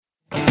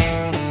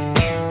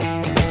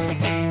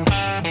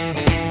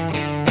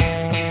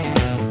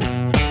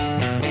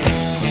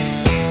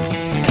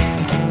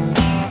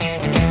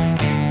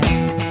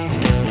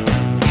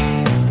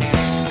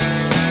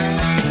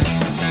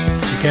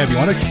you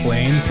want to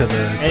explain to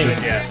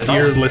the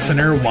dear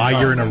listener why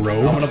you're in a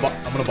robe? I'm gonna buy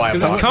a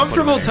box. It's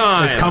comfortable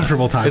time. It's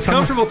comfortable time. It's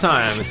comfortable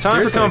time. It's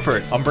time for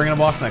comfort. I'm bringing a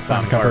box next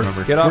time. If I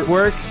remember. Get off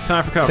work. It's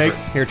time for comfort.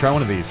 Here, try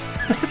one of these.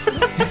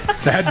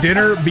 That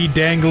dinner be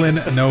dangling,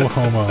 no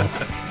homo.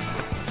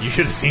 You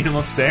should have seen him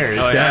upstairs.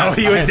 Oh, yeah. No,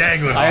 he was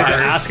dangling. I had to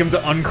hard. ask him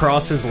to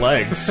uncross his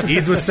legs.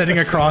 Eads was sitting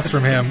across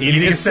from him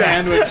Eating a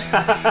sandwich.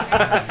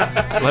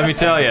 Let me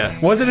tell you,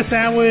 Was it a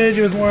sandwich?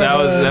 It was more.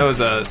 that was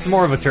a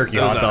More of a turkey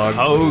it was hot a dog.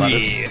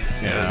 hoagie.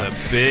 Yeah. It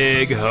was a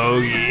big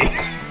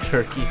hoagie.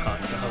 Turkey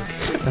hot dog.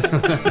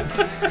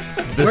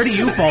 Where do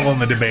you fall in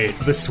the debate?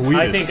 The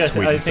sweetest.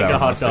 I think a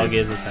hot dog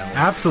is a sandwich.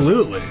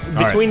 Absolutely.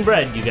 Between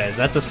bread, you guys.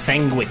 That's a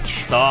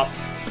sandwich. Stop.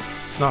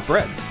 It's not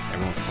bread.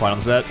 Everyone quiet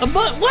on set. But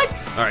what?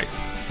 All right.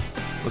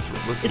 Let's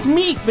It's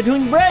meat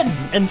between bread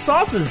and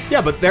sauces.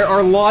 Yeah, but there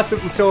are lots of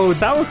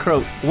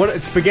Sauerkraut.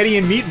 what spaghetti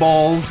and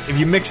meatballs, if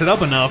you mix it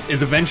up enough,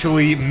 is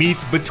eventually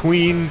meat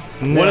between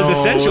what is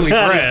essentially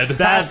bread.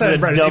 That's Pasta the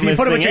and bread. If dumbest you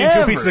put it thing between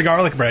ever. two pieces of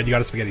garlic bread, you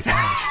got a spaghetti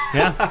sandwich.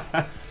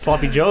 Yeah.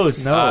 Sloppy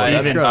Joes. No,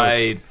 that's gross.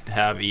 I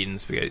have eaten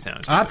spaghetti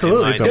sandwiches.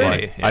 Absolutely, in it's my good.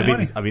 day. I've Yeah.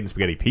 eaten- I've eaten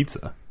spaghetti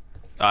pizza.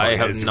 I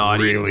have It's not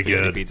eaten really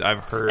spaghetti good. pizza.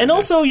 I've heard. And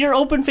also, your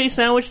open face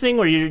sandwich thing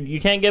where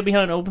you can't get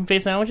behind open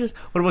face sandwiches?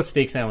 What about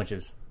steak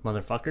sandwiches,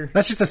 motherfucker?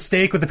 That's just a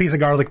steak with a piece of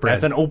garlic bread.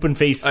 That's an open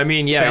face I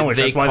mean, yeah, sandwich.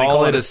 they That's why they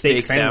call it it a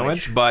steak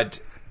sandwich, but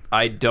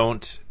I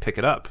don't pick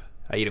it up.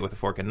 I eat it with a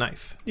fork and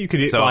knife. You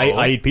could. So,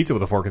 I eat pizza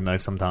with a fork and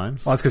knife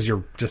sometimes. Well, that's because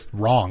you're just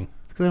wrong.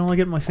 Because I don't like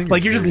getting my fingers.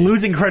 Like, you're just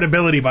losing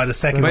credibility by the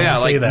second But when yeah, you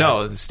say like that.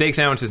 no, the steak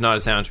sandwich is not a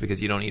sandwich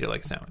because you don't eat it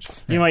like a sandwich.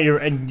 You know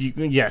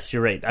what? Yes,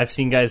 you're right. I've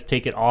seen guys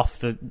take it off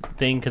the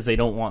thing because they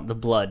don't want the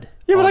blood.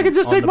 Yeah, but I could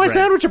just on take the my bread.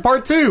 sandwich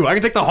apart too. I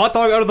can take the hot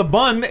dog out of the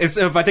bun.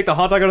 If I take the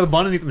hot dog out of the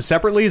bun and eat them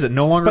separately, is it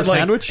no longer But a like,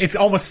 sandwich? it's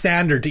almost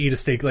standard to eat a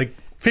steak. Like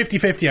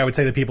 50-50, I would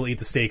say that people eat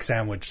the steak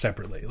sandwich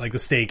separately. Like the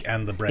steak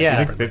and the bread Yeah.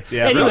 separately.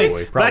 yeah, Anyway,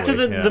 probably. back to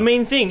the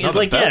main thing. No, Is the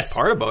like, best yes,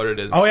 part about it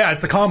is Oh, yeah,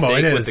 it's the combo. steak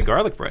It is. with the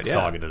garlic bread. Yeah,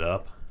 Sogging it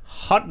up.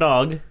 hot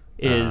dog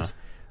is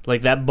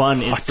like that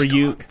bun is for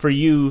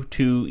you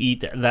to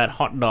eat that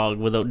hot dog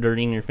without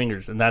dirtying your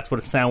fingers, and that's what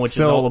a sandwich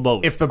is all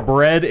about. If the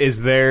bread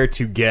is there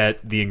to get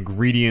the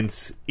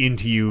ingredients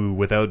into you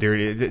without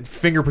dirty,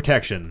 finger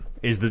protection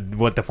is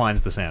what defines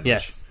the sandwich.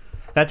 yes,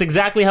 that's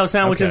exactly how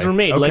sandwiches Okay, were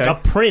made, like okay. a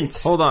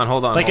prince. Hold on.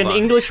 Like hold an on.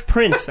 English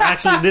prince.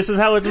 Actually, this is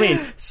how it's made.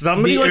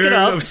 Somebody The look it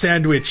Earl up. of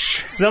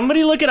sandwich.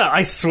 Somebody look it up.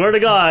 I swear to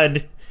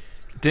God,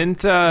 Didn't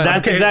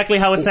that's Okay. exactly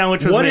how a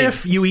sandwich was What made.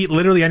 if you eat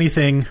literally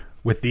anything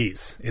with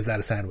these? Is that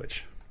a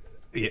sandwich?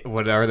 Yeah,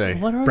 what are they?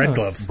 What are Bread those?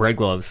 gloves. Bread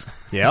gloves.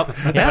 Yep.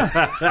 Yeah,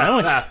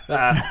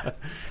 sandwich.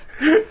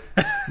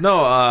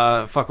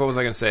 no? Fuck. What was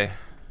I gonna say?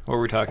 What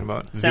were we talking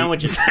about?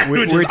 Sandwiches.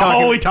 We're talking,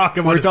 all we talk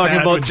about We're is talking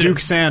about sandwiches. Duke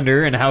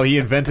Sander and how he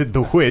invented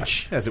the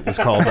witch, as it was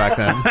called back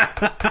then.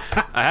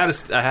 I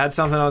had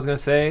something I was gonna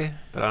say,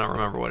 but I don't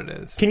remember what it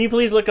is. Can you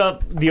please look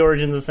up the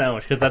origins of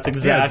sandwich? Because that's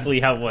exactly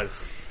how it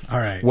was. All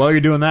right. While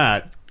you're doing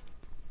that,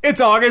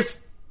 it's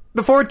August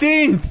the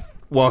 14th.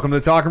 Welcome to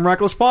the Talking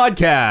Reckless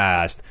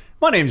podcast.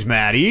 My name's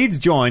Matt Eads,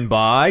 joined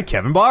by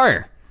Kevin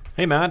Barr.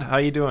 Hey, Matt, how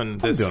you doing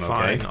this doing okay.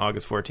 fine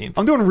August 14th?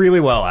 I'm doing really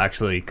well,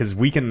 actually, because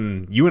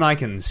you and I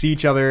can see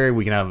each other.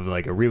 We can have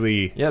like a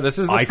really Yeah, this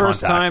is the eye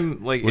first contact.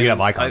 time like we can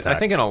have eye contact. I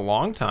think in a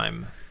long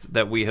time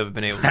that we have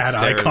been able to Had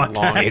eye stare contact.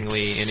 longingly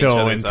it's in each so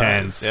other's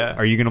intense. eyes. Yeah.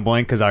 Are you going to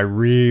blink? Because I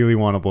really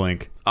want to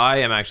blink. I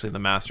am actually the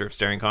master of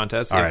staring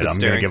contests. All If right, the I'm gonna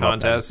staring give up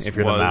then, contest if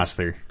you're the was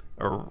master.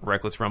 a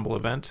Reckless Rumble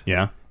event,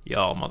 Yeah.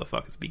 y'all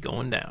motherfuckers be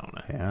going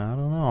down. Yeah, I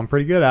don't know. I'm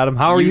pretty good, Adam.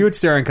 How are you at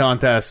staring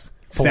contests?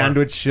 Poor.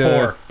 Sandwich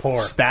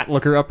Poor. stat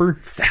looker upper.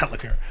 Stat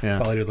looker. Yeah.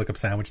 That's all I do is look up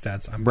sandwich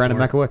stats. I'm Brandon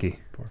poor. Makawecki.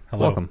 Poor.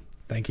 Hello. Welcome.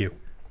 Thank you.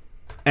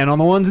 And on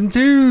the ones and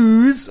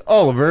twos,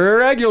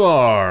 Oliver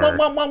Aguilar.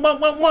 Wah, wah, wah,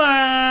 wah,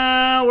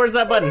 wah. Where's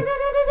that button?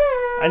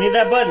 I need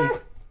that button.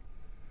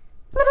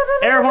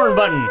 Air horn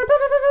button.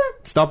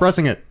 Stop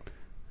pressing it.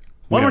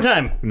 One more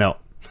time. No.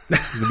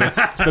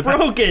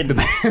 Broken.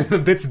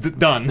 The bit's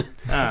done.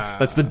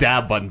 That's the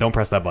dab button. Don't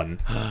press that button.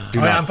 Do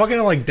not. I'm fucking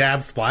in like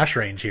dab splash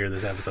range here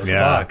this episode.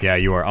 Yeah, Fuck. yeah,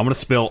 you are. I'm going to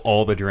spill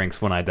all the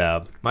drinks when I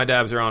dab. My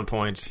dabs are on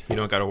point. You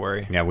don't got to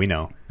worry. Yeah, we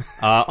know.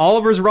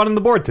 Oliver's running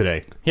the board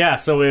today. Yeah,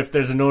 so if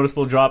there's a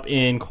noticeable drop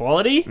in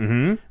quality,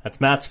 that's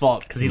Matt's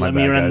fault because he My let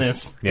me bad, run guys.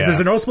 this. Yeah. If there's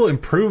a noticeable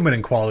improvement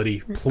in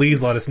quality,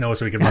 please let us know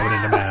so we can rub it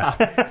into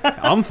Matt.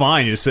 I'm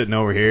fine. You're just sitting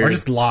over here. Or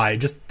just lie.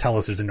 Just tell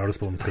us there's a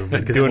noticeable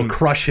improvement because it Doing- will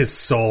crush his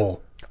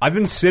soul. I've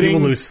been He sitting.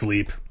 will lose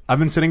sleep. I've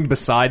been sitting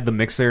beside the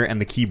mixer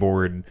and the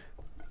keyboard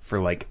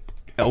for like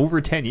over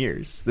 10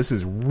 years. This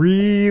is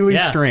really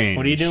Yeah. strange.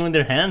 What are you doing with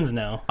your hands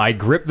now? I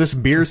grip this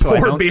beer so I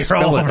Pour don't beer spill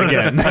all it over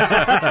again.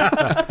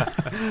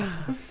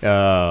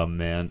 Oh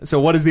man! So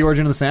what is the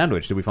origin of the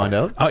sandwich? Did we find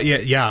out? Oh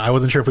yeah. I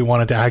wasn't sure if we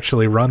wanted to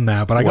actually run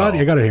that, but I got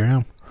it here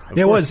now.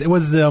 Yeah, it was.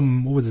 What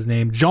was his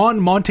name?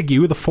 John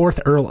Montague, the 4th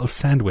Earl of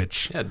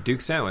Sandwich. Yeah,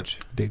 Duke sandwich.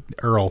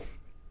 Earl.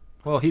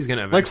 Well, he's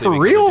gonna Like, eventually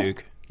for become real? a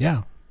Duke.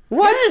 Yeah.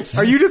 What?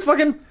 Are you just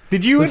fucking?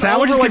 Did you? The and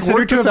sandwich is Oliver, considered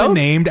work to have this been out?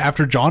 named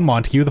after John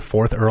Montague, the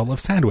 4th Earl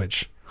of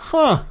Sandwich.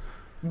 Huh?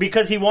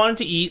 because he wanted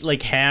to eat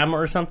like ham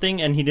or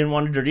something, and he didn't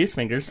want to dirty his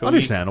fingers. So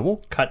Understandable.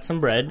 He cut some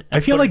bread. I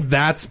feel like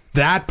that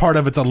part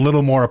of it's a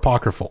little more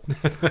apocryphal.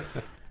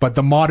 But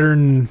the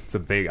modern... It's a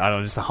big... I don't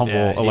know, just a humble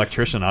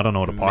electrician. I don't know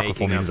what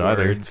apocryphal means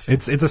either. It's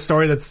a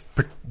story that's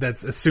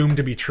assumed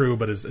to be true,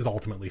 but is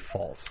ultimately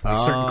false. Like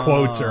certain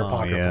quotes are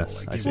apocryphal.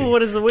 Yes, like,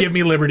 what is the give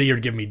me liberty or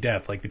give me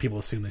death. Like the people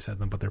assume they said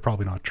them, but they're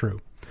probably not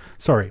true.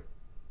 Sorry.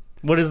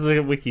 What does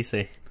the wiki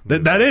say?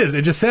 That is.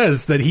 It just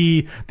says that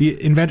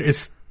the inventor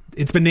is...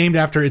 It's been named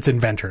after its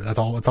inventor. That's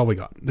all we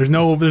got. There's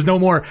no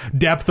more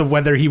depth of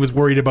whether he was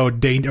worried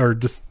about or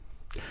just...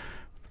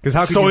 Because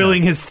how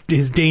soiling his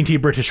dainty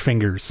British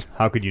fingers.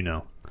 How could you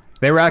know?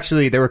 They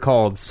were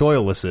called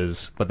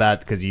soillesses, but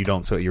that because you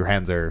don't your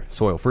hands are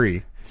soil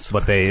free.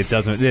 But it's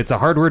a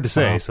hard word to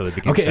say, so they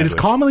became okay. It is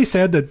commonly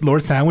said that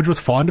Lord Sandwich was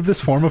fond of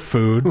this form of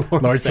food.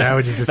 Lord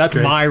Sandwich is just that's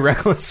great. my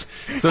reckless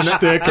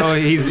stick. So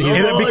he's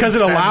because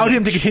it allowed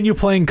him to continue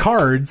playing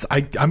cards.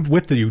 I'm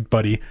with you,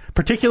 buddy.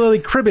 Particularly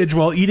cribbage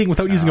while eating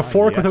without using a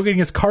fork, without getting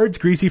his cards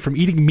greasy from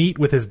eating meat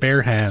with his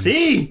bare hands.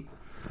 See.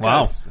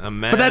 Wow.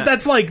 But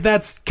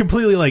that's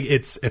completely like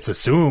it's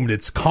assumed,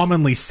 it's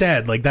commonly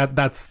said, like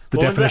that's the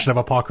definition of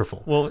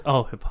apocryphal. Well,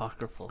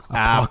 apocryphal.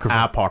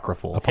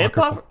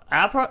 Apocryphal.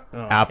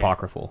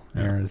 Apocryphal.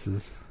 There, this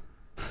is.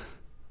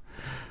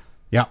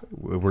 Yeah.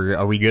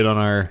 Are we good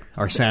on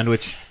our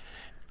sandwich?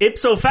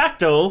 Ipso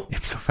facto,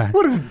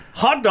 what is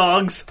hot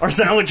dogs are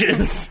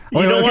sandwiches?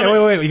 Wait.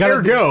 You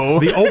gotta go.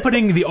 The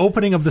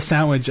opening of the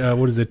sandwich.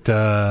 What is it?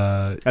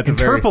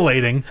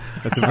 Interpolating.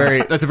 That's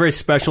a very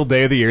special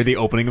day of the year. The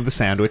opening of the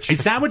sandwich. A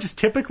sandwich is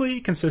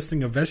typically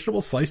consisting of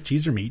vegetables, sliced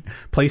cheese or meat,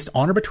 placed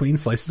on or between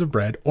slices of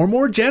bread, or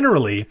more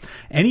generally,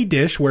 any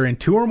dish wherein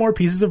 2 or more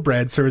pieces of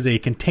bread serve as a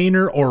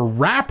container or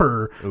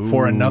wrapper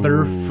for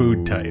another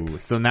food type.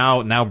 So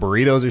now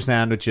burritos are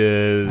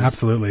sandwiches.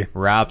 Absolutely.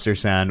 Wraps are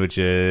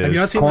sandwiches. Have you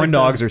not seen corn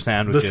dogs are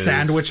sandwiches? The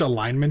sandwich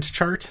alignment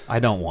chart? I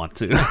don't want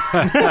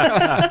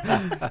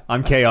to.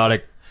 I'm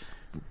chaotic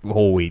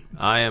whole wheat.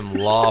 I am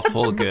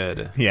lawful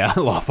good. Yeah,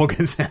 lawful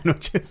good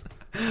sandwiches.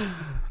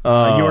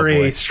 You're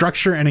a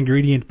structure and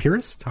ingredient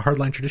purist, a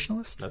hardline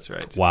traditionalist? That's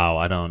right. Wow,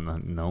 I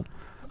don't know.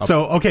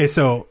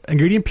 So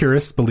ingredient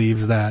purist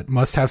believes that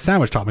must have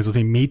sandwich toppings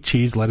between meat,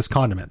 cheese, lettuce,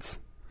 condiments.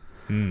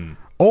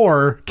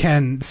 Or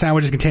can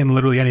sandwiches contain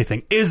literally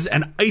anything? Is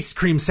an ice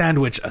cream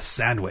sandwich a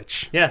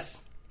sandwich? Yes.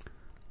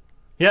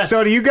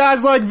 So do you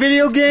guys like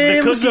video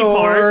games? The cookie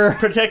part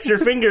protects your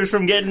fingers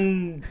from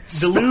getting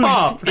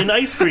deluged in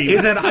ice cream.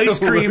 Is an ice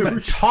cream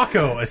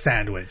taco a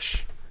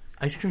sandwich?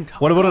 Ice cream taco?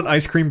 What about an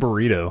ice cream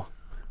burrito?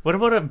 What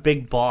about a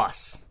Big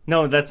Boss?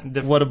 No, that's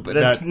different.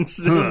 That's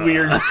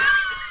weird.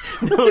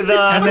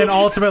 And then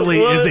ultimately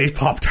is a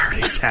Pop-Tart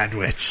a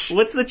sandwich?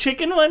 What's the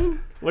chicken one?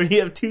 Where you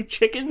have 2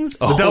 chickens?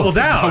 The Double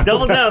Down.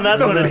 Double Down,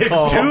 that's what it's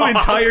called. 2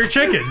 entire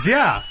chickens,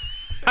 yeah.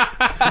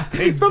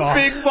 Big Boss.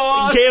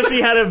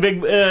 KFC had a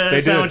big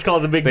sandwich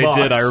called the Big Boss.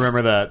 They did. I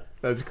remember that.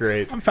 That's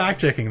great. I'm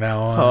fact checking that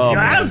one.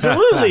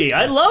 Absolutely.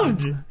 I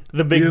loved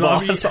the Big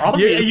Boss.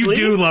 Obviously, you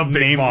do love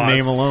Big Boss.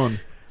 Name alone.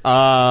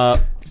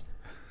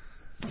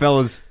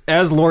 Fellas,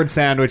 as Lord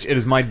Sandwich, it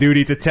is my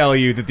duty to tell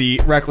you that the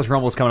Reckless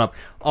Rumble is coming up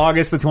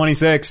August the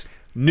 26th,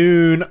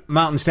 noon,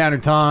 Mountain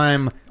Standard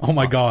Time. Oh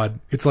my God.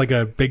 It's like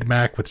a Big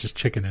Mac with just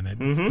chicken in it.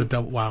 It's the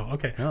double. Wow.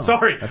 Okay. Oh,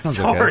 sorry. that sounds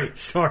okay.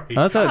 Sorry.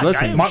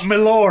 Listen, my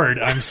lord,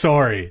 I'm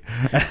sorry.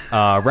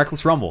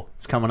 Reckless Rumble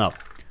is coming up.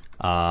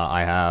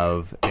 I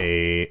have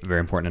a very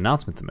important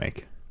announcement to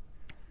make.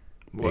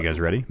 Are you guys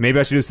ready? Maybe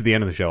I should do this at the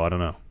end of the show. I don't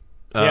know.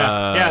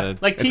 Yeah.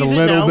 Like tease it's a it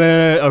little now.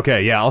 bit.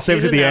 Okay, yeah. I'll save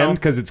Tease it to the it now. end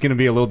because it's going to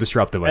be a little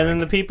disruptive. And then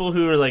the people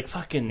who are like,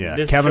 fucking,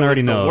 this Kevin show already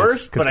is the knows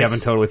worst, because but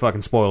Kevin totally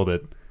fucking spoiled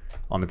it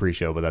on the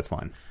pre-show, but that's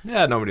fine.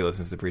 Yeah, nobody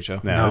listens to the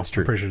pre-show. No, it's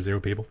true. I'm pretty sure 0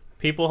 people.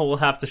 people will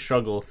have to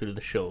struggle through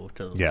the show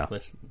to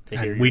listen to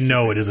hear. We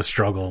know it is a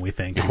struggle, we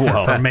think,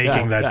 for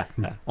making that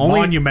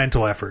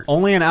monumental effort.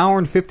 Only an hour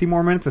and 50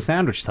 more minutes of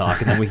sandwich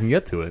talk, and then we can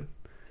get to it.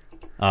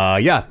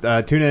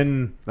 Tune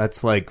in.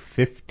 That's like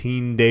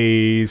 15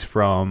 days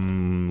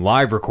from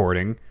live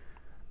recording.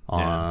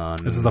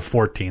 This is the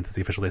 14th. It's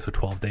the official day, so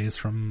 12 days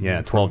from...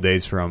 12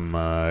 days from...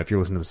 if you're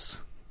listening to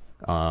this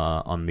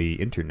on the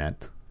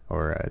internet,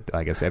 or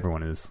I guess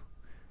everyone is...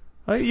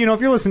 if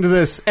you're listening to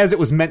this as it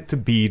was meant to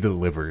be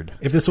delivered.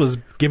 If this was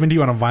given to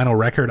you on a vinyl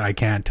record, I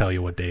can't tell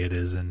you what day it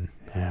is, and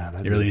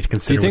you really need to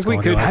consider. Do you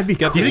think we could?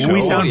 Do you think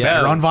we sound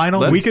better on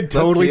vinyl? We could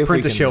totally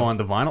print the show on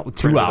the vinyl.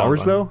 2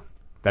 hours though.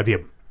 That'd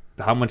be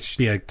how much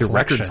be a the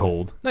records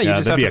hold? No, you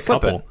just have be to a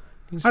flip couple. it.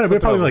 I don't know,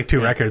 we'd probably like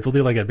 2 records. We'll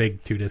do like a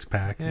big 2-disc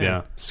pack.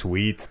 Yeah,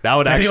 sweet. That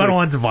would if actually. anyone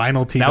wants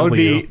vinyl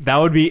TW. That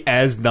would be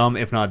as dumb,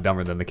 if not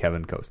dumber, than the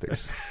Kevin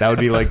coasters. That would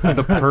be like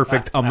the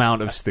perfect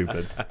amount of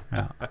stupid.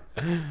 Yeah.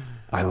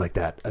 I like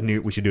that.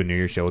 We should do a New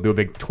Year's show. We'll do a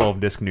big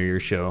 12-disc New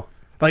Year's show.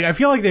 Like, I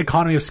feel like the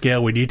economy of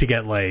scale, we need to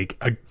get like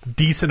a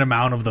decent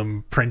amount of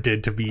them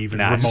printed to be even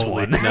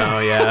remotely. No,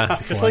 yeah,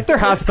 just like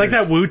it's like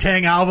that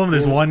Wu-Tang album.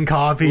 There's one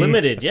copy,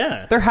 limited.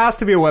 Yeah, there has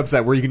to be a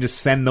website where you can just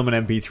send them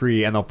an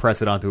MP3 and they'll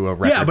press it onto a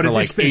record for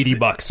like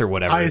 $80 or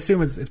whatever. I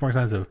assume it's more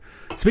expensive.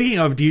 Speaking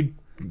of,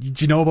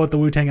 Did you know about the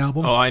Wu-Tang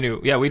album? Oh, I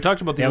knew. Yeah, we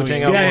talked about the Yeah, Wu-Tang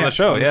we- album yeah, on the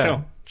show. on the Yeah.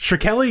 show.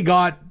 Shkreli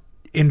got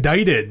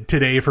indicted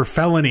today for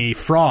felony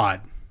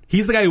fraud.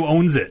 He's the guy who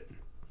owns it.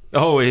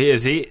 Oh,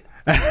 is he?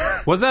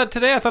 Was that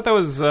today? I thought that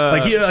was It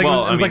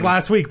was like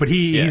last week, but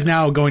he's yeah.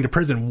 now going to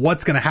prison.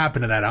 What's going to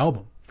happen to that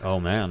album? Oh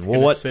man. He's Well,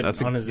 gonna what? sit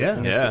that's a- on his, yeah.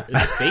 in his Yeah.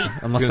 estate.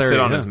 Unless gonna they're sit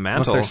on yeah, his unless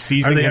mantle. they're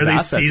seizing Are they his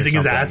assets or seizing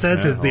his something.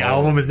 assets? Yeah. Is the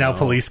album is now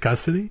police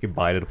custody? You can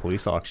buy it at a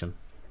police auction.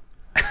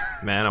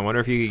 Man, I wonder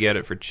if you could get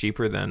it for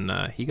cheaper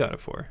than he got it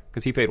for.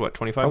 Because he paid, what,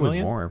 $25 Probably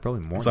million? more.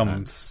 Probably more. Some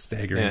than that.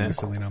 staggering Yeah.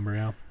 silly number.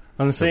 Yeah.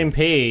 On the same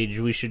page,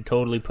 we should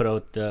totally put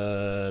out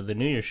the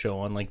New Year's show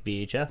on like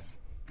VHS.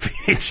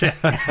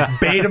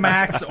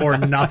 Betamax or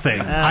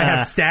nothing. I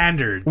have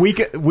standards. We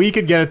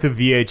could get it to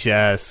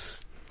VHS.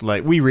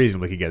 Like we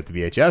reasonably could get it to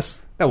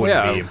VHS. That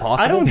wouldn't Yeah. be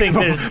impossible. I don't think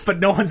there's. but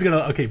no one's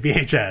gonna. Okay,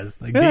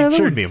 VHS. Like, Yeah, that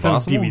sure, would be some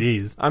impossible.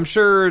 DVDs. I'm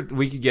sure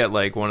we could get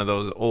like one of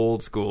those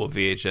old school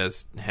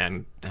VHS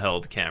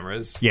handheld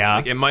cameras. Yeah,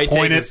 Like, it might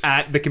point take it us-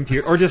 at the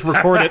computer, or just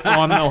record it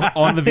on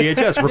the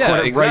VHS. Record Yeah,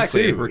 it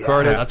exactly. right too.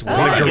 Record it. That's The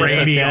wild. guess grainy,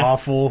 that's- yeah.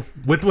 awful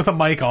with a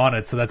mic on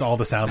it, so that's all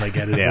the sound they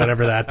get is Yeah.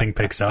 whatever that thing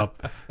picks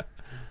up.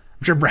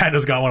 I'm sure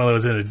Brando's got one of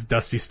those in his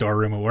dusty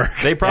storeroom at work.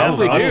 They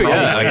probably Yeah, do.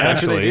 probably. Yeah, Like,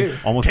 actually actually, do.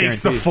 almost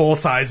Takes the guaranteed. full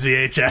size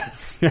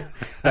VHS.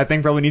 That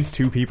thing probably needs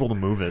 2 people to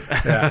move it.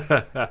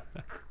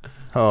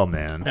 Oh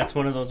man. That's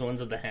one of those ones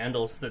with the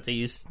handles that they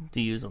used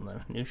to use on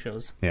the new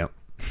shows. Yeah.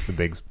 The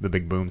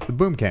big booms, the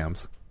boom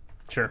cams.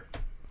 Sure.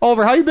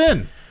 Oliver, how you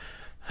been?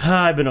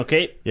 I've been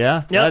okay.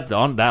 Yeah. Yep. That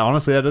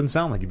honestly, that doesn't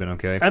sound like you've been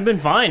okay. I've been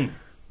fine.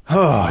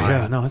 Oh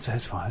yeah. No, it's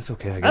fine. It's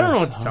okay. I don't know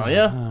what to tell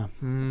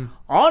you.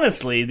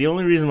 Honestly, the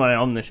only reason why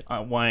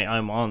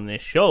I'm on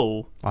this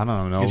show I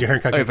don't know. Is your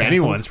haircut if get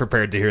anyone's canceled?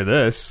 prepared to hear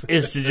this.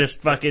 is to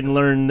just fucking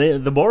learn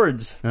the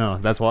boards. No,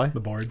 that's why. The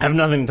boards. I have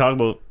nothing to talk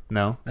about.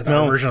 No. That's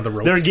our version of the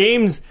ropes.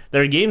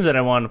 There are games that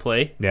I want to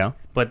play, Yeah.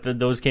 but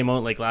those came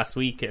out like last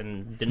week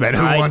and didn't. Then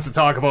who wants to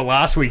talk about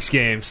last week's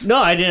games? No,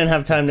 I didn't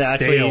have time to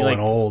actually Stale like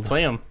and old.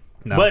 play them.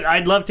 No. But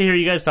I'd love to hear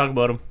you guys talk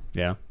about them.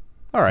 Yeah.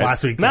 All right.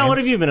 Last week, Matt, what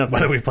games, have you been up to?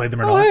 Whether we've played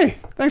them or Oh, not. hey,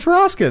 thanks for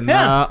asking.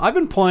 Yeah. I've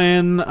been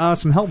playing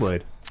some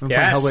Hellblade. I've been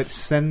Yes. playing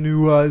Hellblade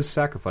Senua's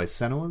Sacrifice.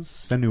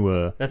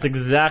 Senua. That's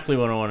exactly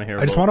what I want to hear.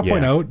 I just about. want to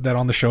point Yeah. out that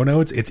on the show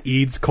notes, it's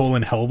Eads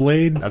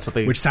Hellblade. That's what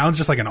they- which sounds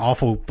just like an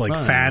awful, like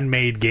Fine.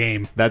 fan-made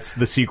game. That's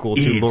the sequel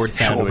to Eads Lord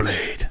Sandwich.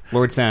 Hellblade.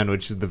 Lord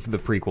Sandwich, the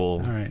prequel. All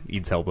right.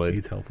 Eads Hellblade.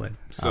 Eads Hellblade.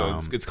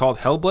 So it's called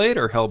Hellblade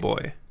or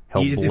Hellboy?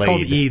 Hellblade. It's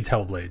called Eads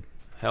Hellblade.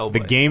 Hellblade. The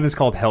game is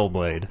called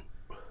Hellblade.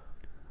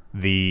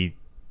 The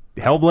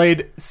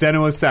Hellblade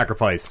Senua's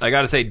Sacrifice. I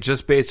gotta say,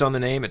 just based on the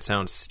name, it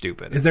sounds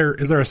stupid. Is there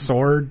a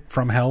sword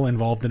from hell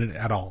involved in it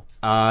at all?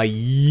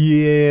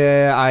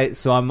 Yeah,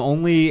 so I'm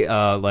only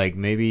like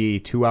maybe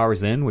 2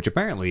 hours in, which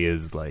apparently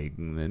is like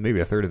maybe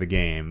a third of the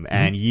game.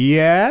 And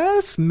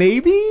yes,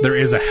 maybe There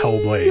is a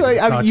Hellblade.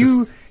 It's I not mean,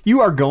 just-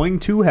 you are going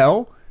to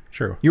hell.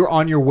 True. You're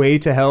on your way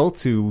to hell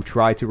to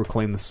try to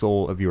reclaim the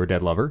soul of your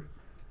dead lover.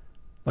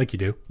 Like you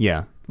do.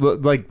 Yeah,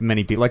 like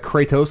many people, like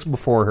Kratos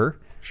before her,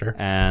 Sure.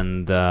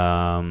 and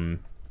Isn't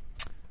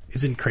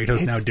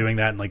Kratos now It's- doing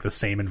that in like the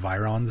same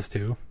environs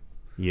too?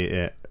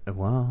 yeah,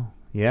 well,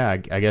 yeah, I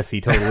guess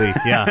he totally,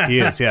 yeah, he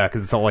is, yeah,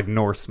 because it's all like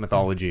Norse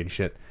mythology and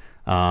shit.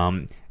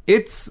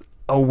 It's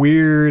a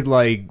weird,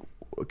 like,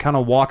 kind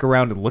of walk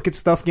around and look at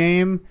stuff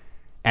game,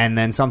 and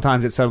then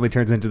sometimes it suddenly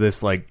turns into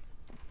this like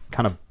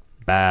kind of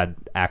bad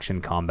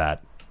action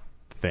combat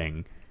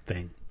thing.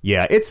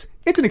 Yeah, it's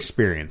an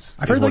experience.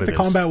 I've is heard what like the it is.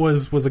 combat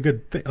was a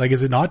good thing. Like,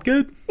 is it not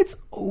good? It's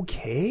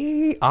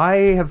okay. I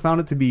have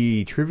found it to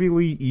be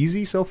trivially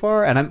easy so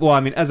far, and I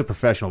mean, as a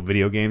professional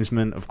video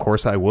gamesman, of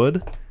course I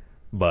would,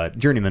 but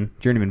journeyman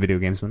video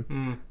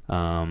gamesman.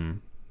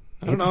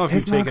 I don't know if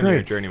you've taken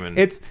your journeyman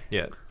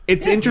yet.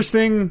 It's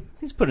interesting.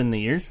 He's put in the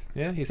years.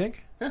 Yeah, you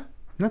think?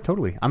 Not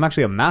totally. I'm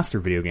actually a master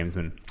video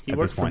gamesman He at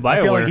works this for point.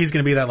 I feel like BioWare. he's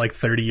going to be that like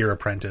 30-year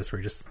apprentice where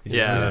he just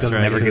Yeah, doesn't that's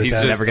make right. it to the He's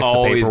test. just never gets the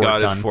always paperwork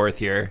got his done. 4th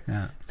year.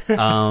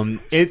 Yeah.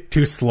 It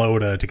Too slow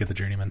to get the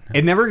journeyman.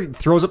 It never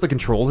throws up the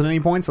controls at any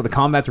point, so the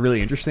combat's really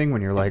interesting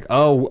when you're like,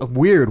 oh,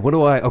 weird, what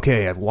do I...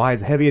 Okay, Y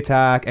is a heavy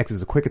attack, X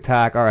is a quick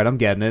attack, all right, I'm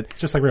getting it. It's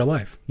just like real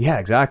life. Yeah,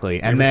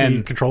 exactly. And Ever see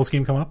then control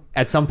scheme come up?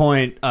 at some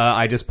point,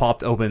 I just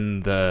popped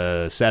open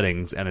the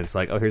settings, and it's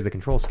like, oh, here's the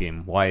control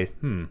scheme. Why,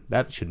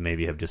 that should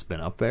maybe have just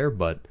been up there,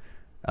 but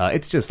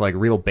it's just like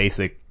real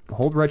basic,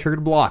 hold right trigger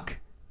to block.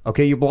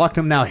 Okay, you blocked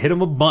him, now hit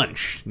him a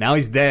bunch. Now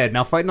he's dead,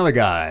 now fight another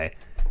guy.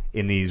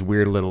 In these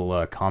weird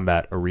little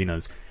combat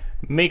arenas.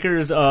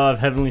 Makers of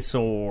Heavenly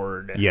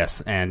Sword.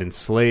 Yes, and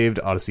Enslaved,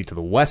 Odyssey to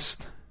the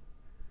West.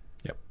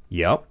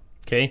 Yep.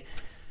 Okay.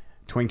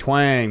 Twing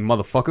twang,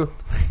 motherfucker.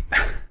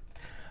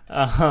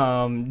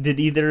 Did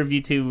either of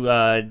you two,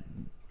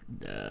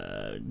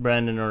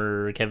 Brandon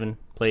or Kevin,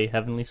 play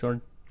Heavenly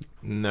Sword?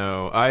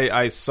 No,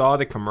 I saw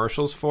the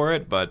commercials for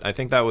it, but I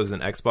think that was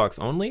an Xbox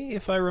only,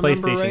 if I remember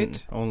PlayStation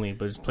right. only,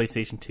 but it's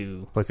PlayStation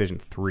 2.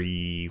 PlayStation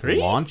 3 Three?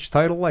 launch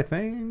title, I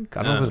think.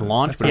 I don't know if it was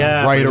launch, but Yeah, it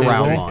was right it was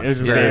around very- launch. it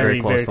was very, very,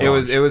 very close very to It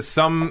launch. was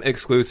some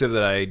exclusive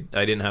that I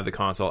didn't have the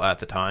console at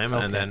the time,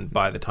 and then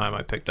by the time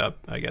I picked up,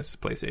 I guess,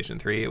 PlayStation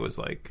 3, it was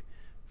like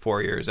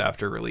 4 years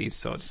after release,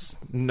 so it's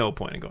no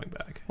point in going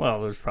back.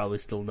 Well, there's probably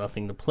still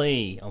nothing to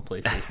play on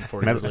PlayStation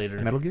 4 years later.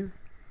 Metal Gear?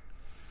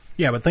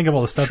 Yeah, but think of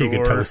all the stuff you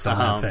could Sure. toast on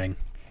that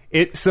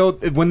thing. So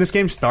when this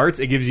game starts,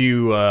 it gives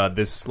you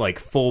this like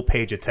full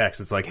page of text.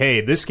 It's like,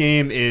 hey, this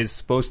game is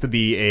supposed to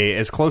be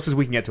as close as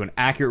we can get to an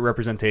accurate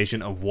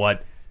representation of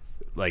what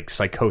like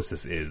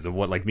psychosis is, of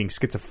what like being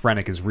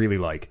schizophrenic is really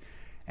like,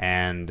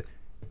 and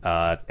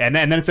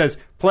then it says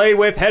play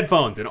with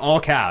headphones in all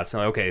caps. I'm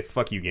like, okay,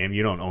 fuck you, game,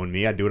 you don't own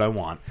me. I do what I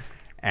want,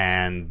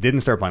 and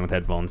didn't start playing with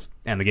headphones.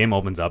 And the game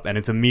opens up, and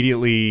it's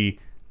immediately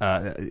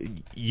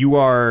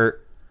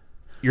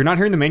You're not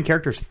hearing the main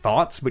character's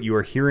thoughts, but you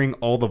are hearing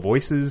all the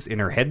voices in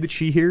her head that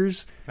she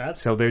hears.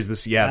 So there's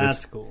this, That's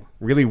this cool.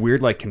 really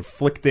weird, like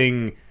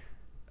conflicting,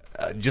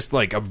 just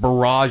like a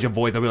barrage of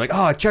voice. They'll be like,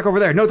 "Oh, check over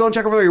there! No, don't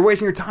check over there! You're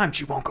wasting your time.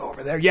 She won't go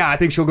over there." Yeah, I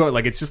think she'll go.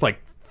 Like it's just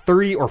like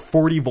 30 or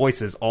 40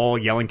 voices all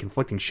yelling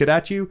conflicting shit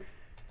at you,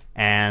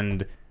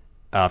 and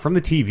from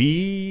the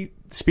TV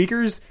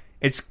speakers,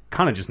 it's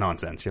kind of just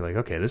nonsense. You're like,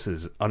 okay, this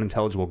is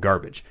unintelligible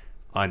garbage.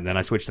 And then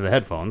I switched to the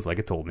headphones, like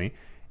it told me.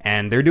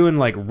 And they're doing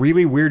like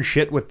really weird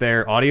shit with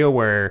their audio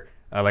where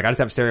like I just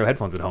have stereo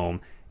headphones at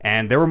home,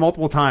 and there were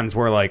multiple times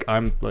where like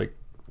I'm like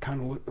kind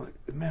of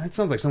like, man, it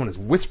sounds like someone is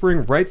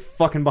whispering right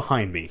fucking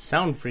behind me.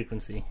 Sound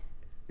frequency.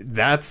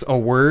 That's a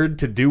word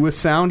to do with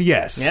sound,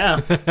 yes.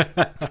 Yeah.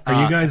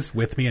 Are you guys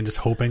with me and just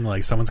hoping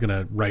like someone's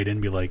gonna write in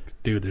and be like,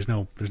 dude, there's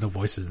no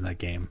voices in that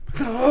game.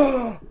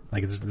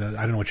 Like I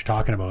don't know what you're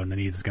talking about, and then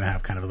he's gonna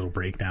have kind of a little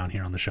breakdown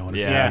here on the show.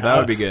 Yeah, that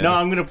would be good. No,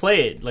 I'm going to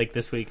play it like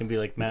this week and be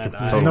like, man,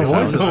 There's no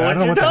voices. I don't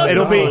know what the hell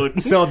It'll about.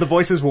 be so the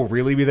voices will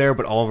really be there,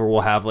 but Oliver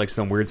will have like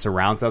some weird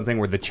surround something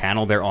where the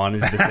channel they're on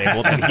is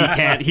disabled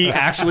and he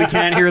actually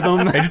can't hear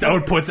them. It just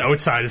outputs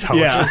outside his house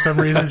Yeah. for some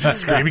reason. It's just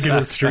screaming into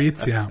the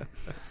streets. Yeah.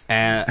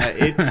 And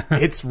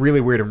it's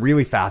really weird and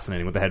really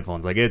fascinating with the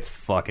headphones. Like it's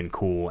fucking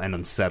cool and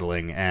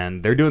unsettling,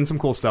 and they're doing some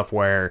cool stuff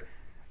where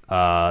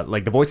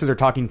like the voices are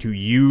talking to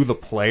you, the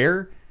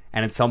player,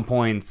 and at some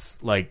points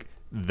like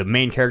the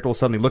main character will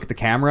suddenly look at the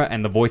camera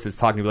and the voice that's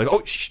talking to be like,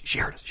 oh, she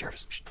heard us,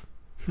 shh.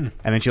 And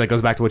then she like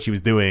goes back to what she was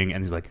doing,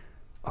 and he's like,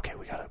 okay,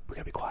 we gotta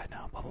be quiet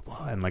now, blah blah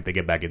blah, and like they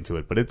get back into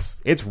it. But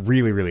it's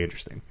really, really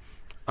interesting.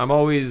 I'm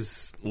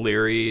always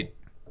leery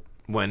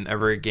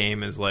whenever a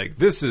game is like,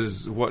 this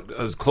is what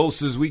as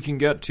close as we can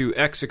get to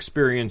X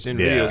experience in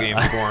video game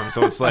form.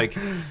 So it's like,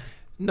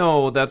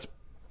 no, that's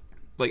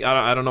like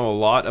I don't know a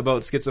lot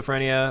about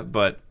schizophrenia,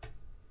 but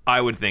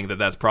I would think that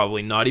that's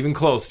probably not even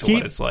close to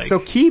what it's like. So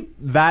keep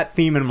that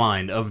theme in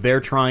mind of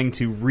they're trying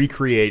to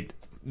recreate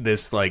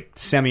this like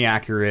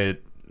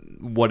semi-accurate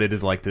what it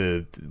is like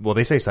to, well,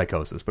 they say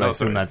psychosis, but I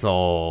assume that's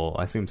all.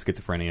 I assume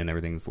schizophrenia and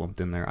everything's lumped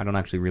in there. I don't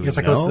actually really know.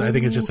 Psychosis, I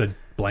think it's just a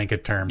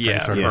blanket term for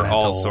sort of for mental,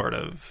 all sort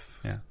of.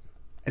 Yeah.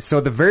 So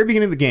at the very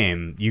beginning of the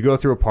game, you go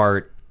through a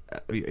part.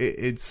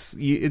 There's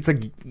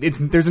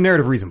a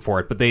narrative reason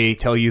for it, but they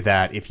tell you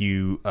that if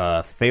you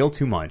fail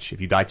too much, if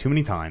you die too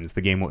many times,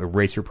 the game will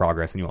erase your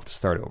progress and you'll have to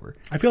start over.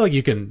 I feel like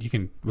you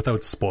can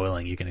without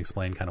spoiling, you can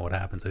explain kind of what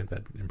happens. I think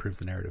that improves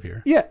the narrative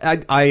here. Yeah,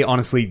 I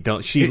honestly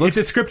don't. It's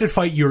a scripted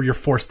fight. You're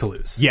forced to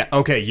lose. Yeah.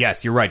 Okay.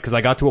 Yes, you're right. Because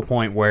I got to a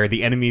point where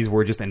the enemies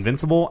were just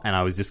invincible, and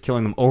I was just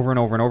killing them over and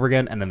over and over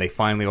again, and then they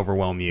finally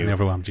overwhelm you. And they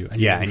overwhelmed you. And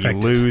and you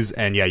lose,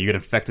 and you get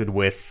infected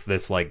with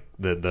this like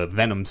the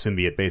venom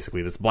symbiote,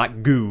 basically this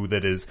black goo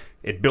that is.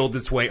 It builds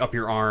its way up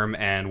your arm,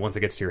 and once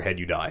it gets to your head,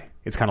 you die.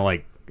 It's kind of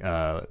like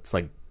it's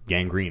like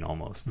gangrene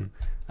almost.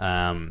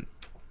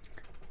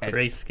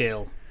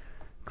 Grayscale.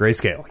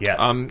 Grayscale,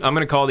 yes. I'm going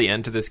to call the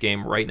end to this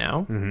game right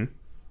now. Mm-hmm.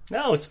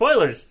 No,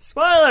 spoilers.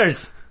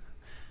 Spoilers.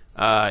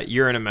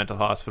 You're in a mental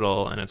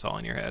hospital, and it's all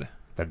in your head.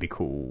 That'd be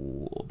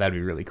cool. That'd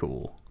be really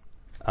cool.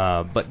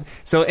 But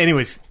so,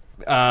 anyways,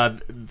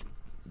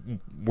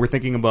 we're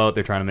thinking about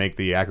they're trying to make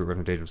the accurate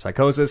representation of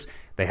psychosis.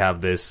 They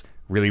have this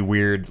really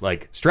weird,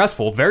 like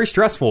stressful, very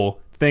stressful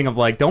thing of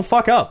like, don't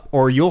fuck up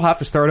or you'll have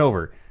to start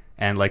over.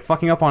 And like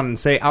fucking up on,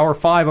 say, hour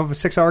 5 of a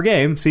 6-hour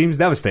game seems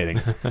devastating.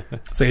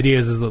 So the idea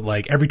is that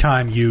like every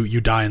time you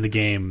die in the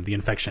game, the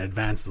infection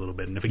advances a little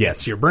bit, and if it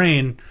gets to your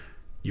brain,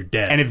 you're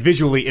dead. And it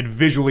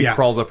visually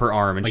crawls up her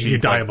arm, and like she you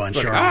die a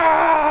bunch, your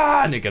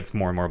arm, and it gets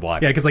more and more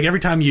black. Yeah, because like every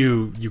time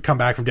you come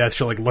back from death,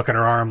 she'll like look at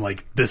her arm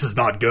like, this is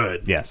not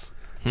good. Yes.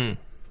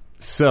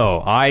 So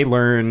I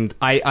learned,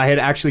 I had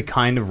actually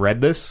kind of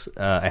read this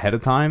ahead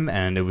of time,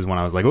 and it was when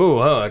I was like,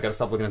 oh, I gotta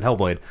stop looking at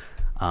Hellblade.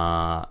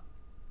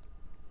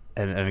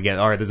 And again,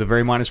 all right, there's a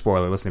very minor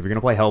spoiler. Listen, if you're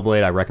gonna play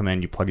Hellblade, I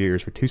recommend you plug your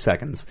ears for 2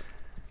 seconds.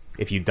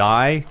 If you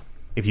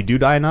do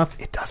die enough,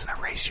 it doesn't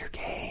erase your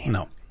game.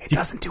 No. It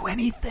doesn't do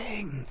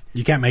anything.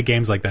 You can't make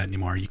games like that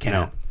anymore. You can't.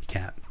 No. You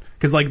can't.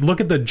 Because like, look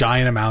at the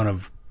giant amount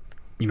of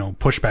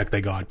pushback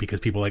they got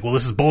because people are like, well,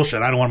 this is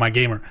bullshit. I don't want my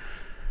gamer.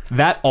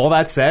 All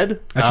that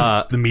said, That's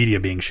just the media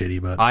being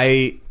shitty, but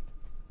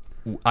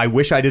I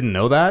wish I didn't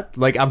know that.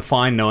 Like, I'm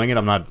fine knowing it.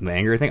 I'm not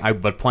angry or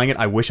anything. But playing it,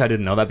 I wish I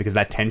didn't know that, because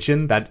that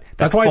tension, that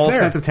that's why it's false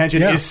there. sense of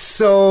tension Yeah. is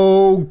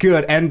so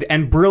good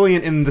and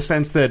brilliant in the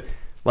sense that,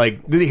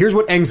 like, here's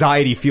what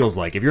anxiety feels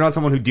like. If you're not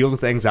someone who deals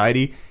with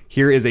anxiety,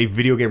 here is a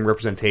video game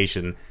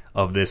representation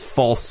of this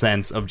false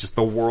sense of just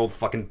the world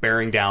fucking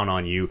bearing down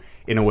on you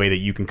in a way that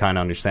you can kind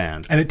of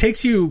understand. And it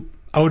takes you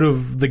out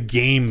of the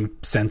game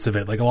sense of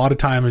it. Like, a lot of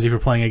times if you're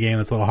playing a game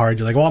that's a little hard,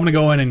 you're like, well, I'm going to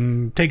go in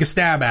and take a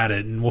stab at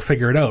it and we'll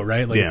figure it out,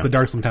 right? Like, it's the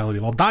Dark Souls mentality.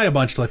 I'll die a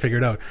bunch till I figure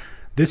it out.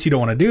 This, you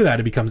don't want to do that.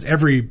 It becomes,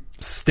 every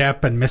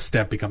step and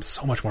misstep becomes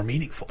so much more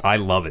meaningful. I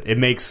love it. It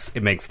makes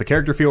the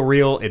character feel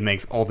real. It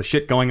makes all the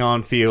shit going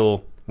on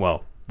feel,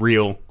 well,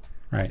 real.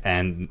 Right.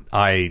 And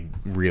I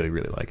really,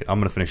 really like it. I'm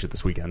going to finish it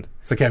this weekend.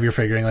 So, Kev, you're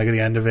figuring, like, at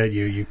the end of it,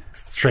 you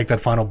strike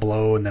that final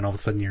blow, and then all of a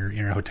sudden you're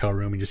in a hotel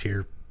room and you just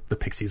hear the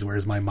Pixies'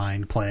 Where's My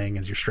Mind playing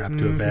as you're strapped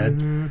to a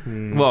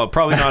bed. Well,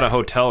 probably not a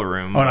hotel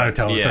room. Oh, not a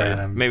hotel, yeah,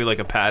 sorry. Maybe like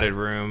a padded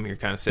room. You're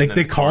kind of sitting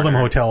They in the call them corner.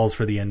 hotels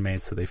for the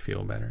inmates so they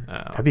feel better. Oh,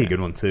 That'd be a good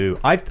one too.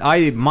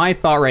 My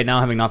thought right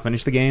now, having not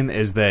finished the game,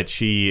 is that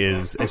she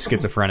is a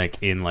schizophrenic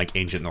in like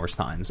ancient Norse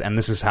times, and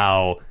this is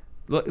how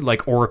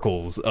like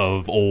oracles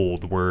of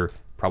old were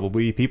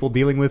probably people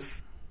dealing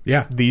with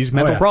these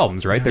mental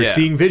problems, right? They're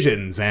seeing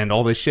visions and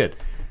all this shit,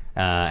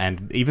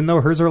 and even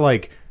though hers are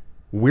like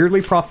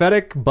weirdly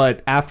prophetic,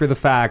 but after the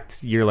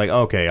fact, you're like,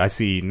 okay, I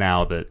see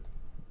now that,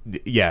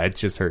 yeah, it's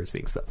just her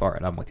seeing stuff. All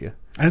right, I'm with you.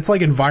 And it's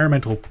like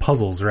environmental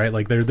puzzles, right?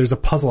 Like there's a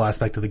puzzle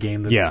aspect of the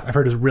game that I've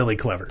heard is really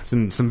clever.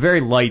 Some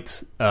very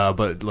light,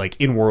 but like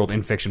in-world,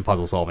 in-fiction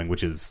puzzle solving,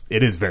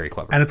 it is very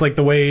clever. And it's like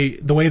the way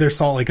they're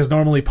solved, because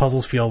normally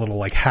puzzles feel a little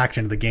like hacked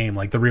into the game.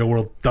 Like the real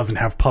world doesn't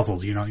have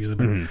puzzles, you know.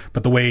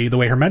 But the way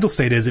her mental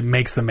state is, it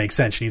makes them make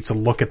sense. She needs to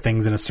look at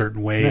things in a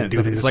certain way and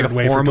do things it's a like certain a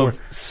way. form of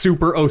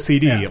super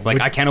OCD of like,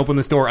 which, I can't open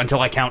this door until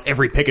I count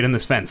every picket in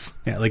this fence.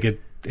 Yeah, like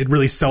it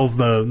really sells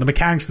the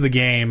mechanics of the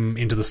game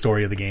into the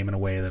story of the game in a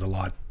way that a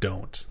lot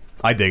don't.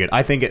 I dig it.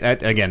 I think,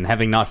 again,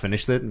 having not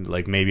finished it,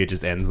 like maybe it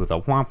just ends with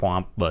a womp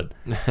womp, but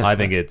I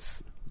think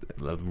it's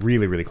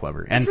really, really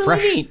clever. And really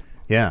fresh. Neat.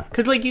 Yeah.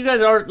 Because, like, you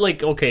guys are,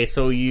 like, okay,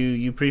 so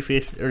you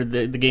preface, or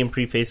the game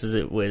prefaces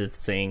it with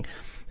saying,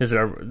 this is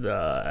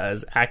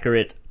as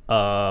accurate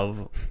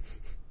of,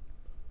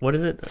 what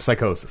is it?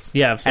 Psychosis.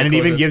 Yeah, psychosis. And it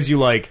even gives you,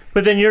 like...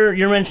 But then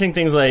you're mentioning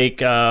things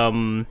like,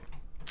 I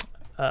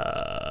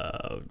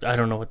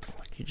don't know what the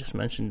fuck you just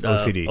mentioned.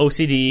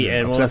 OCD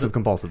and obsessive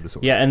compulsive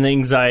disorder. Yeah, and the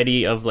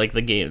anxiety of like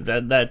the game.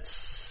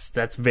 That's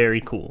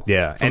very cool.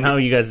 Yeah, and how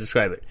you guys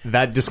describe it.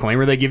 That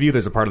disclaimer they give you,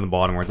 there's a part on the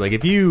bottom where it's like,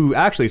 if you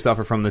actually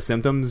suffer from the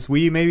symptoms,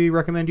 we maybe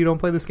recommend you don't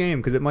play this game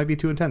because it might be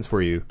too intense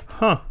for you.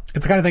 Huh?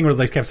 It's the kind of thing where,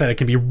 like Kev said, it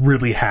can be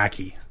really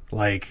hacky.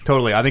 Like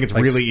totally, I think it's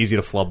really easy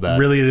to flub that.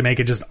 Really, to make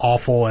it just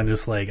awful and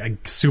just like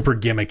super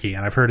gimmicky.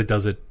 And I've heard it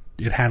does it.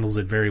 It handles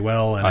it very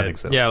well. And I think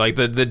so. Yeah, like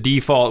the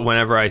default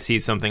whenever I see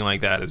something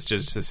like that is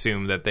just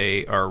assume that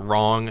they are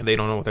wrong. They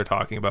don't know what they're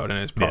talking about, and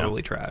it's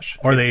probably trash.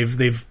 Or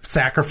they've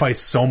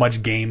sacrificed so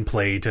much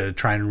gameplay to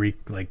try and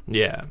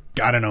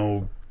I don't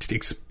know,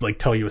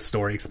 tell you a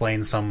story,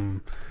 explain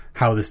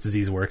how this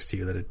disease works to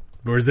you.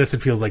 Whereas this,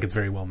 it feels like it's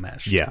very well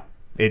meshed. Yeah,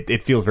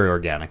 it feels very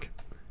organic,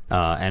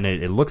 and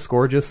it looks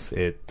gorgeous.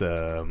 It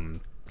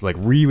like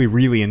really,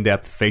 really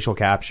in-depth facial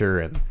capture,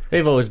 and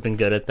they've always been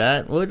good at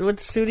that. What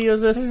studio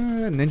is this?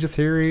 Ninja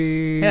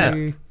Theory.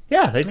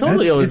 Yeah, they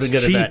totally always been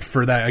good at that. It's cheap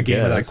for a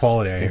game of that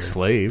quality. I hear.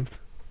 Enslaved.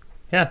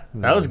 Yeah,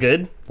 that was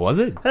good. Was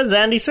it? That was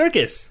Andy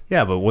Serkis.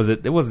 Yeah, but was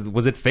it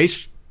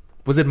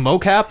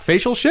mocap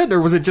facial shit, or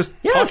was it just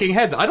talking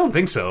heads? I don't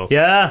think so.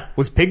 Yeah.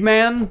 Was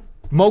Pigman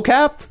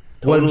mocapped?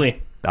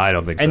 Totally. I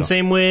don't think so. And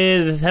same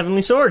with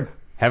Heavenly Sword.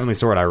 Heavenly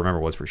Sword, I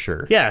remember, was for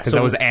sure. Yeah, because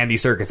that was Andy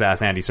Serkis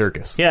ass Andy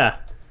Serkis. Yeah.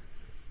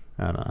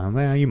 I don't know.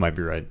 Well, you might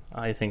be right.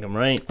 I think I'm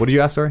right. What did you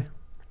ask? Sorry,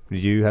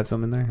 did you have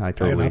something there? I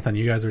got nothing.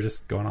 You guys were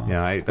just going off.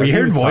 Yeah, were you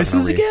hearing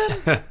voices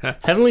again?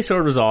 Heavenly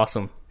Sword was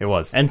awesome. It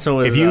was. And so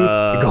if you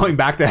going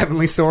back to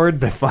Heavenly Sword,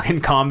 the fucking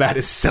combat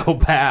is so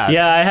bad.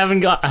 Yeah, I haven't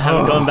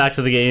gone back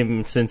to the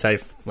game since I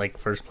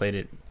first played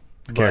it.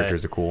 The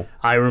characters are cool.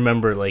 I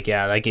remember,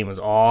 that game was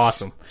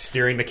awesome.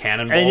 Steering the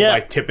cannonball by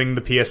tipping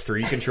the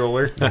PS3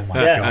 controller. Oh my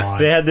god!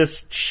 They had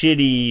this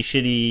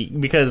shitty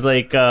because the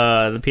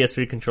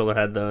PS3 controller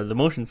had the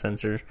motion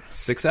sensor.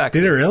 6-axis.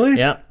 Did it really?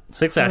 Yeah,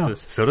 6-axis.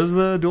 So does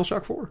the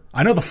DualShock 4.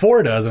 I know the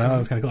 4 does, and I thought it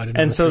was kind of cool. I didn't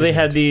know And the so 3 they did.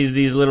 had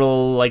these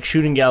little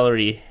shooting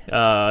gallery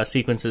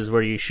sequences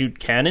where you shoot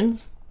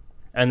cannons,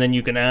 and then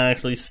you can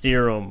actually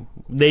steer them.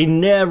 They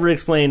never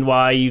explained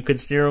why you could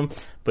steer them,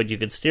 but you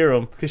could steer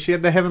them. Because she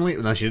had the Heavenly...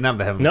 No, she didn't have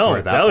the Heavenly Sword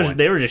at that point.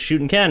 They were just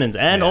shooting cannons.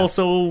 And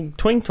also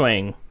twing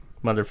twang,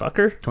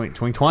 motherfucker.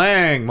 Twing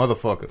twang,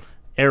 motherfucker.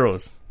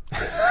 Arrows.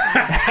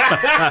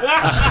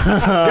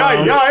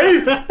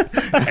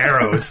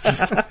 arrows,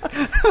 just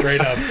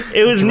straight up.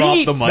 It was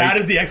neat. That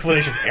is the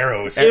explanation.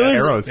 Arrows.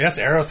 Arrows. Yes,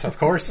 arrows. Of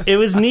course. It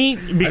was neat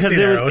because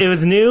arrows. it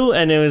was new,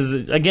 and it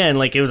was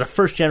again it was a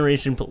first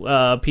generation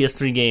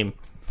PS3 game.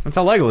 That's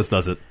how Legolas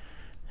does it.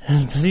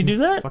 Does he do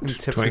that? Fucking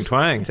tips Twang his,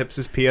 twang. tips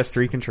his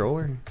PS3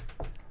 controller.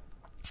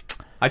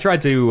 I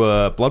tried to.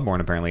 Bloodborne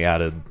apparently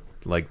added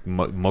like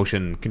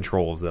motion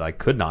controls that I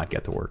could not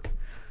get to work.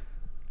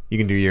 You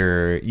can do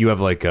you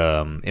have like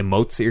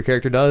emotes that your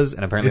character does,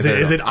 and apparently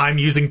Is it I'm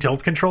using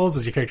tilt controls?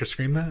 Does your character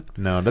scream that?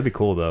 No, that'd be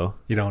cool though.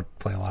 You don't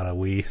play a lot of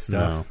Wii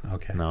stuff? No.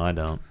 Okay. No, I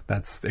don't.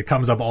 It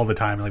comes up all the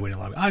time, like when you're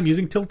like, I'm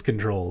using tilt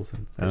controls,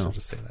 and Oh. I'll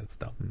just say that it's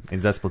dumb.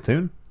 Is that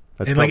Splatoon?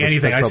 That's And like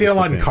anything, I see it a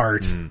lot in Splatoon.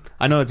 cart.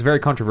 I know it's very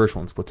controversial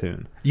in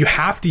Splatoon. You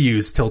have to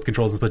use tilt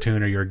controls in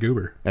Splatoon, or you're a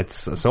goober.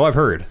 It's so I've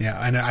heard.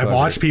 Yeah, and I've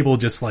watched people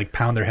just like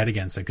pound their head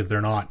against it because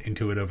they're not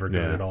intuitive or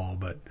good at all.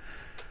 But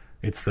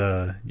it's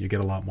you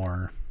get a lot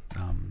more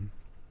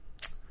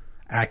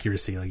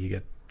accuracy. Like you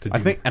get to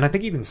do. I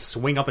think you can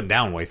swing up and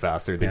down way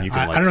faster than Yeah, you can.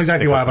 Like, I don't know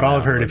exactly stick why, up but and all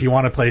I've down, heard, but- if you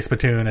want to play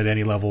Splatoon at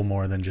any level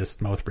more than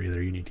just mouth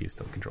breather, you need to use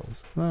tilt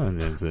controls.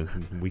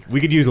 we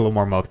could use a little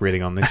more mouth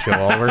breathing on this show,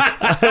 Oliver.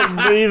 I'm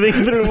breathing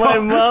through my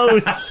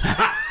mouth.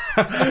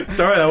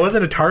 Sorry, that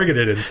wasn't a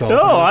targeted insult.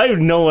 Oh, I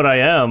know what I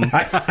am.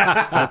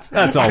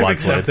 That's all I've I've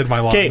accepted my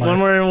lot. Okay, in life.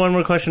 one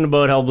more question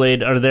about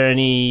Hellblade. Are there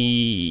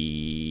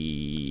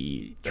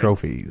any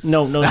Trophies.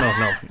 No. So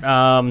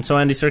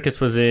Andy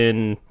Serkis was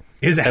in.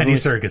 Is Andy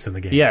was- Serkis in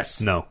the game?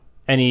 Yes. No.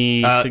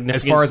 Any As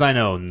significant? far as I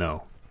know,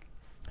 no.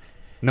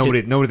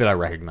 Nobody that I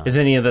recognize. Is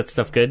any of that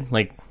stuff good?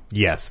 Like,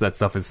 Yes, that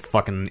stuff is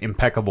fucking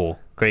impeccable.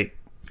 great.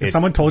 If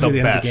someone told you at the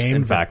end of the best, game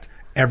in that fact.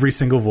 every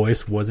single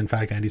voice was in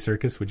fact Andy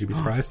Serkis, would you be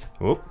surprised?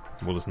 Whoop,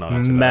 we'll just not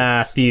answer that.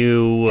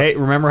 Matthew. Hey,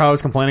 remember how I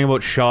was complaining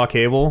about Shaw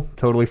Cable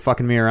totally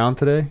fucking me around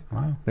today?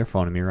 Wow. They're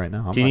phoning me right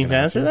now. I'm Do you not need to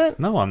gonna answer that?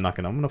 No, I'm not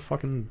gonna. I'm gonna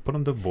fucking put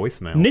them to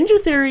voicemail. Ninja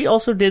Theory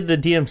also did the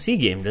DMC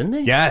game, didn't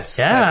they? Yes,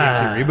 Yeah.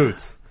 that DMC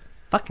reboots.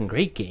 Fucking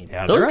great game.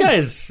 Yeah, Those they're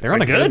guys they're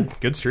on are a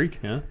good streak.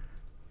 Yeah,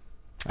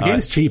 The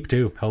game's cheap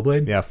too.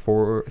 Hellblade. yeah,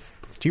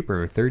 it's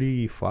cheaper,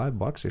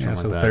 $35 or something Yeah,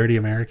 so like that. 30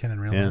 American and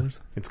real Yeah,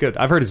 dollars. it's good.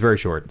 I've heard it's very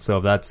short. So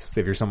if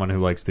you're someone who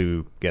likes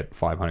to get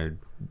 500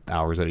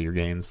 hours out of your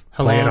games,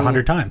 How Play it long-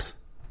 100 times.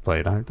 play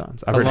it 100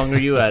 times. How long are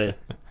you at it?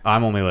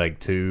 I'm only like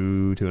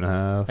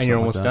 2.5. And you're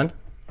almost done?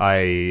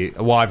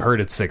 I've heard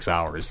it's 6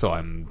 hours, so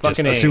I'm just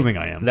Fucking A. assuming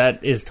I am.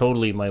 That is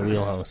totally my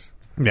wheelhouse.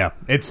 Yeah,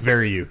 it's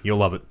very you. You'll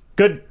love it.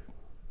 Good.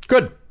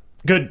 Good.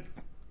 Good.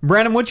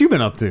 Brandon, what you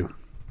been up to?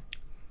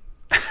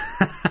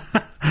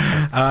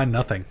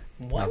 Nothing.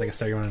 Nothing. I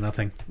started going to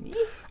nothing.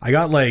 I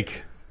got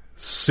like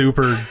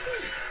super.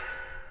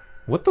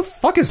 What the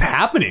fuck is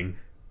happening?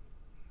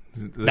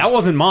 That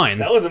wasn't mine.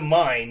 That wasn't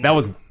mine. That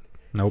was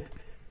Nope.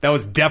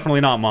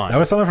 definitely not mine. That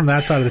was someone from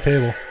that side of the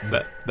table.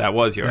 That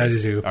was yours. That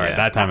is you. All right, Yeah.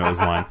 that time it was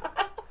mine.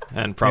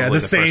 And probably Yeah, the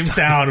same first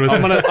time. sound was.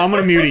 I'm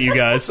gonna mute it, you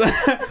guys.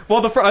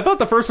 Well, I thought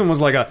the first one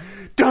was like a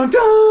dun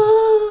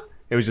dun.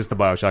 It was just the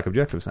Bioshock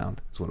objective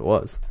sound. Is what it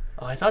was.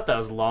 Oh, I thought that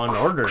was Law and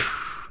Order.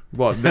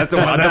 Well, that's the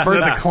That's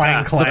first the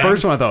clang clang. The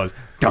first one I thought was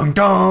dun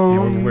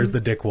dun. Where's the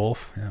Dick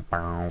Wolf? Yeah,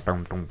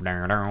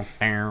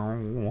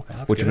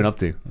 What you been up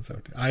to? that's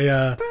okay.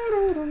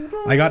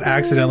 I got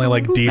accidentally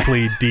like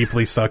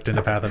deeply sucked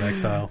into Path of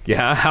Exile.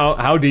 Yeah,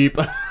 how deep?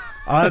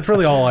 That's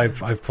really all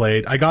I've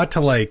played. I got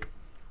to like.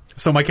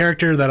 So my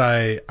character that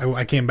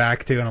I came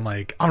back to, and I'm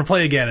like, I'm gonna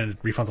play again, and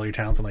it refunds all your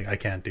talents. I'm like, I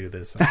can't do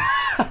this.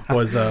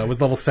 Was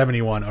level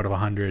 71 out of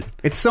 100.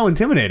 It's so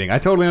intimidating. I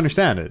totally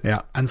understand it. Yeah,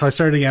 and so I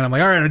started again. I'm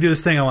like, all right, I'm gonna do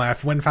this thing. I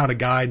went and found a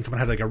guide, and someone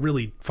had like a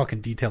really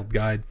fucking detailed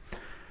guide.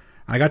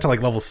 I got to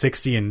like level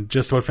 60 and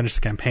just about finished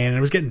the campaign, and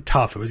it was getting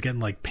tough. It was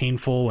getting like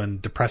painful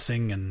and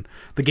depressing, and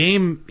the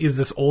game is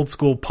this old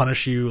school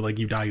punish you, like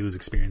you die, you lose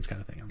experience kind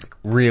of thing. I'm like,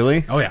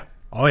 Really? oh yeah,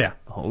 oh yeah.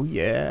 Oh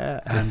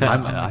yeah. And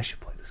I should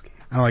play this game.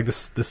 And I'm like,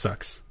 this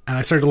sucks. And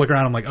I started to look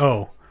around. I'm like,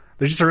 oh,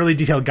 there's just a really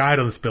detailed guide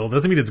on this build.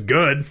 Doesn't mean it's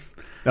good.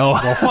 Oh,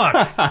 Well,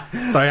 fuck.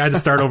 So I had to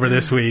start over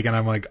this week, and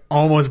I'm like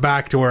almost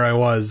back to where I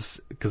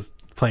was because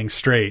playing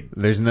straight.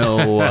 there's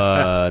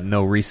no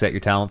no reset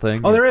your talent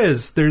thing. Oh, there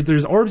is.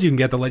 There's orbs you can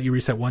get that let you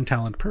reset one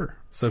talent per.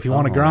 So if you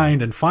want to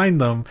grind and find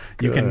them,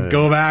 you can Good.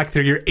 go back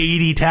through your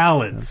 80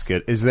 talents.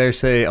 Good. Is there,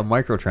 say, a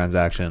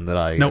microtransaction that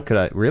I Nope. could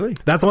I really?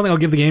 That's the one thing I'll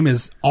give the game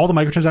is all the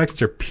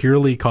microtransactions are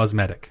purely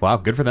cosmetic. Wow,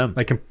 good for them.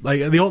 Like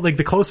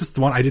the closest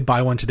one I did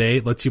buy one today.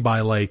 It lets you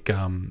buy like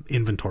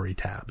inventory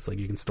tabs. Like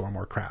you can store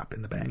more crap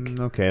in the bank.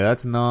 Okay,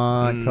 that's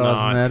not Not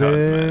cosmetic.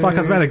 cosmetic. It's not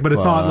cosmetic, but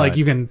it's not But- like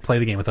you can play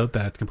the game without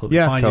that completely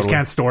Yeah, fine. You just totally.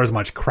 can't store as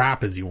much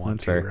crap as you want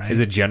That's to, fair. right? Is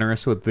it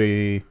generous with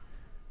the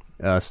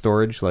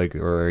storage, like,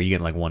 or are you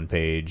getting like one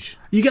page?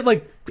 You get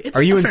like.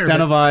 Are you it's a fair bit.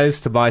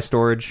 incentivized to buy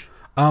storage?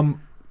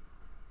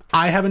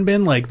 I haven't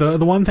been like the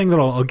one thing that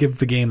I'll give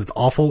the game that's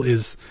awful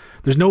is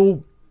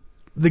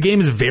the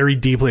game is very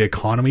deeply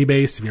economy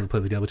based. If you ever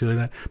played the Diablo 2 like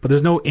that, but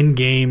there's no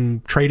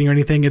in-game trading or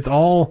anything. It's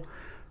all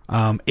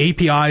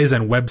APIs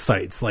and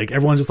websites. Like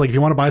everyone's just like, if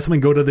you want to buy something,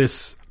 go to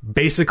this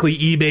basically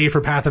eBay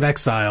for Path of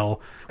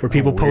Exile where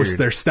people post weird.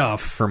 their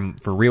stuff. For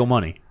real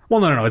money? Well,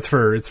 no, it's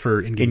for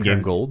in-game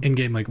In-game gold?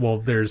 In-game, like, well,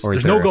 there's Or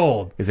is no there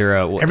gold. Is there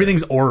a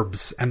Everything's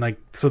orbs, and like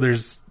so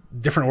there's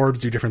different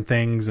orbs do different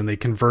things, and they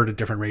convert at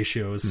different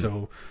ratios.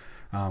 So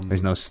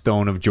There's no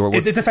Stone of Jordan.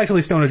 It's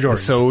effectively Stone of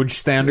Jordan. Soj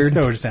standard.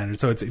 Soj standard.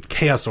 So it's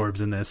Chaos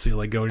Orbs in this. So you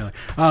like go and you're like,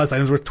 oh, this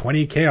item's worth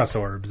 20 Chaos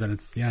Orbs, and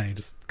it's you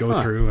just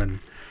go through, and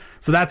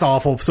so that's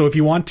awful. So if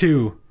you want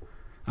to,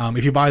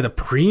 if you buy the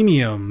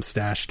premium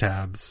stash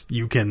tabs,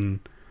 you can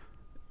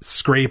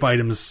scrape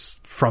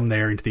items from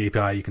there into the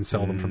API. You can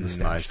sell them from the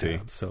stash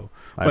tabs. So,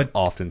 I've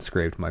often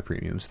scraped my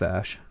premium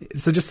stash.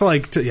 So just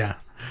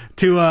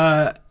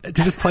to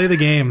just play the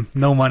game,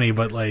 no money,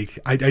 but like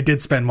I did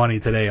spend money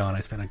today on.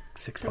 I spent like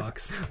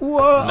 $6.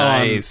 Whoa,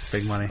 nice,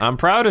 big money. I'm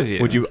proud of you.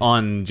 Would you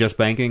on just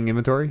banking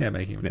inventory? Yeah,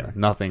 banking inventory. Yeah,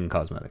 nothing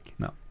cosmetic.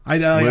 No,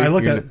 I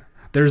looked at it.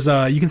 There's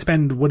you can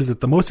spend, what is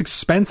it? The most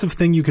expensive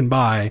thing you can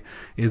buy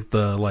is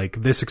the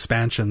this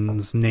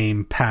expansion's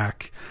name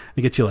pack.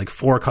 It gets you like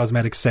 4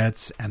 cosmetic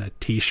sets and a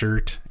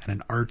T-shirt and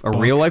an art book.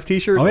 Real life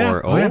T-shirt. Oh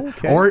yeah,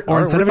 Okay.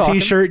 Or instead of a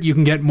T-shirt, you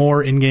can get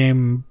more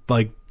in-game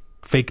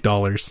fake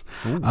dollars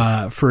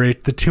for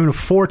the tune of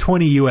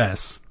 $4.20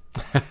 US.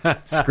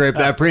 Scrape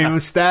that premium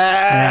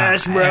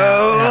stash, bro.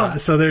 Yeah.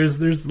 So there's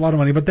a lot of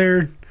money, but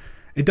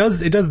it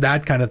does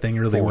that kind of thing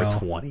really well.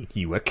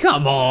 $4.20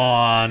 Come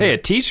on. Hey, a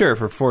T-shirt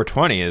for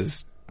 $4.20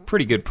 is a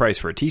pretty good price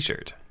for a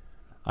T-shirt.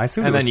 I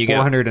assume it was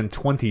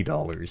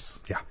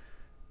 $420. Yeah.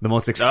 The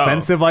most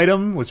expensive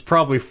item was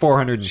probably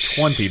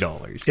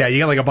 $420. Yeah, you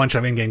get like a bunch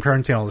of in-game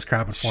currency and all this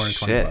crap at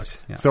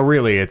 $420. Yeah. So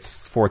really,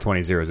 it's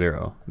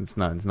 $420.00. It's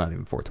not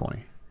even $4.20.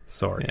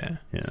 Sorry.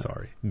 Yeah.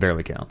 Sorry.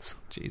 Barely counts.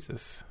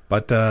 Jesus.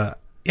 But the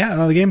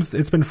game's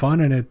it's been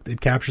fun and it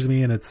captures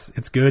me and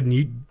it's good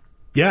and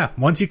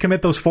once you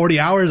commit those 40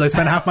 hours, I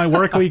spent half my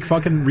work week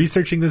fucking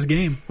researching this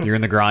game. You're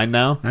in the grind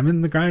now? I'm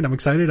in the grind. I'm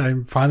excited.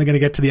 I'm finally going to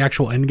get to the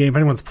actual end game. If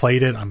anyone's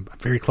played it, I'm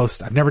very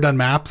close. I've never done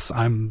maps.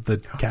 I'm the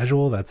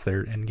casual. That's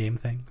their end game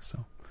thing.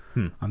 So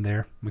I'm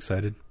there. I'm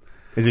excited.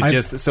 Is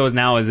it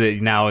now is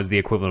the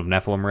equivalent of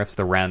Nephilim Rifts,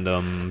 the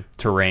random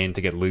terrain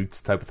to get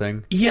loot type of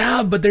thing?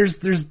 Yeah, but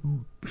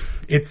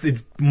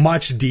it's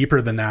much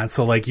deeper than that.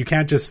 So like you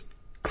can't just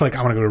click,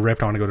 I want to go to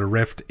Rift, I want to go to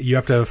Rift. You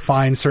have to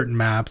find certain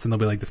maps, and they'll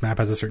be like, this map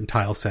has a certain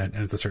tile set,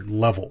 and it's a certain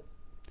level.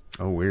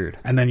 Oh, weird.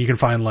 And then you can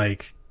find,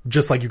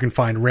 just like you can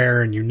find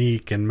rare and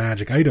unique and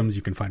magic items,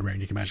 you can find rare and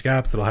unique and magic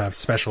apps that'll have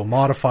special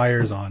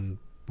modifiers on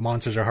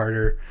monsters are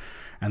harder,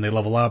 and they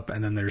level up.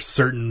 And then there's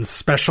certain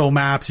special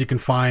maps you can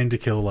find to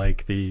kill, I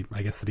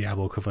guess the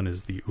Diablo equivalent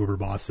is the Uber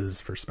bosses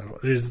for special.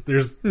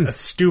 There's a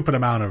stupid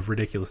amount of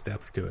ridiculous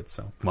depth to it.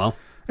 So, well,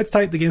 it's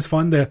tight. The game's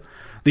fun. The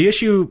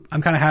issue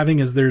I'm kind of having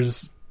is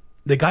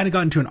they kind of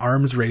got into an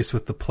arms race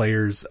with the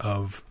players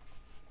of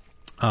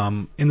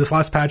in this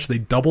last patch they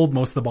doubled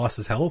most of the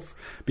boss's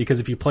health, because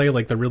if you play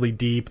the really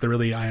deep,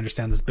 I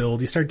understand this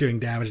build, you start doing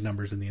damage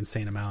numbers in the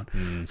insane amount.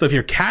 So if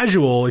you're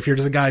casual, if you're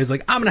just a guy who's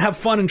like, I'm gonna have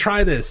fun and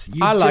try this, you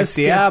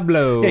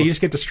Diablo. You just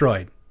get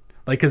destroyed,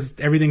 because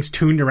everything's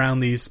tuned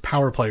around these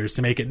power players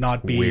to make it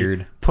not be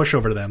weird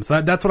pushover to them.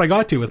 So that's what I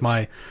got to with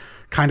my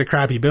kind of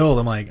crappy build.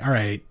 I'm like, all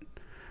right,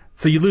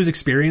 so you lose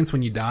experience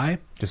when you die,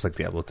 just like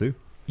Diablo 2.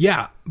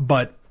 Yeah,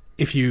 but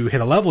if you hit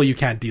a level, you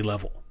can't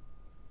de-level.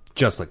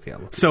 Just like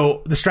Diablo 2.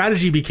 So the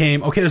strategy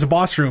became, okay, there's a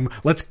boss room.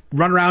 Let's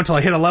run around till I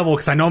hit a level,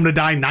 because I know I'm going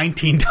to die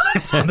 19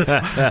 times on this.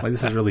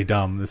 This is really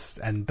dumb.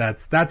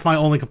 That's my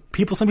only...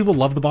 Some people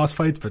love the boss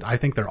fights, but I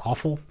think they're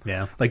awful.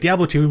 Yeah. Like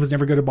Diablo 2 was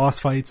never good at boss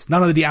fights.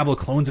 None of the Diablo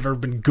clones have ever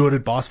been good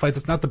at boss fights.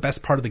 It's not the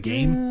best part of the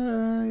game.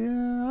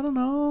 Yeah, I don't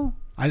know.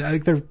 I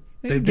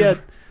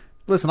think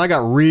Listen, I got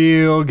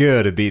real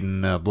good at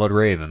beating Blood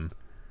Raven.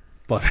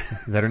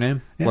 Is that her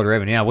name? Yeah. Blood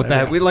Raven. Yeah. What the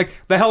heck? We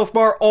the health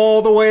bar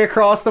all the way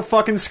across the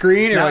fucking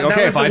screen. You're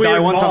okay, if I die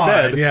once, I'm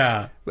dead.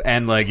 Yeah.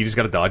 And you just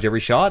got to dodge every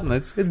shot, and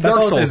it's That's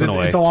Dark Souls in a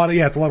way. It's a lot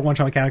of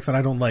one-shot mechanics, and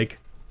I don't like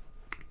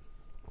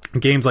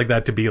games like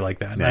that to be like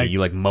that. Yeah, you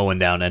mowing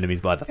down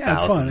enemies by the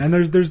thousands. It's fun, and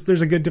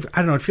there's a good. I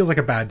don't know. It feels like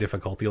a bad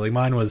difficulty.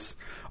 Mine was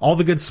all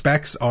the good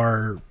specs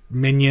are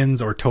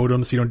minions or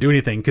totems, so you don't do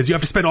anything because you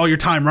have to spend all your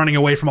time running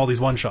away from all these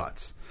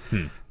one-shots.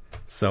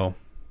 So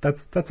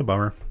that's a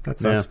bummer. That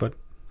sucks, but.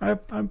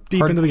 I'm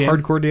deep into the game.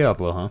 Hardcore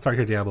Diablo, huh? It's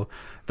hardcore Diablo.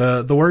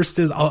 The worst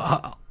is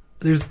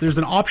there's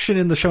an option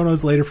in the show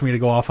notes later for me to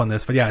go off on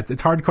this, but yeah,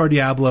 it's hardcore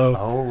Diablo.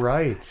 Oh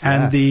right,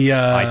 and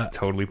I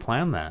totally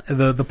planned that.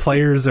 The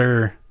players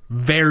are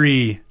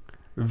very,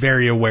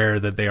 very aware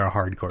that they are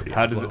hardcore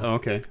Diablo.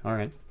 Okay, all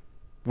right.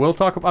 We'll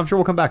talk. I'm sure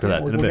we'll come back to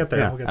that in a bit. Get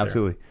there. We'll get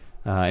absolutely.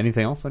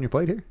 Anything else on your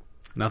plate here?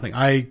 Nothing.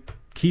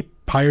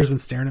 Pyre's been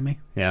staring at me.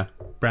 Yeah.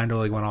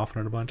 Brando went off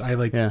on it a bunch.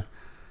 Yeah.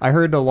 I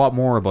heard a lot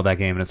more about that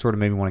game, and it sort of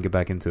made me want to get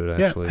back into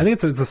it, actually. Yeah, I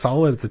think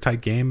it's a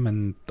tight game,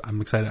 and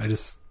I'm excited. I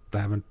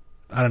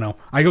don't know.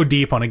 I go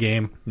deep on a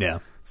game. Yeah.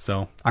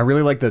 So. I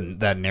really like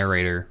that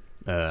narrator,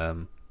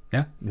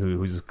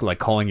 who's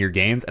calling your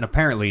games, and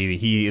apparently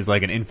he is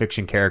an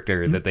in-fiction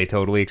character that they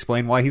totally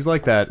explain why he's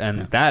like that,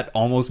 and that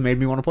almost made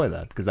me want to play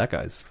that, because that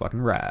guy's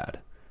fucking rad.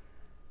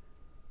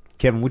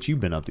 Kevin, what you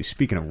been up to?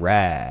 Speaking of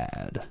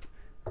rad,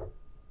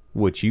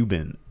 what you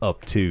been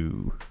up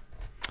to?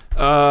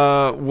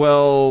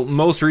 Well,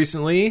 most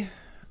recently,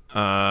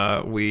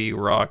 we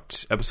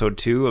rocked episode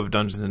 2 of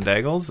Dungeons and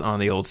Dangles on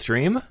the old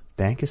stream.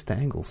 Dankest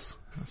Dangles.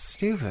 That's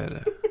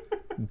stupid.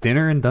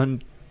 Dinner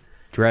and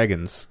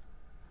dragons.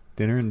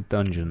 Dinner and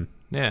dungeon.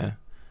 Yeah.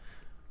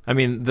 I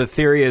mean, the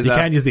theory is you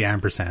can't use the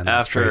ampersand.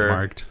 That's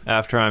trademarked.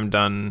 After I'm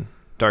done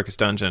Darkest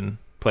Dungeon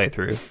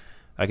playthrough,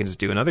 I can just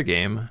do another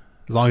game.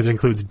 As long as it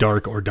includes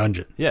dark or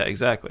dungeon. Yeah,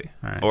 exactly.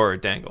 Right. Or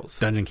Dangles.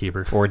 Dungeon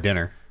Keeper. Or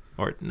dinner.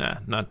 Or, nah,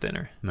 not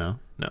dinner. No?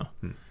 No.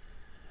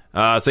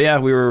 So yeah,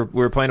 we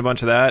were playing a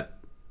bunch of that.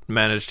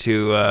 Managed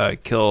to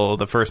kill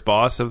the first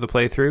boss of the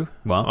playthrough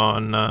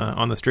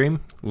on the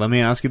stream. Let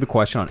me ask you the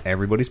question on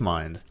everybody's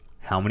mind.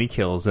 How many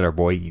kills did our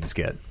boy Eads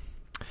get?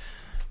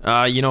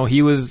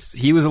 He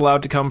was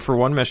allowed to come for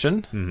one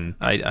mission.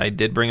 Mm-hmm. I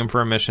did bring him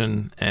for a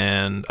mission,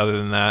 and other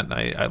than that,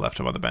 I left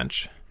him on the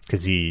bench.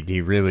 Because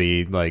he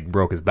really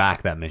broke his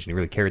back that mission. He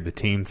really carried the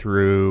team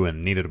through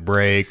and needed a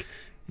break.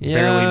 Yeah,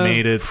 barely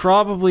made it.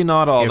 Probably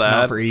not all if that.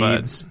 Not for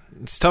Eads.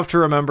 It's tough to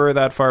remember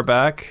that far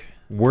back.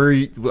 Were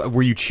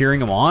you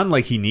cheering him on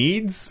like he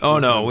needs? Oh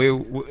no,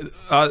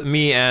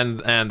 me and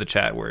the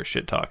chat were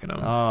shit talking him.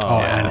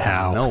 And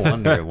how? No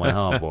wonder it went.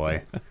 Oh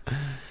boy.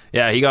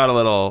 Yeah, he got a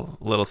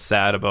little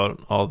sad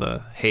about all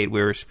the hate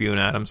we were spewing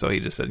at him, so he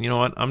just said, "You know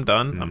what? I'm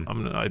done.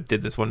 I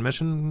did this one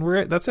mission.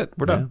 That's it.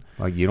 We're done."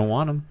 Well, you don't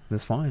want him.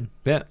 That's fine.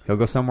 Yeah, he'll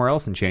go somewhere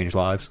else and change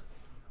lives.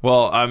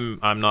 Well, I'm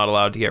not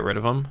allowed to get rid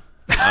of him.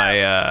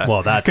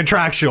 Well, that's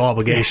contractual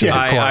obligations. Of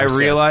course. I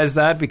realize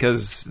that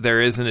because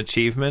there is an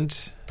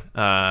achievement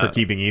for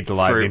keeping Eads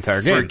alive the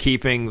entire game. For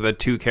keeping the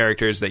two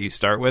characters that you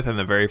start with in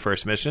the very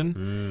first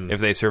mission. If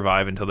they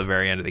survive until the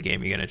very end of the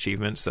game, you get an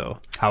achievement. So,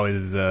 how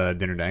is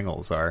Dinner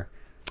Dangles?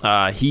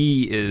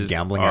 He is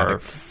gambling our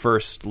addict.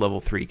 First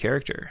level 3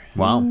 character.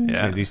 Wow.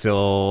 Yeah. Is he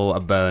still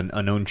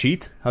a known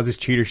cheat? How's his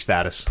cheater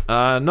status?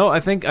 No, I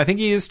think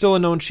he is still a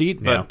known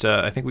cheat, but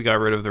I think we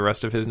got rid of the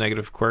rest of his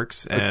negative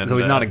quirks. And, so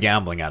he's not a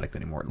gambling addict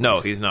anymore.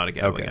 No, he's not a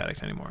gambling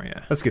addict anymore.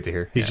 Yeah, that's good to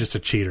hear. He's just a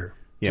cheater.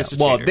 Yeah. Just a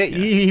cheater,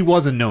 he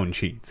was a known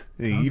cheat.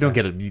 Okay. You don't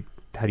get it.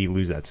 How do you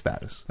lose that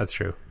status? That's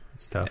true.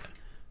 It's tough.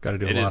 Got to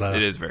do a lot of.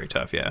 It is very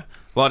tough. Yeah,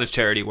 a lot of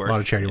charity work.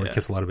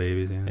 Kiss a lot of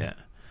babies. Yeah.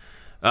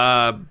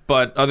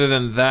 But other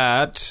than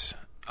that,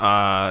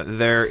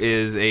 there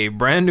is a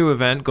brand new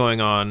event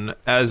going on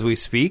as we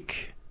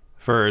speak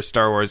for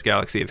Star Wars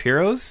Galaxy of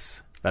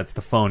Heroes. That's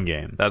the phone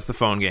game. That's the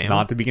phone game.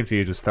 Not to be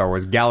confused with Star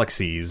Wars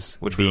Galaxies,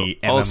 which we'll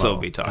also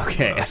be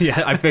talking about.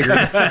 Yeah, I figured.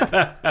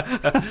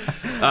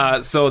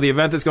 So the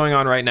event that's going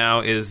on right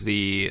now is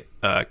the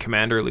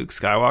Commander Luke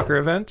Skywalker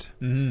event.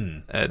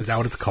 Is that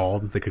what it's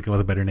called? They could come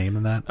with a better name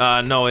than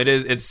that? No, it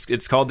is.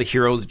 It's called the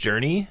Hero's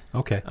Journey.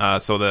 Okay.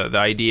 So the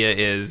idea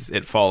is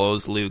it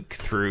follows Luke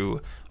through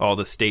all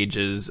the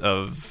stages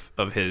of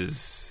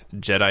his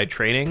Jedi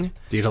training.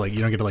 Do you don't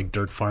get to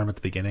dirt farm at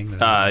the beginning?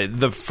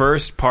 The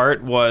first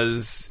part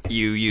was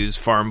you use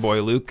Farm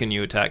Boy Luke and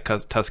you attack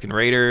Tusken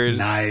Raiders.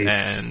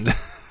 Nice. And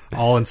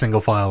all in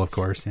single file, of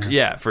course.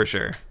 Yeah, for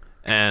sure.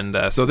 And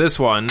so this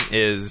one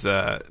is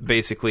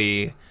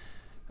basically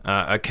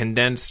a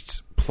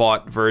condensed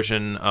plot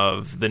version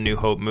of the New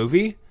Hope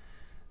movie.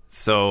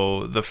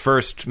 So the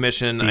first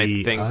mission,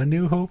 I think... A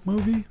New Hope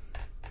movie?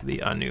 The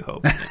A New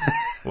Hope.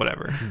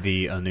 Whatever.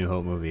 The A New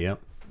Hope movie, yep.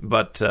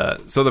 But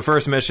so the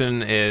first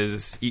mission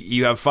is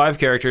you have 5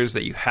 characters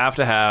that you have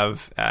to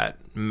have at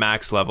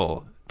max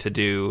level to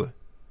do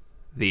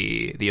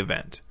the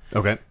event.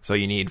 Okay. So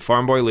you need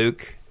Farm Boy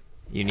Luke,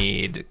 you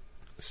need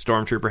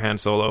Stormtrooper Han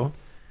Solo,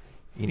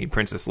 you need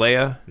Princess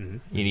Leia,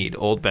 you need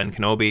Old Ben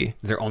Kenobi.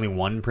 Is there only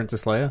one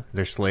Princess Leia? Is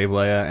there Slave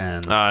Leia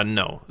and...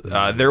 No.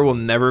 There will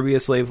never be a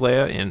Slave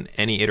Leia in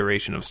any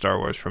iteration of Star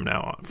Wars from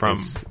now on.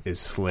 Is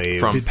Slave...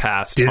 From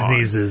past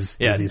Disney's on. is...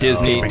 Yeah,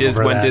 Disney.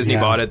 When Disney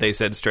bought it, they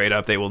said straight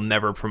up they will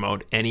never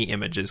promote any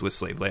images with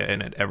Slave Leia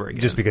in it ever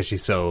again. Just because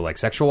she's so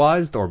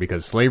sexualized, or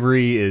because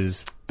slavery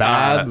is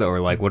bad,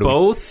 or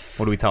both?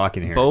 What are we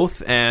talking here?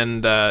 Both,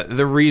 and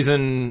the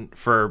reason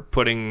for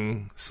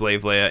putting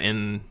Slave Leia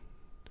in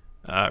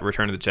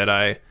Return of the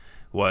Jedi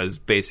was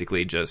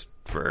basically just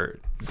for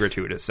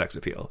gratuitous sex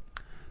appeal.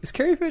 Is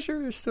Carrie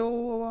Fisher still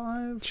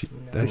alive?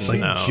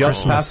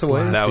 Just passed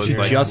away? That was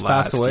just last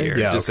passed away? year,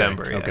 Yeah,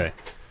 December. Okay.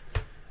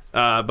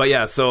 But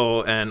yeah,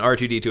 so, and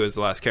R2-D2 is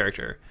the last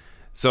character.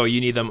 So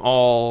you need them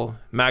all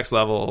max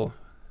level.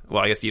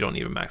 Well, I guess you don't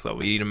need a max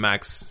level. You need a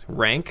max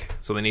rank.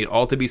 So they need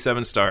all to be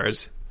 7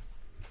 stars.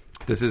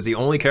 This is the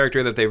only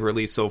character that they've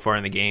released so far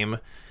in the game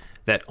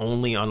that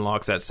only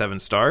unlocks at 7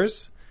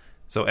 stars.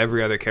 So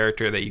every other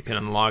character that you can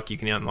unlock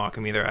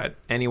them either at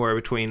anywhere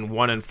between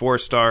 1 and 4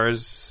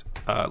 stars.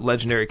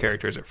 Legendary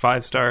characters are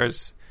 5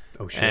 stars.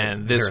 Oh shit!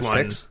 And this is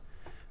there a 6?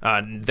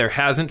 There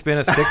hasn't been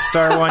a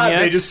 6-star one yet.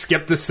 They just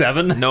skipped to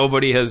 7.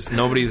 Nobody's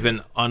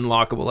been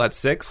unlockable at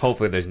 6.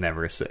 Hopefully, there's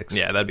never a 6.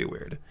 Yeah, that'd be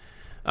weird.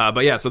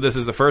 But yeah, so this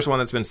is the first one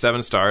that's been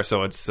 7 stars,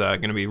 so it's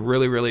going to be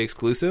really, really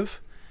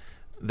exclusive.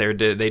 They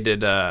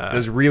did.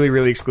 Does really,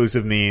 really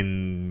exclusive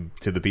mean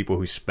to the people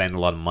who spend a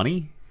lot of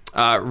money?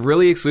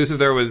 Really exclusive.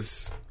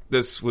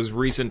 This was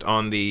recent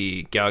on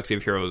the Galaxy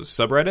of Heroes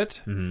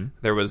subreddit. Mm-hmm.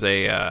 There was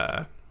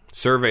a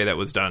survey that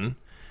was done.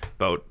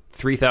 About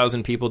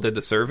 3,000 people did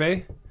the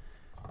survey,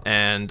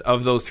 and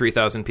of those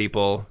 3,000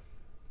 people,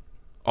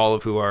 all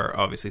of who are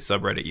obviously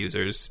subreddit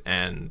users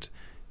and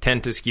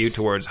tend to skew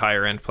towards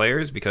higher end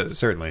players because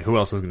Certainly. Who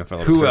else is going to fill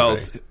out a who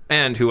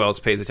survey? else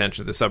pays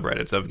attention to the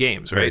subreddits of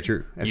games, right?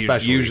 Very true.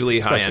 Usually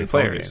high end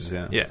phone players.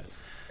 games, Yeah.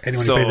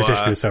 Anyone who pays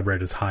attention to a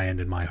subreddit is high end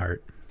in my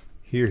heart.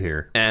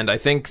 Here. And I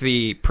think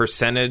the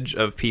percentage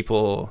of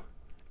people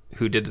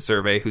who did the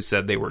survey who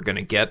said they were going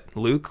to get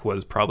Luke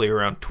was probably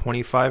around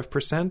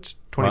 25%,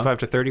 25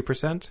 to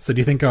 30%. So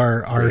do you think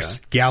our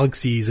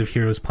Galaxies of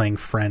Heroes playing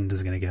friend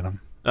is going to get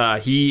him?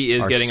 He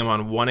is getting him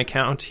on one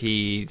account.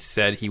 He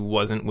said he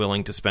wasn't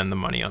willing to spend the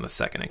money on the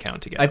second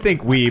account to get him. I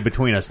think we,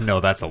 between us, know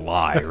that's a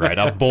lie, right?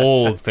 A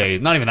bold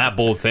face. Not even that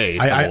bold face.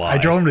 I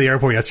drove him to the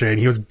airport yesterday, and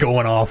he was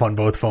going off on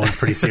both phones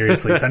pretty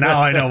seriously. So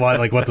now I know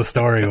what the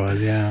story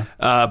was, yeah.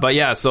 But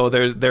yeah, so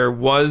there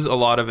was a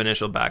lot of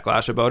initial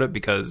backlash about it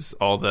because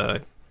all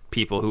the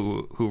people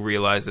who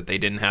realized that they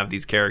didn't have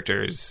these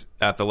characters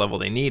at the level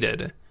they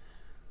needed,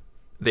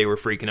 they were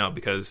freaking out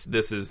because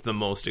this is the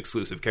most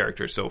exclusive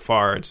character so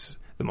far. It's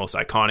the most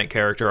iconic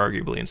character,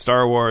 arguably, in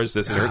Star Wars.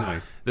 This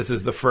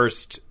is the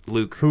first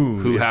Luke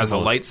who has a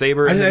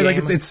lightsaber.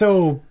 It's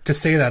so to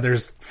say that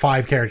there's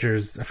 5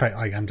 characters.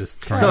 I'm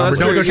just throwing No, numbers.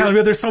 that's true.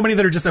 But there's so many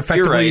that are just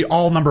effectively right.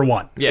 all number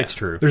 1. Yeah, It's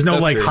true. There's no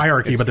That's true.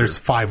 hierarchy, It's but there's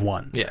true. 5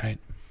 ones. Yeah. Right?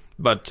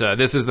 But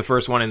this is the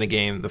first one in the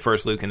game, the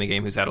first Luke in the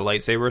game who's had a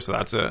lightsaber, so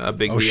that's a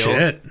big Oh, deal.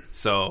 shit.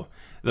 So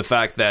the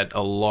fact that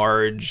a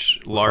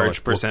large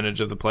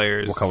percentage of the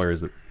players... What color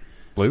is it?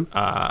 Blue?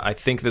 I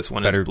think this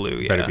one Better- is blue.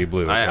 Yeah. better be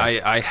blue, okay.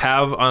 I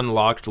have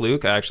unlocked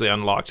Luke. I actually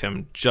unlocked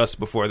him just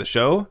before the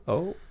show.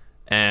 Oh.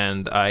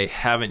 And I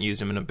haven't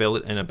used him in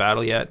a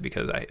battle yet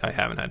because I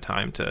haven't had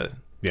time to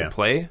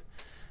play.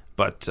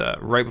 But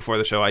right before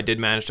the show, I did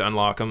manage to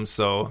unlock him,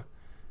 so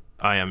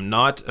I am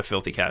not a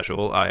filthy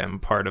casual. I am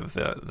part of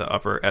the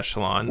upper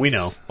echelons. We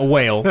know. A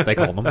whale, they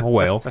call them. A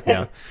whale.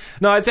 Yeah.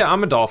 No, I'd say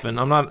I'm a dolphin.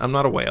 I'm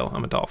not a whale.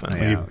 I'm a dolphin.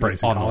 We need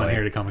Bryson on the Collin way.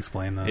 here to come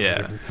explain that.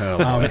 Yeah.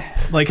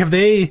 Have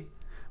they...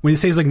 When you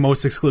say it's like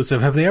most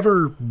exclusive, have they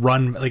ever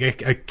run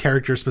like a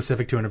character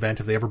specific to an event?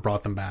 Have they ever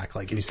brought them back?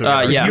 Like, if you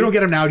don't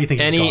get him now, do you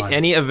think he's gone?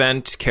 Any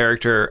event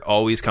character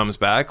always comes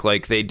back.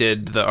 Like they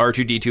did, the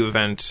R2D2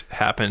 event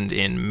happened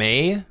in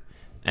May,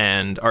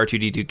 and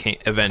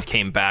R2D2 event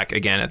came back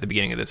again at the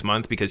beginning of this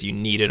month because you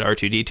needed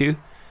R2D2.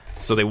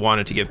 So they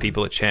wanted to give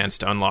people a chance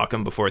to unlock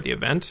him before the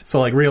event. So,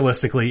 like,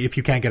 realistically, if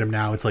you can't get him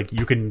now, it's like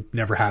you can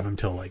never have him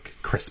till like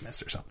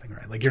Christmas or something,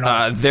 right? Like, you're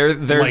not.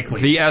 Likely.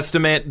 The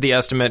estimate.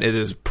 It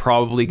is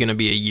probably going to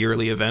be a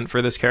yearly event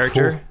for this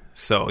character. Cool.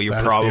 So you're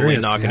That is probably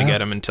serious, not going to yeah.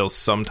 get him until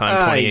sometime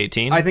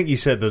 2018. I think you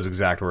said those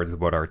exact words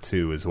about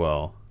R2 as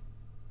well.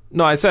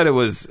 No, I said it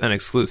was an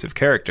exclusive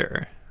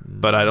character,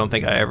 but I don't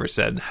think I ever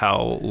said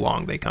how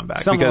long they come back.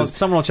 Someone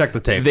because will check the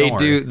tape. they don't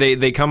worry. do.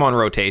 They come on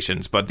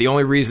rotations, but the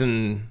only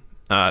reason.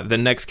 The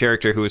next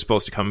character who was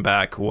supposed to come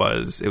back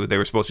they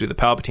were supposed to do the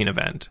Palpatine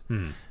event,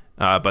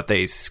 but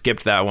they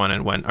skipped that one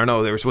and went. Or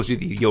no, they were supposed to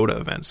do the Yoda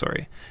event.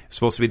 Sorry, it was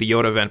supposed to be the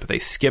Yoda event, but they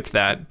skipped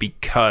that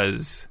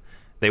because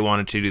they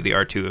wanted to do the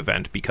R2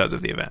 event because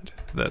of the event,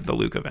 the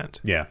Luke event.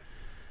 Yeah.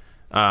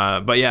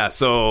 But yeah,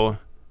 so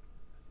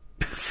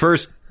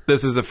first.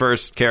 This is the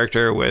first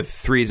character with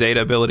 3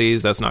 Zeta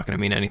abilities. That's not going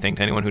to mean anything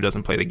to anyone who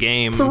doesn't play the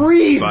game.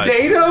 3 but-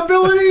 Zeta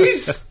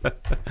abilities?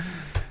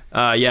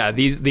 Yeah,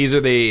 these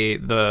are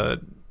the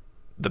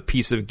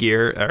piece of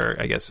gear, or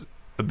I guess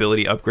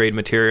ability upgrade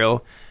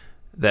material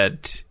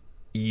that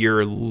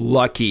you're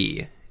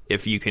lucky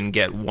if you can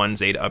get 1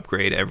 Zeta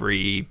upgrade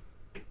every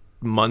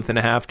month and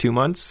a half, 2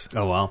 months.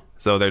 Oh, wow.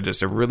 So they're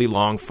just a really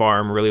long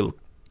farm, really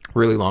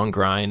long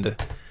grind,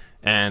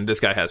 and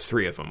this guy has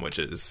 3 of them, which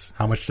is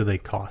How much do they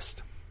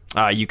cost?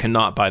 you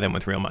cannot buy them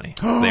with real money.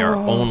 They are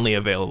only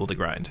available to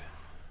grind.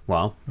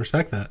 Wow.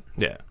 Respect that.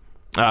 Yeah.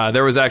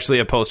 There was actually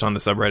a post on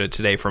the subreddit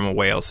today from a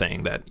whale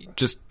saying that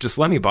just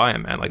let me buy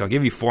him, man. Like, I'll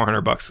give you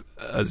 $400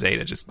 a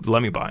Zeta. Just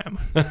let me buy him.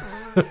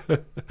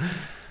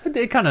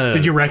 It kind of.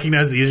 Did you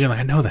recognize the user?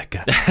 Like, I know that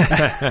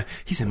guy.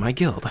 He's in my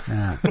guild.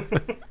 Yeah.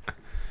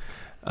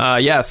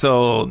 Yeah,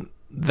 so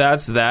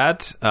that's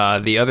that.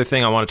 The other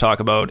thing I want to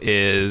talk about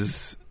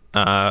is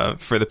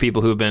for the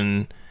people who've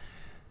been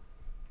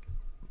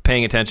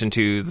paying attention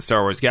to the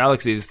Star Wars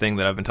Galaxies thing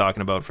that I've been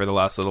talking about for the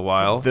last little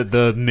while.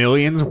 The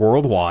millions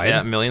worldwide.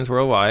 Yeah, millions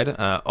worldwide.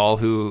 All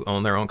who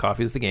own their own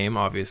copies of the game,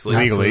 obviously.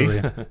 Legally.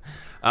 The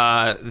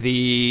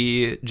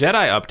Jedi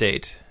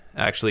update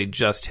actually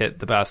just hit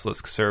the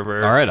Basilisk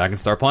server. All right, I can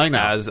start playing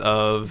now.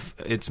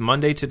 It's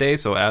Monday today,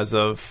 so as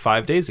of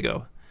 5 days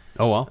ago.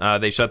 Oh, well.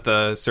 They shut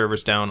the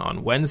servers down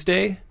on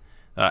Wednesday.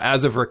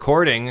 As of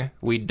recording,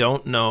 we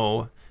don't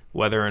know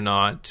whether or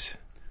not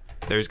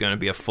there's going to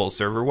be a full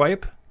server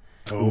wipe.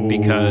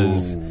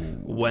 Because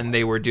when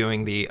they were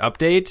doing the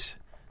update,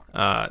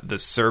 the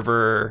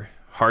server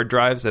hard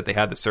drives that they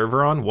had the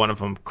server on, one of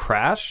them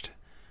crashed.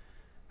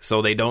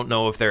 So they don't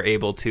know if they're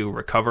able to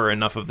recover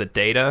enough of the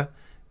data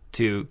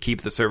to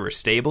keep the server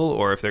stable,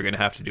 or if they're going to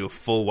have to do a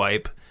full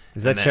wipe.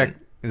 Is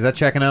that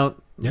checking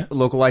out Yeah.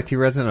 local IT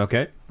resident?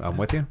 Okay, I'm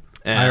with you.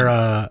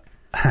 And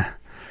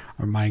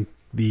My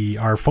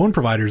our phone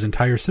provider's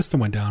entire system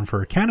went down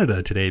for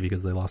Canada today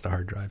because they lost a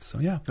hard drive. So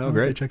yeah,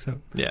 great. It checks out.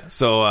 Yeah,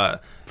 so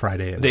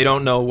Friday. They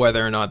don't know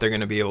whether or not they're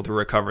going to be able to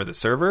recover the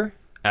server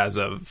as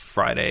of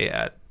Friday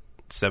at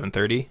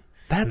 7:30.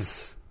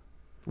 That's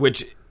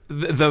which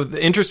the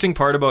interesting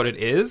part about it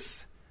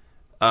is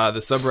the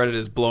subreddit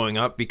is blowing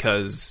up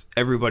because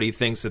everybody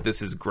thinks that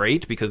this is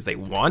great because they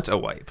want a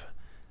wipe.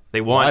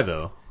 They want Why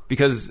though?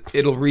 Because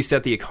it'll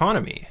reset the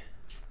economy.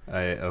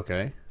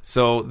 Okay.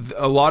 So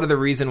a lot of the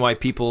reason why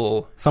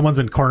someone's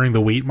been cornering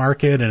the wheat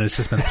market and it's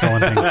just been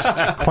throwing things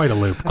quite a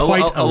loop. A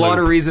lot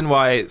of reason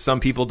why some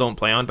people don't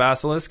play on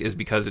Basilisk is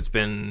because it's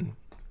been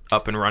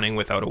up and running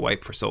without a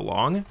wipe for so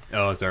long.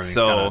 Oh, so everything's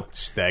kind of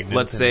stagnant.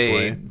 Let's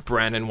say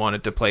Brandon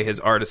wanted to play his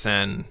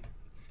artisan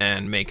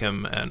and make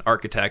him an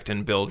architect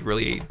and build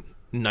really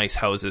nice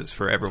houses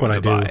for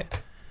everyone to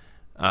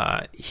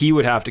buy. He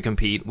would have to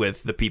compete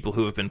with the people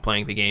who have been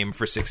playing the game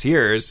for 6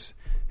 years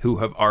who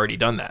have already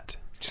done that.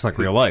 Just like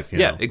real life, you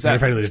know?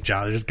 Exactly. There's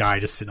just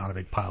guy just sitting on a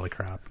big pile of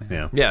crap.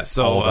 Yeah.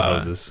 So all the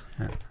houses,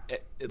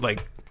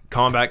 like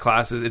combat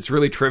classes, it's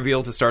really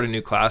trivial to start a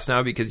new class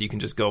now because you can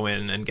just go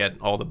in and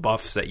get all the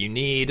buffs that you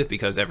need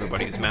because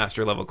everybody's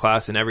master level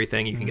class and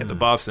everything. You can get the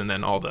buffs, and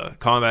then all the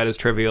combat is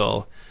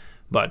trivial.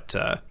 But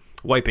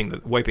wiping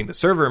the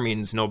server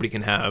means nobody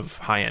can have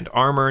high end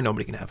armor,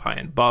 nobody can have high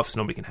end buffs,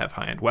 nobody can have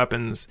high end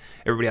weapons.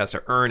 Everybody has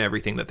to earn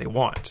everything that they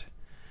want.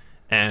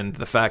 And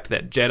the fact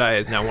that Jedi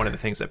is now one of the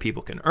things that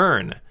people can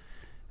earn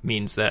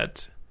means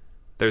that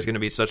there's going to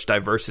be such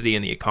diversity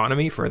in the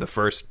economy for the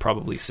first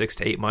probably 6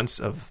 to 8 months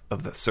of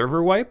the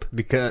server wipe.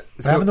 Because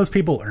haven't those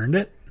people earned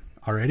it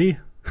already?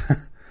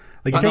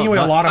 You're taking away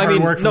a lot of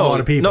hard work from a lot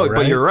of people. No, right?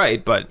 But you're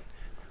right. But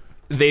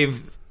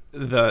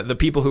the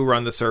people who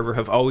run the server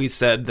have always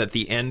said that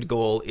the end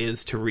goal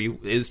is to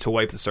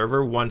wipe the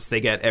server once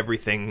they get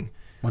everything.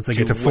 Once they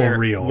get to full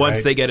real.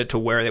 Once they get it to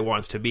where they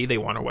want it to be, they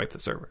want to wipe the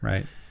server.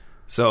 Right.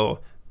 So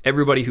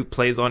everybody who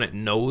plays on it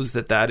knows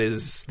that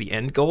is the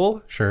end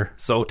goal. Sure.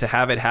 So to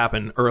have it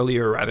happen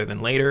earlier rather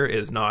than later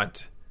is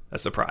not a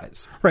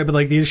surprise. Right, but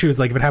the issue is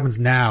if it happens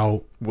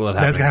now, will it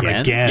happen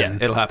again? Yeah,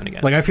 it'll happen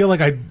again. I feel like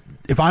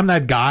if I'm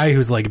that guy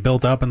who's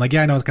built up and I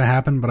know it's going to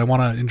happen, but I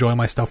want to enjoy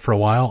my stuff for a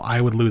while,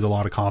 I would lose a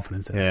lot of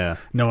confidence in it.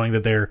 Knowing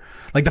that they're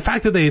the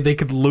fact that they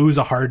could lose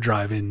a hard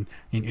drive in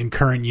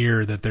current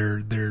year, that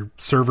their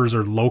servers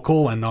are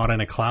local and not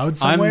in a cloud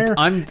somewhere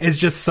is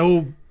just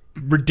so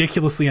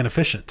ridiculously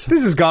inefficient.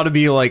 This has got to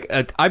be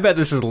I bet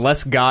this is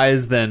less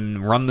guys than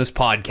run this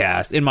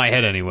podcast in my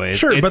head anyway.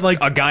 Sure, it's but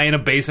a guy in a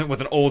basement with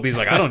an old, he's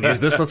I don't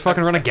use this, let's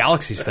fucking run a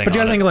Galaxies thing. But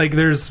you gotta think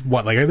there's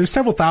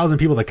several thousand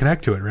people that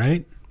connect to it,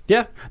 right?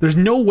 Yeah. There's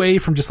no way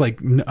from just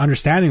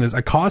understanding this,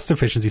 a cost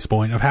efficiency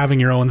point of having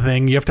your own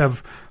thing. You have to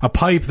have a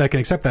pipe that can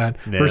accept that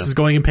versus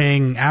going and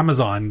paying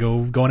Amazon,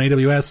 go on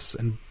AWS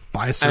and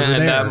buy a server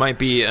there. That might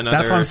be another.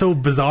 That's why I'm so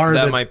bizarre.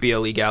 That might be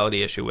a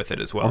legality issue with it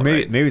as well. Or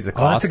maybe, right? maybe it's a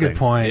cost. That's a good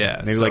point.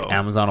 Yeah, maybe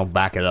Amazon will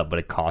back it up, but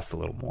it costs a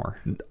little more.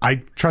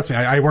 Trust me.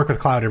 I work with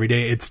cloud every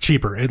day. It's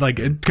cheaper.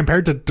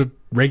 Compared to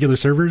regular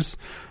servers,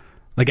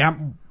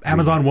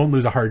 Amazon won't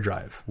lose a hard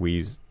drive. We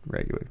use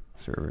regular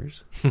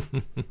servers.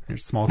 You're a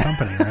small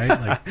company,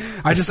 right?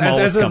 As 5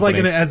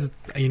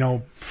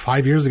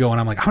 years ago, when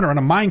I'm I want to run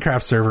a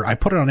Minecraft server, I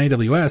put it on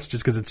AWS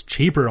just because it's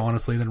cheaper,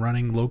 honestly, than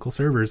running local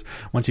servers.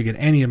 Once you get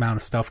any amount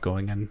of stuff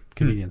going and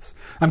convenience,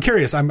 I'm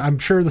curious. I'm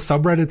sure the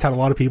subreddits had a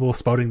lot of people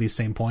spouting these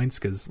same points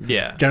because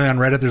generally on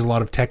Reddit there's a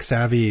lot of tech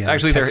savvy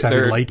and tech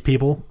savvy light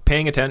people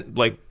paying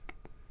attention,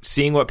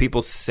 seeing what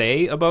people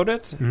say about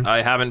it.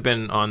 I haven't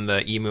been on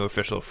the EMU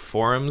official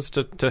forums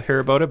to hear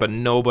about it, but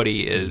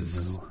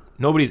nobody's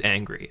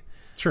angry.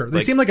 Sure,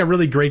 they seem like a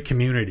really great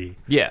community.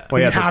 Yeah, you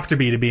have to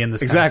be in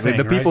this exactly. Kind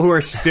of thing, the people who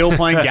are still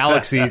playing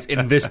Galaxies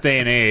in this day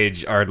and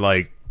age are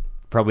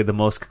probably the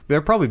most.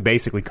 They're probably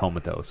basically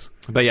comatose.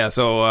 But yeah,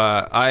 so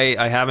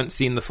I haven't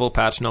seen the full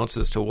patch notes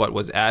as to what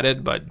was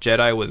added, but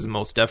Jedi was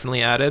most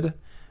definitely added,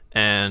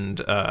 and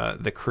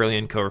the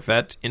Corellian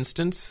Corvette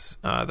instance,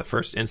 the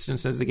first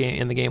instance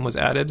in the game was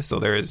added. So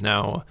there is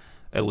now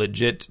a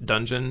legit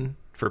dungeon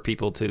for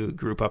people to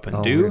group up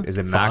and do. Is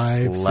it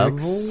max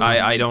level?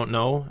 I don't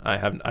know. I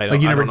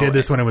don't. You never did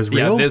this when it was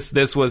real? Yeah,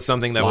 this was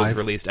something that was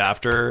released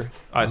after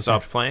I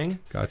stopped playing.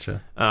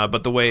 Gotcha.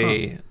 But the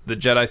way the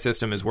Jedi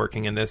system is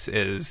working in this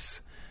is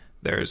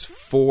there's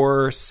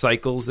 4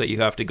 cycles that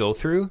you have to go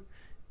through.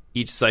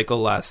 Each cycle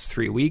lasts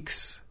 3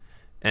 weeks,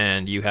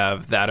 and you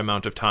have that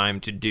amount of time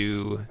to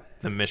do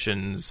the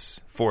missions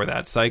for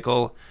that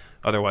cycle.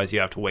 Otherwise, you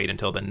have to wait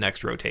until the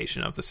next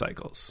rotation of the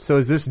cycles. So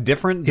is this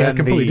different than it's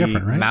completely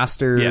different, right?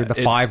 Master, the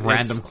 5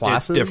 random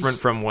classes? It's different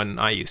from when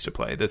I used to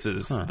play. This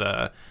is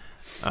the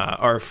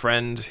our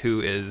friend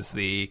who is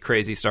the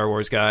crazy Star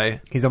Wars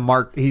guy. He's a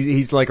mark.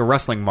 He's like a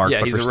wrestling mark. Yeah,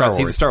 but he's for a Star Wars.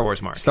 he's a Star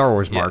Wars mark. Star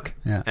Wars mark.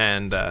 Yeah.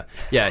 And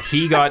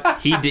he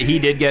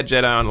did get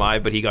Jedi on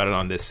Live, but he got it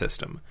on this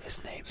system.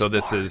 His name's So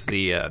this Mark. is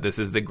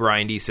the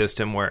grindy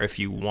system where if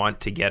you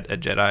want to get a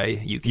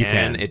Jedi, you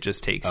can. It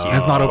just takes you. And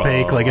it's not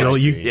opaque. Like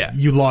Yeah.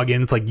 you log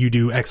in. It's like you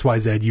do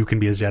XYZ. You can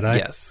be as Jedi.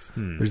 Yes.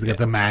 There's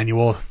the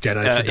manual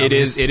Jedi's for It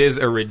dummies. is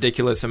a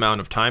ridiculous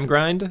amount of time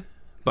grind.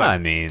 But I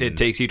mean- it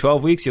takes you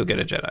 12 weeks, you'll get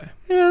a Jedi.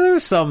 Yeah, there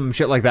was some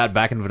shit like that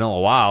back in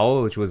Vanilla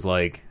WoW, which was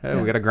like, hey,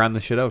 we got to grind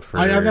this shit out for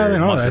I've never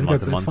known months that. and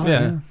months That's and months.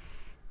 fine. Yeah. Yeah.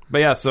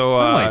 But yeah, so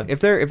I'm like,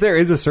 if there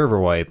is a server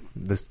wipe,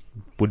 this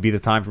would be the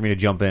time for me to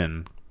jump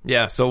in.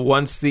 yeah, so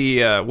once the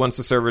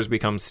servers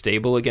become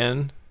stable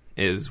again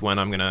is when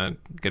I'm gonna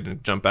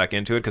jump back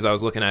into it, because I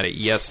was looking at it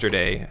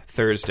yesterday,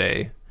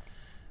 Thursday,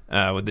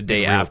 with the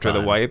day In real after the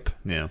time. wipe,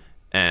 Yeah.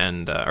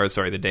 and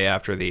the day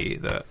after the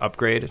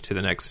upgrade to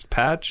the next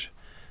patch,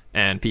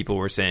 and people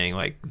were saying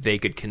like they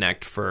could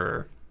connect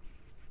for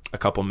a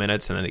couple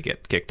minutes and then they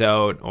get kicked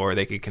out, or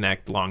they could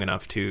connect long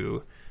enough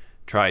to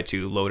try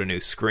to load a new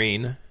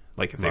screen,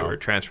 like if they were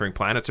transferring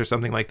planets or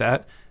something like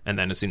that, and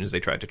then as soon as they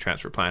tried to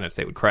transfer planets,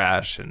 they would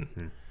crash.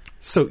 And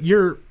So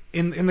you're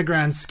in the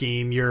grand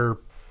scheme, you're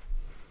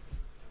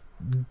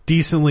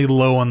decently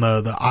low on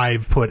the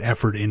I've put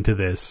effort into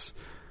this,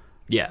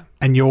 yeah,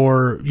 and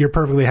you're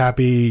perfectly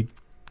happy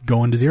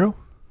going to zero.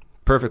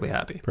 perfectly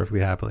happy.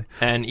 Perfectly happily.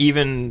 And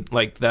even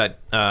like that,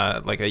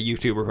 like a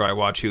YouTuber who I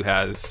watch who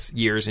has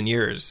years and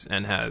years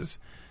and has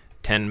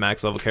 10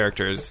 max level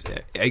characters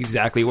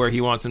exactly where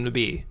he wants them to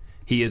be,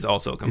 he is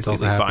also He's also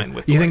completely happy. fine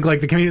with. You think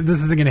like the community?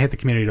 This isn't going to hit the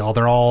community at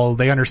all.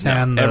 They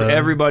understand.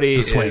 Everybody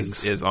the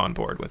swings. is on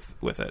board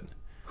with it.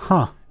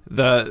 Huh.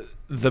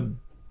 The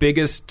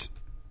biggest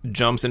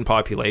jumps in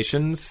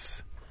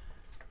populations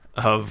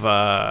of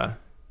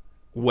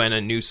when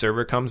a new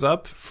server comes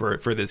up for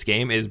this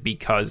game is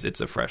because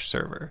it's a fresh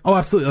server. Oh,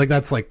 absolutely. Like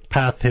that's like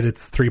Path hit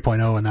its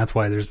 3.0, and that's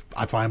why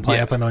I'm playing.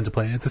 Yeah. That's why I'm going to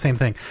play. It's the same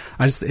thing.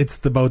 It's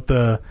about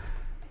the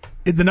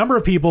number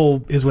of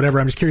people is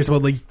whatever. I'm just curious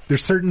about like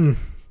there's certain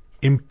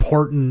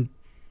important.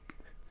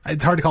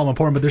 It's hard to call them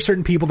important, but there's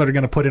certain people that are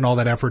going to put in all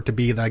that effort to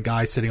be that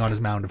guy sitting on his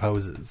mound of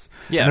hoses.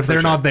 Yeah, and if for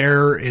they're sure. not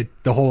there,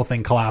 the whole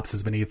thing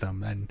collapses beneath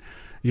them, and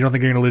you don't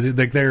think you're going to lose it.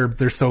 Like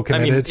they're so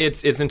committed. I mean,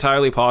 it's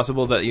entirely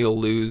possible that you'll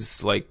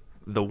lose like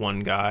the one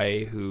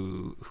guy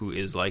who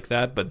is like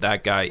that, but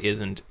that guy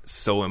isn't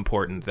so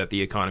important that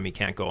the economy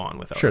can't go on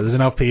without Sure, him. there's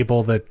enough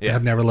people that Yeah.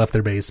 have never left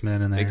their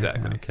basement, and they're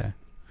Exactly. okay.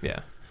 Yeah.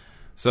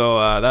 So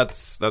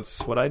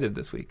that's what I did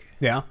this week.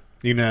 Yeah.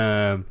 You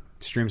gonna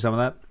stream some of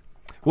that?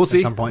 We'll see.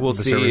 some point we'll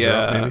the see. servers are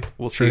up, maybe?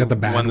 We'll Sure, see got the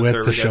when bandwidth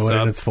server to show gets it in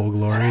up. its full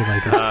glory.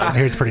 Like I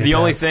hear it's pretty. The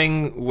only intense.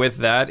 thing with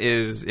that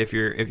is if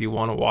you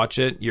want to watch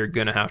it, you're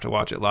gonna have to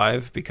watch it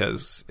live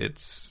because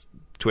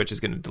Twitch is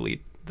gonna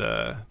delete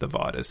the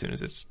VOD as soon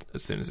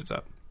as it's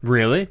up.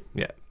 Really?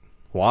 Yeah,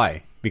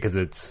 Why? Because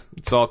it's.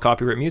 it's all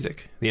copyright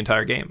music, the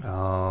entire game.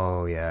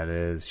 Oh yeah, it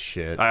is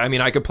shit. I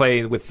mean, I could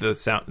play with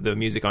the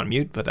music on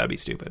mute, but that'd be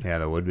stupid. Yeah,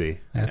 that would be.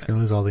 Yeah, it's gonna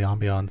lose all the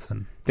ambiance,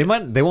 and They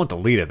won't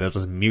delete it. They'll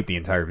just mute the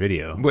entire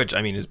video. Which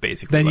I mean is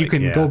basically then you like-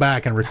 can yeah. go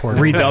back and record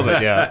Redub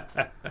it. Yeah.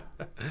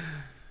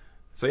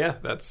 So yeah,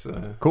 that's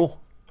Cool.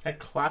 That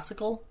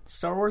classical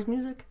Star Wars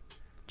music?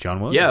 John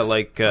Williams. yeah,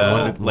 like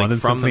London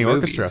from Symphony the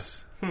Orchestra.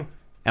 movies.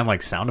 And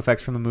like sound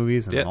effects from the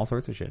movies and Yeah. all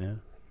sorts of shit. Yeah.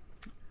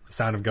 The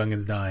sound of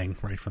Gungans dying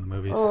right from the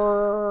movies.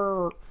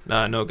 No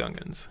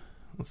Gungans.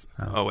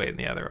 Oh wait,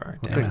 yeah, there are.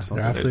 Damn Yeah, it. they're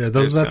absolutely.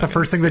 There's That's the Gungans,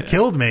 first thing that yeah.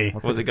 killed me.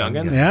 Was it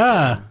Gungan?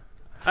 Yeah.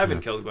 I've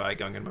been killed by a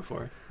Gungan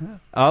before.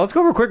 Let's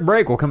go for a quick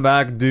break. We'll come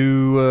back,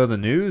 do the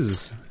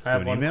news. I have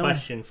Do an one email.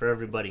 question for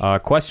everybody.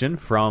 Question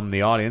from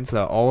the audience.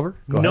 Oliver,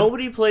 go ahead.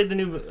 Nobody played the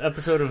new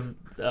episode of,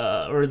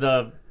 or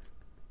the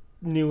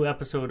new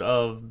episode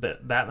of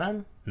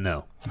Batman?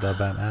 No. The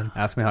Batman.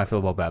 Ask me how I feel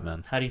about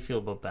Batman. How do you feel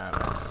about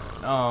Batman?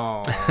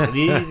 Oh,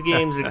 these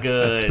games are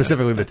good.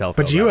 Specifically the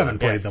Telltale. But you Batman. haven't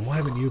played them. Why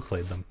haven't you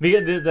played them?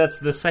 Because that's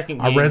the second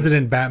A game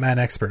resident Batman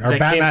expert, or That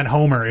Batman came-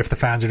 Homer, if the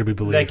fans are to be that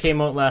believed.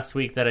 came out last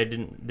week that I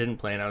didn't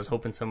play, and I was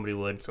hoping somebody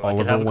would, so I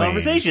Oliver could have a Wayne.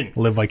 conversation.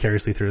 Live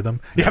vicariously through them.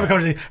 You have a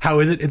conversation. How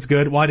is it? It's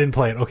good. Well, I didn't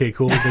play it. Okay,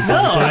 cool. Good No,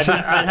 I'd conversation.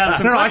 have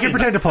some No, I can questions.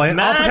 pretend to play it. I'll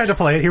Matt pretend to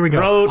play it. Here we go.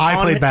 wrote I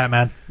on played it-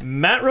 Batman.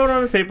 Matt wrote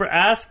on his paper,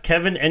 ask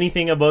Kevin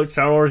anything about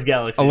Star Wars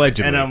Galaxy.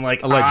 Allegedly. And I'm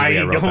like, Allegedly,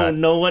 I I wrote don't that.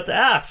 know what to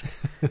ask.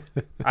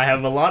 I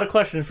have a lot of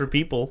questions for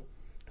people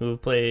who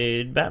have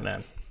played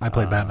Batman. I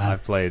played Batman.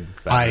 I've played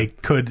Batman. I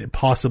could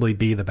possibly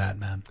be the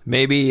Batman.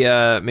 Maybe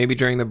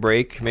during the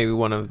break, maybe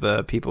one of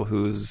the people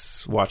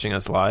who's watching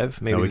us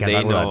live, maybe No, we can't they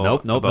talk about know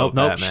that. Nope. about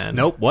Nope. Shh, Batman.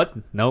 nope. What?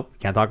 Nope.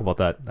 Can't talk about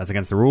that. That's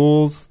against the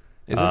rules.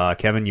 Is it?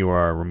 Kevin, you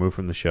are removed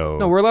from the show.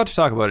 No, we're allowed to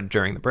talk about it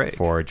during the break.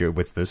 for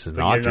which this is But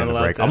not you're during not the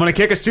allowed break. to. I'm going to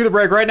kick us to the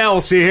break right now.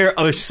 We'll see you here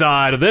other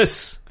side of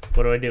this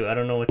What do I do? I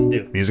don't know what to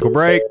do. musical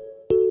break.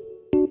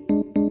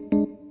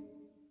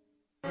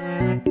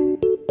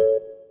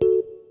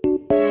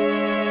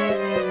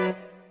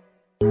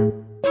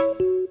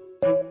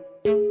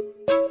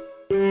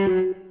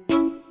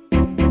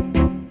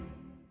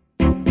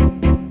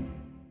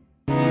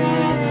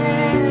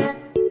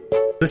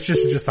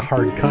 it's just a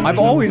hard cut. I've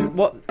always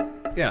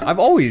I've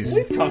always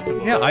talked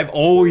about I've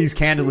always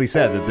candidly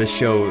said that this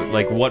show,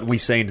 like what we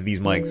say into these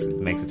mics,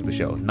 makes it to the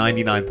show.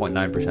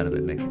 99.9% of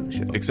it makes it to the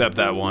show. Except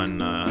that one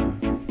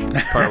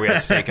part we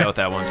had to take out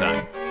that one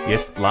time.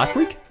 Yes, last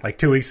week like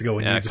 2 weeks ago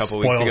when Yeah, you a just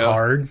couple weeks spoiled ago.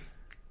 hard.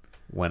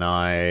 when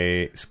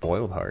I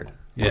spoiled hard.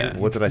 Yeah.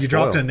 What did I You spoil?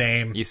 dropped a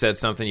name. You said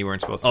something you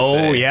weren't supposed to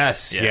say. Oh,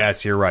 yes. Yeah.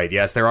 Yes, you're right.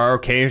 Yes, there are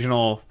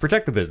occasional...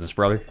 Protect the business,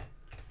 brother.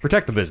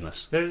 Protect the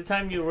business. There's a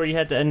time where you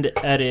had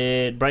to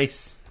edit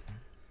Bryce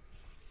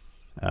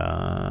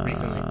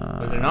recently.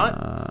 Was there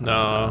not?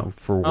 No.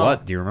 For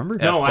what? Do you remember?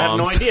 No, I have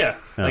no F-bombs. idea.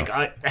 No.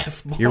 Like,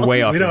 F-bombs. You're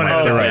way off. We your don't mark.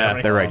 have They're that. right.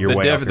 Yeah. They're right. You're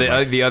way off. your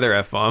mark. The other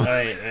F-bomb.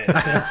 Right.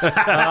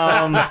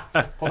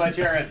 Hold that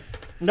chair in.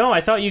 No,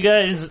 I thought you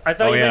guys. I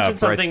thought Oh, you yeah, mentioned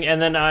Bryce. something,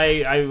 and then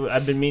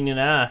I've been meaning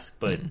to ask,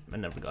 but I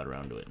never got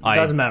around to it. It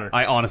doesn't matter.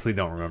 I honestly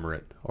don't remember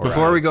it. Or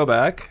Before we go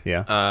back,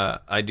 Yeah.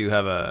 I do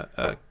have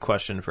a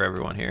question for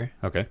everyone here.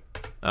 Okay.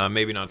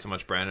 Maybe not so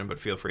much Brandon, but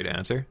feel free to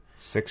answer.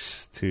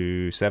 6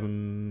 to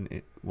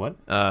 7... What?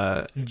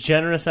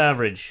 Generous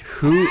average.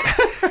 Who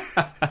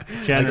Like a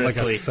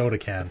Generously. soda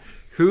can.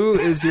 who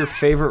is your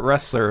favorite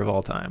wrestler of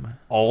all time?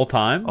 All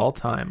time? All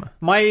time.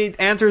 My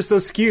answer is so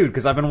skewed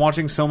because I've been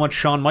watching so much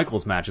Shawn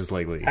Michaels matches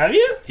lately. Have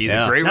you? He's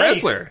Yeah. a great Nice.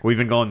 wrestler. We've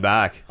been going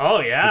back.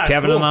 Oh yeah.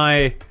 Kevin cool. and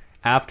I,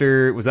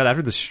 after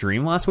the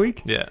stream last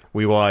week? Yeah.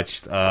 We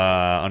watched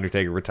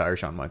Undertaker retire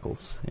Shawn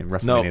Michaels in No,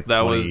 WrestleMania.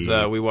 that 20.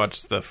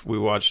 was we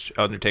watched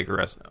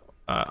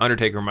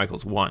Undertaker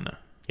Michaels 1.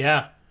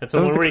 Yeah, that's that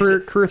the was one the where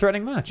he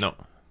career-threatening match. No,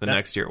 the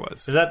next year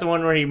was. is that the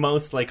one where he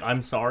mouths like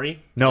 "I'm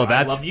sorry"? No, Or,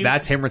 "I love you"?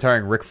 that's him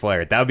retiring Ric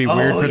Flair. That would be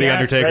weird for the yes,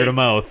 Undertaker right. to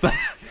mouth.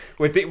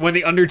 When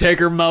the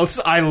Undertaker mouths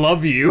 "I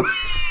love you."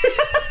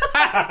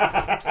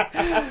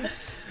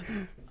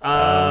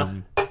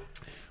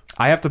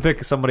 I have to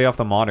pick somebody off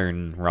the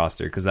modern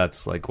roster because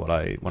that's like when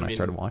I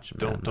started watching.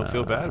 Don't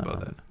feel bad about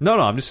that. No,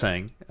 I'm just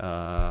saying.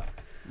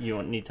 You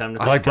don't need time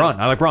to. I like think, Braun.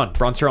 I like Braun.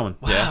 Braun Strowman.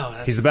 Wow,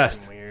 that's He's the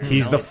best. weird.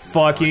 He's No, the it's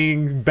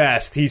fucking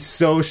best. He's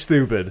so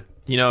stupid.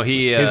 You know,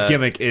 His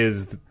gimmick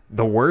is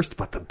the worst,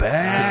 but the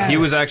best. he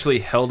was actually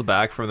held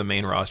back from the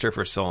main roster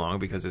for so long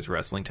because his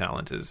wrestling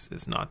talent is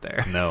not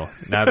there. No,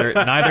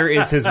 neither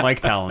is his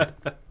mic talent.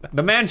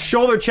 The man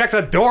shoulder checked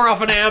a door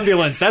off an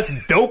ambulance. That's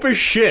dope as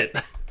shit.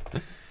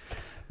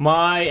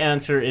 My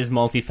answer is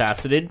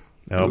multifaceted.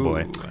 Oh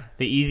boy. Ooh.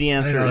 The easy I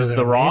didn't answer know is there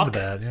The was a name Rock to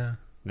that, yeah.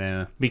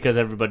 Nah. because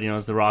everybody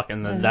knows The Rock,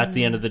 and then that's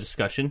the end of the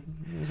discussion.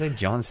 It was like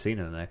John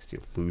Cena next,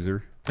 you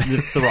loser.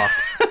 It's The Rock.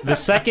 The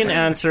second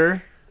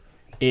answer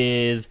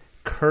is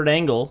Kurt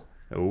Angle.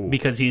 Oh.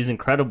 Because he's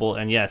incredible,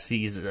 and yes,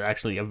 he's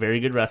actually a very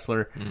good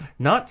wrestler.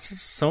 Not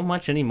so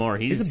much anymore.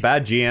 He's a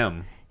bad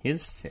GM.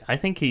 I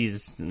think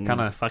he's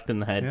Kinda- fucked in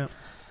the head. Yeah.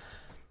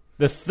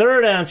 The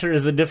third answer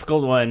is the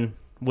difficult one,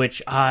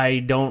 which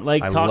I don't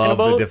like I talking love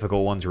about. the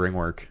difficult ones ring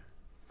work.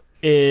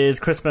 Is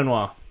Chris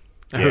Benoit,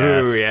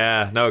 Yes. Ooh,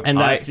 yeah. No, and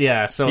that's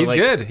So he's like,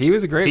 good. He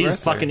was a great He's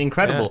wrestler. fucking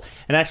incredible.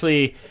 And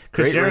actually,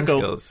 Great ring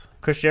skills.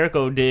 Chris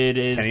Jericho did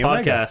his Kenny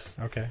Omega.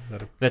 podcast Okay.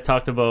 that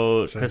talked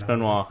about Should I Chris know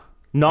Benoit. this?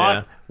 Not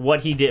Yeah.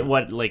 what he did,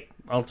 what like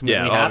ultimately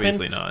Yeah, happened,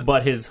 obviously not.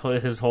 but his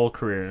whole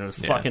career. And it was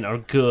fucking a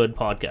good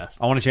podcast.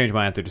 I want to change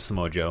my answer to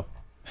Samoa Joe.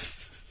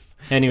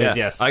 Anyways,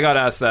 Yeah. yes. I got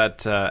asked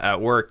that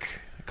at work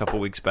a couple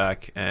weeks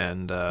back,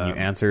 and You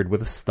answered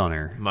with a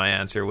stunner. my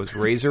answer was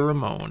Razor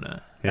Ramon. Yeah,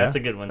 That's a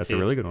good one, That's too. a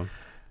really good one.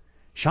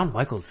 Shawn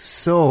Michaels is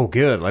so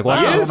good. Like,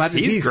 watch He his is. matches.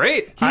 He's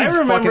great. I he's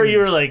remember fucking- you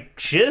were like,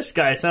 "Shit, this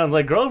guy sounds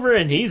like Grover,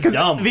 and he's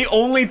dumb." The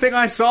only thing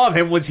I saw of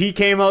him was he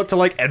came out to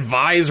like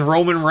advise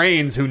Roman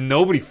Reigns, who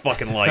nobody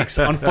fucking likes,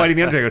 on fighting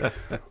the Undertaker.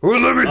 Well,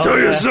 let me tell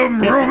you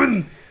something,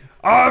 Roman.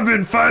 I've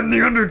been fighting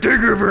the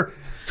Undertaker for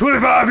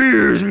 25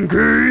 years,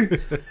 okay?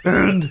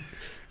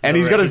 And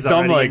he's got his dumb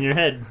already like, in your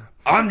head.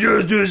 I'm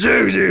just a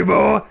sexy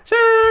boy,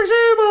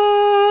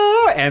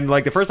 and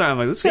like the first time I'm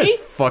like, this guy's See?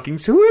 fucking.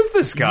 Who is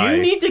this guy?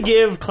 You need to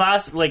give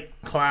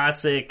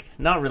classic,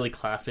 not really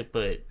classic,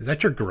 but Is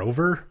that your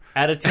Grover?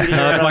 attitude No,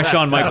 that's era, my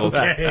Shawn Michaels.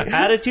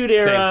 attitude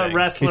era Same thing. He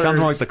wrestlers. sounds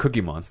more like the Cookie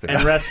Monster.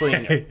 and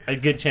wrestling a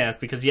good chance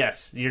because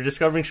yes, you're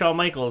discovering Shawn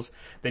Michaels.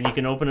 Then you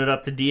can open it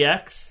up to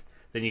DX.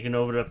 Then you can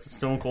open it up to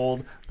Stone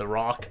Cold, The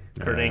Rock,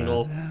 Kurt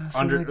Angle,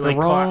 like The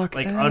Rock,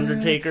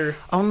 Undertaker.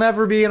 I'll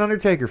never be an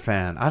Undertaker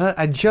fan.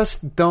 I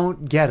just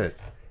don't get it.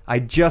 I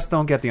just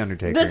don't get the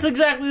Undertaker. That's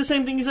exactly the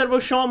same thing you said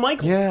about Shawn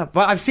Michaels. Yeah,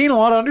 but I've seen a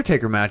lot of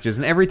Undertaker matches,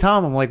 and every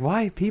time I'm like,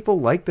 why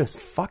people like this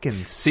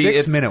fucking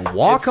 6 minute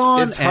walk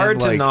on? It's hard and,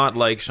 to like, not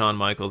like Shawn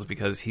Michaels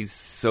because he's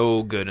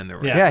so good in the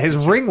ring. Yeah, his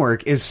ring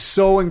work is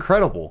so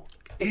incredible.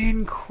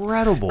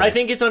 Incredible. I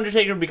think it's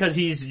Undertaker because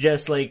he's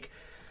just like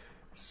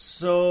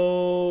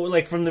so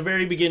like from the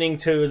very beginning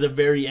to the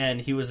very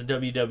end, he was a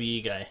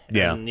WWE guy.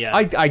 Yeah, And, yeah.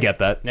 I get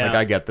that. Yeah. Like,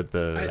 I get that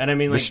the And I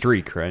mean, the like-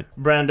 streak, right?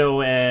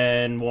 Brando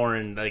and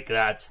Warren, like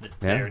that's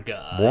their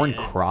guy. Warren And-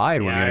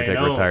 cried when Yeah, the I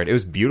Undertaker know. retired. It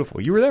was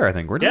beautiful. You were there, I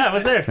think, weren't you? Yeah, I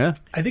was there. Yeah.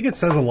 I think it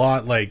says a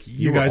lot. Like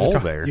you were guys all are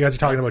there. you guys are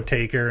talking about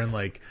Taker and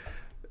like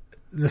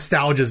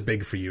nostalgia's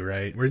big for you,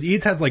 right? Whereas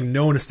Eads has like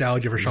no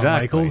nostalgia for Shawn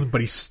Exactly. Michaels,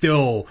 but he's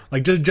still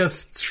like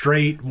just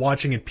straight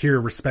watching it,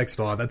 pure respects it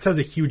a lot. That says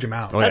a huge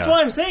amount. Oh, That's yeah.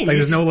 what I'm saying. Like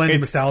there's no lens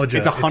of nostalgia.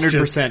 It's 100%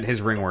 just,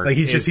 his ring work. like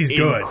he's is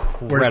good.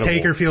 Whereas incredible.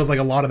 Taker feels like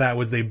a lot of that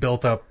was they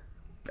built up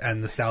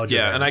and nostalgia.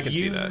 Yeah, there. and I can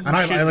see that. And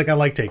I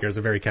like Taker as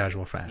a very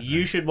casual fan.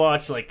 You should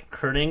watch like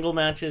Kurt Angle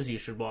matches. You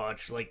should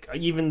watch like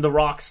even the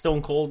Rock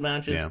Stone Cold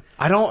matches. Yeah.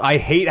 I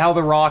hate how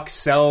The Rock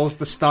sells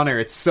the stunner.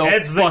 It's so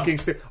It's the fucking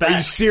stupid. Are you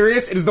best.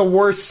 serious? It is the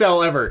worst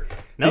sell ever.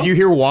 No. Did you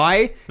hear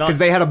why? not. Because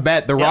they had a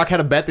bet. The Yeah. Rock had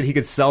a bet that he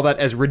could sell that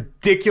as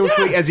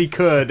ridiculously as he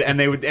could, and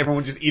everyone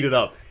would just eat it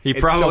up. He It's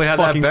probably so had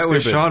that fucking bet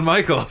with stupid. Shawn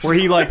Michaels. Where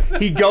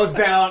he goes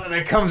down and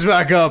then comes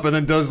back up and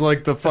then does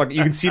like the fuck.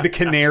 You can see the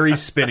canary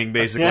spinning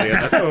basically. Hey,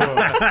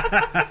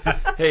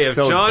 if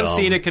So John dumb.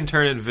 Cena can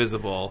turn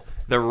invisible,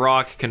 The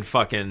Rock can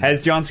fucking...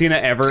 Has John Cena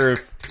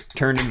ever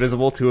turned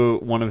invisible to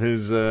one of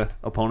his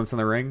opponents in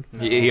the ring?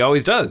 He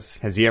always does.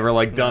 Has he ever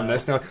like done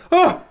this? And they're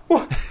like,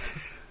 oh,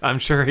 I'm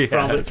sure he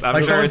has. I'm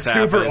like sure someone it's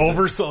super happened.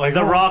 over, like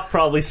The Rock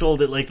probably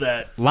sold it like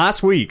that.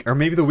 last week or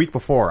maybe the week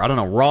before, I don't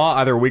know, Raw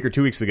either a week or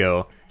 2 weeks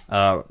ago.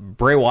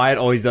 Bray Wyatt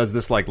always does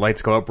this, like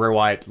lights go up. Bray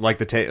Wyatt, like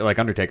like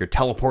Undertaker,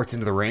 teleports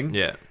into the ring.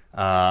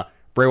 Yeah.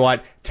 Bray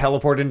Wyatt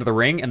teleported into the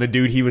ring, and the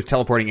dude he was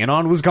teleporting in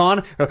on was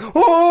gone.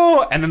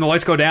 Oh! And then the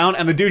lights go down,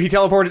 and the dude he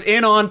teleported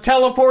in on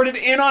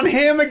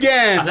him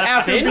again that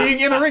after Finn? being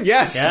in the ring.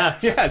 Yes, Yeah.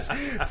 yes.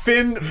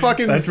 Finn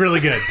fucking That's really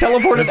good.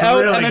 teleported That's out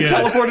really and then good.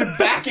 teleported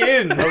back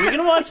in. Are we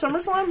gonna watch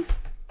SummerSlam?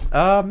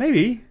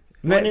 Maybe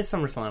When is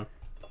SummerSlam?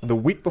 the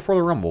week before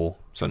the Rumble.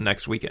 So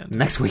next weekend.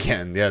 Next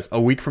weekend, yes.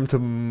 A week from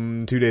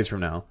 2 days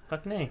from now.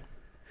 Fuck nay.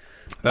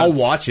 I'll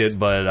watch it,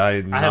 but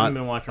I'm haven't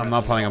been watching I'm not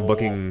wrestling planning on so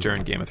booking.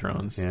 During Game of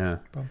Thrones. Yeah.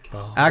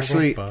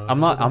 Actually, I'm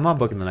not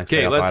booking the next day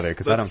Okay, up let's either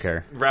because I don't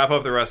care. wrap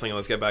up the wrestling and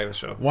let's get back to the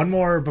show. One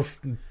more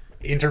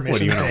intermission What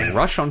are you thing. gonna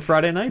rush on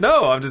Friday night?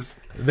 No, I'm just...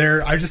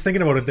 I was just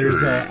thinking about it.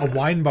 There's a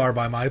wine bar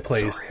by my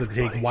place that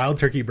they take wild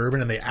turkey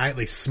bourbon and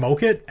they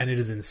smoke it, and it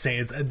is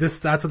insane.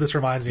 That's what this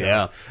reminds me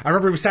Yeah. of. I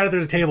remember we sat at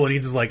the table and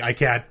he's just like, I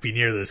can't be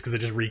near this because it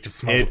just reeked of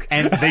smoke.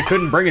 And they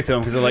couldn't bring it to him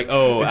because they're like,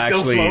 oh, It's still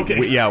actually,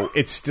 smoking.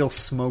 it's still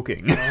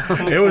smoking.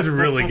 It was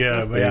really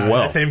good. But yeah,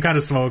 Well. same kind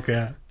of smoke.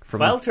 Yeah,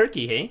 Wild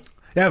turkey, hey?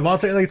 yeah.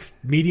 Wild turkey, like it's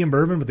medium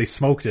bourbon, but they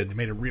smoked it and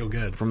made it real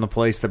good. From the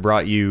place that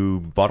brought you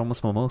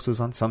bottomless mimosas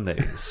on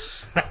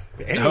Sundays.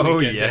 Any Oh,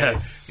 weekend,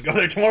 yes. Go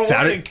there tomorrow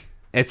Saturday. morning.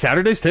 It's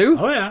Saturdays too?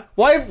 Oh yeah.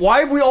 Why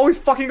have we always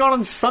fucking gone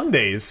on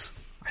Sundays?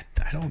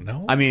 I don't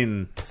know. I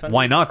mean, Sunday-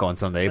 why not go on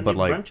Sunday? But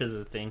like, brunch is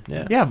a thing.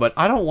 Yeah. yeah, but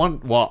I don't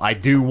want. Well, I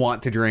do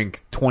want to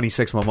drink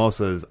 26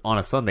 mimosas on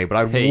a Sunday, but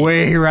I'd Hey,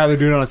 way rather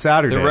do it on a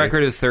Saturday. The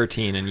record is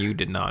 13 and you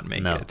did not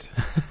make No. it.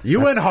 you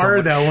went so hard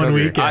much that one sugar.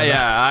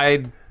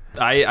 weekend.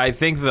 I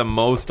think the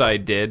most I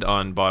did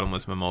on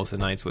bottomless mimosa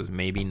nights was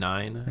maybe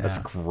 9. That's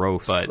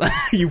gross. But-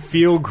 you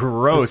feel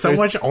gross. So There's-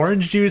 much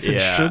orange juice and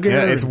Yeah. sugar.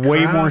 Yeah, it's and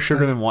way crap. more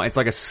sugar than wine. It's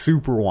like a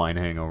super wine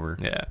hangover.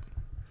 Yeah.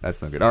 That's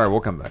no good. All right,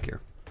 we'll come back here.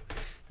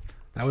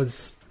 That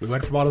was. We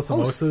went for bottles of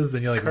mimosas,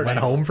 then you like Kurt went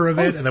Angle. home for a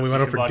bit, and then we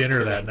went You out should for watch dinner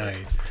Kurt that Angle.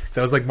 night. So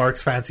that was like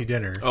Mark's fancy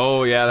dinner.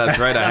 Oh, yeah, that's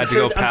right. I had to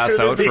go pass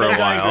out for a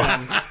while.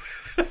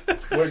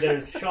 Where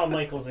there's Shawn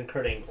Michaels and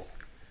Kurt Angle.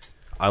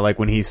 I like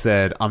when he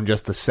said, "I'm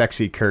just the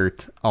sexy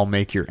Kurt. I'll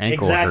make your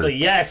ankle Exactly, hurt."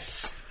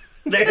 yes!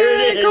 There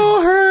it Ankle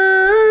is!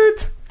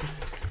 hurt.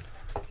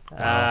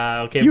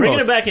 Okay, You bringing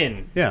host- it back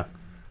in. Yeah.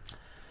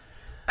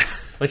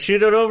 Let's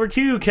shoot it over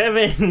to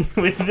Kevin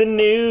with the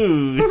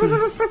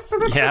news.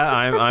 Yeah,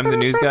 I'm the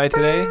news guy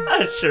today.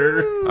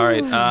 Sure. All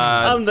right.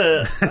 I'm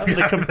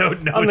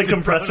the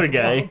compressor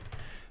guy.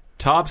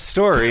 Top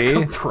story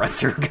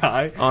Compressor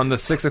guy. on the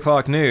 6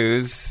 o'clock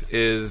news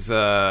is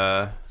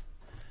the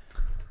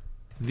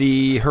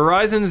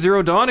Horizon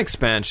Zero Dawn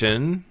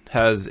expansion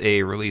has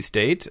a release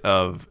date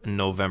of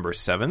November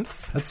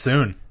 7th. That's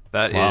soon.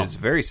 That Wow. is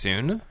very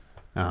soon.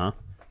 Uh-huh.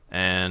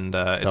 And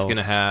it's Tell going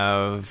to us.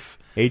 have...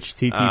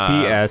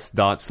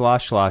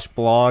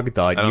 https://blog.us.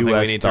 I don't think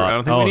we need to. I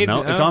don't think we need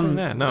no, to. it's I on. don't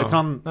think- no, it's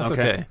on. that's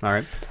okay. okay. All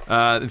right.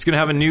 It's going to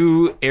have a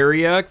new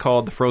area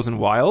called the Frozen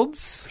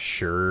Wilds.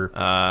 Sure. It's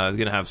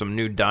going to have some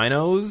new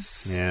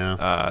dinos.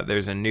 Yeah.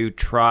 There's a new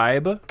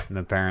tribe. And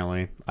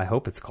apparently, I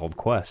hope it's called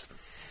Quest.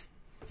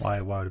 Why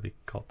would it be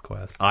called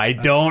Quest? I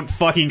don't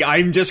fucking.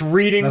 I'm just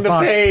reading That's the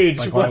not- page.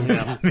 like, why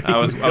would- I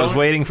was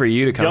waiting for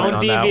you to come in Don't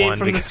on that deviate one.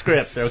 from the because-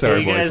 script, okay, Sorry,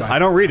 you boys. guys? I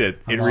don't read it.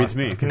 It I'm reads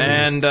lost me. now.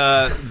 And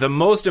the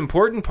most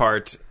important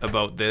part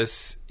about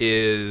this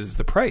is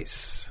the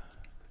price.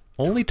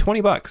 Only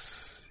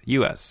 $20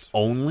 US.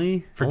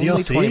 Only For Only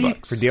DLC?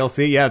 $20. for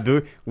DLC. Yeah,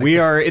 we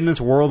are in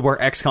this world where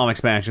XCOM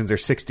expansions are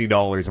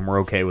 $60, and we're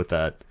okay with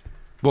that.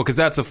 Well, because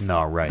that's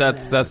not right.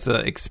 That's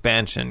an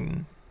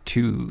expansion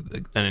to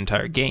an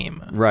entire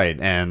game. Right,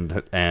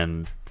 and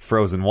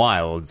Frozen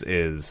Wilds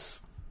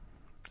is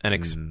An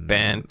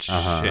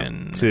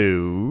expansion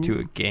to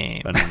a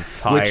game, an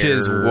entire. which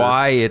is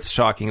why it's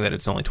shocking that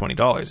it's only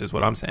 $20. Is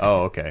what I'm saying.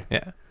 Oh, okay.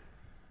 Yeah.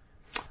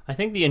 I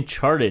think the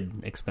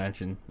Uncharted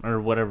expansion or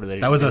whatever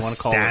That was they a want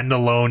to call it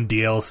standalone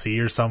DLC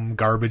or some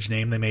garbage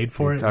name they made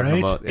for it,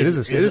 right? It is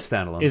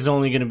standalone. is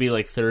only going to be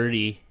like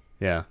 30.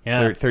 Yeah.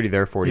 Yeah. 30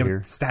 there, 40 Yeah, here.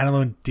 but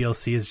standalone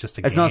DLC is just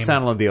a game. It's not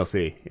standalone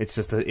DLC. It's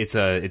just a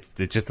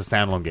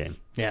standalone game.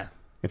 Yeah.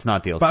 It's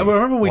not DLC. But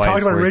remember we Why talked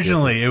is about Square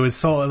originally, DLC? it was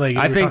so like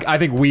I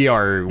think we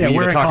are. Yeah, we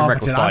we're the Talking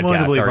Reckless incompetent. I'm willing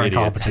to podcast believe are we're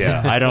idiots.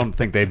 incompetent. Yeah, I don't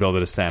think they built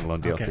it as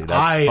standalone DLC. Okay. That's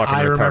I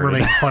fucking remember retarded.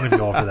 making fun of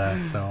you all for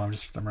that, so I'm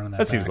running that.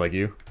 That seems back. like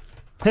you.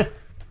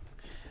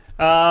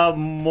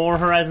 More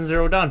Horizon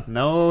Zero Dawn.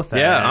 No,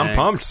 thanks. Yeah, I'm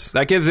pumped.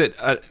 That gives it.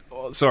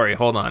 Sorry,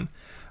 hold on.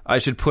 I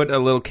should put a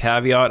little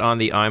caveat on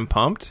the I'm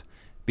pumped,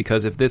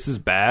 because if this is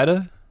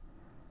bad,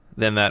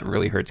 then that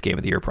really hurts Game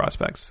of the Year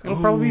prospects. It'll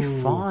probably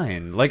be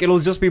fine. Like, it'll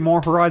just be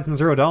more Horizon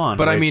Zero Dawn.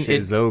 But I which mean,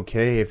 is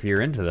okay if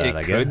you're into that. It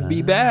I could guess.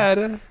 be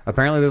bad.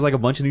 Apparently, there's like a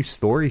bunch of new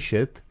story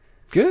shit.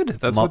 Good.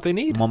 That's what they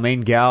need. My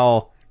main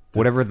gal,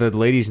 whatever the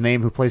lady's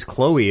name who plays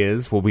Chloe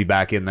is, will be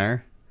back in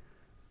there.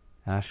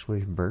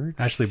 Ashley Birch.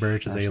 Ashley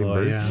Birch is Ashley Aloy,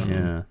 Birch? yeah.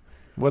 Yeah.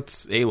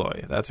 What's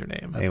Aloy? That's her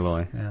name.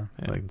 Aloy. Yeah.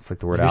 Like, it's like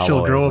the word Maybe she'll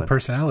alloy, grow a but-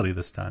 personality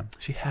this time.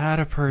 She had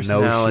a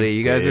personality. she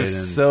You guys are didn't.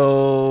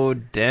 so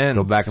dense.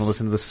 Go back and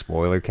listen to the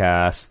spoiler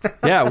cast.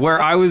 Yeah,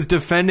 where I was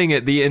defending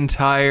it the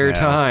entire Yeah,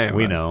 time.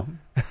 We know.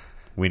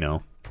 We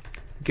know.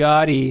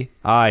 Gotti.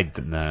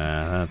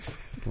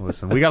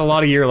 Listen, we got a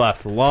lot of year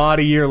left. A lot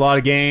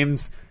of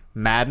games.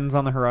 Madden's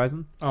on the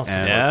horizon. I'll support,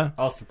 And- Yeah.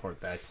 I'll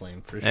support that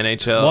claim for sure.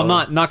 NHL. Well,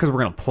 not because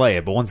we're gonna play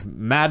it, but once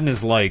Madden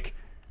is like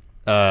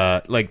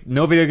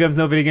no video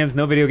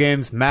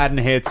games. Madden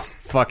hits,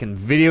 fucking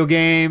video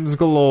games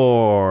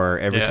galore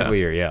every Yeah. single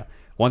year. Yeah.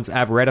 Once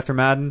right after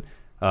Madden,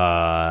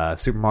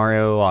 Super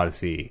Mario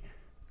Odyssey,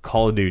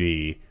 Call of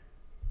Duty,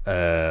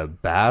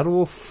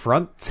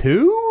 Battlefront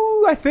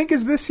 2, I think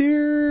is this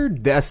year.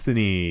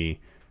 Destiny.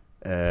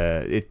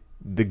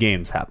 The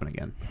games happen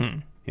again.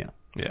 Yeah.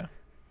 Yeah.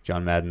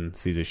 John Madden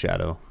sees his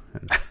shadow.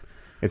 And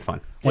it's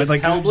fine. Is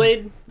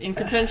Hellblade in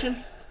contention?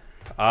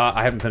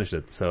 I haven't finished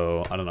it,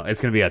 so I don't know.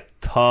 It's going to be a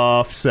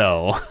tough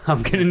sell.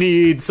 I'm going to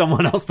need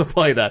someone else to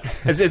play that.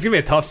 It's going to be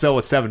a tough sell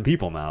with 7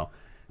 people now.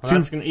 Well,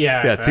 that's gonna,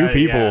 Yeah, 2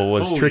 people yeah.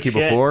 was Holy tricky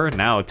shit. before.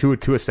 Now 2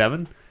 of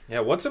 7. Yeah,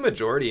 what's a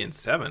majority in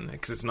 7?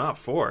 Because it's not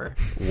 4.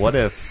 What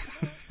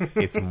if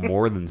it's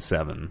more than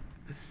 7?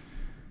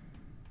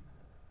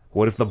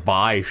 What if the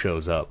buy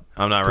shows up?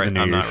 I'm not to the ready.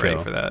 New I'm Year's not ready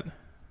show? for that.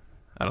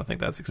 I don't think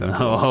that's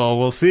acceptable. Oh,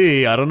 we'll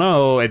see. I don't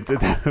know.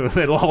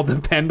 It'll all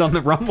depend on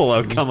the Rumble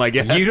outcome, I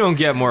guess. You don't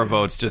get more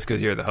votes just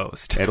because you're the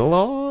host. It'll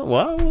all...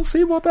 Well, we'll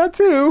see about that,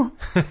 too.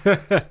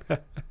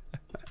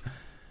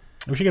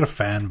 We should get a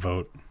fan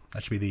vote.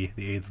 That should be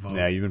the 8th vote.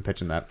 Yeah, you've been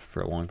pitching that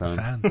for a long time.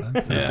 Fans.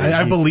 Huh?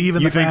 I believe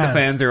in You the think fans. the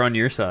fans are on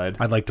your side?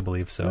 I'd like to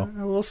believe so.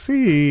 We'll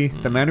see.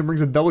 The man who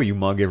brings a W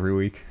mug every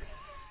week.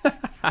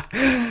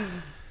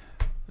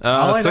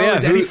 All I so know yeah,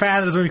 is any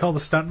fan that's going to be called the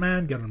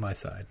stuntman, get on my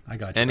side. I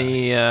got you.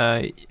 Any?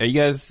 Are you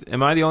guys?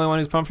 Am I the only one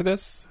who's pumped for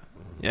this?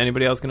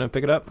 Anybody else going to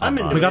pick it up? I'm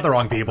into we got it. the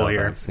wrong people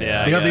here.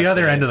 Yeah, We got the yeah,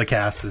 other yeah. end of the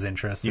cast is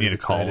interested. You need is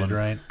to call excited, him.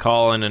 right?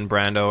 Colin and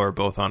Brando are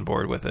both on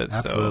board with it.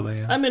 Absolutely. So.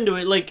 Yeah. I'm into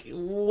it. Like,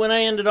 when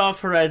I ended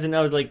off Horizon, I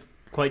was, like,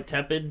 quite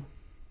tepid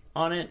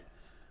on it.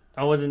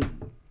 I wasn't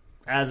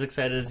as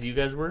excited as you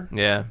guys were.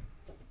 Yeah.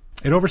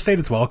 It overstayed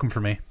its welcome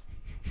for me.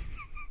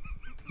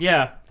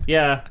 Yeah,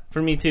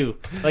 for me too.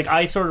 Like,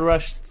 I sort of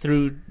rushed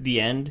through the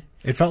end.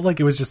 It felt like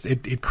it was just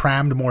it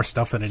crammed more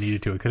stuff than it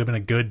needed to. It could have been a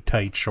good,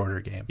 tight, shorter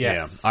game.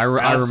 Yes, Yeah. I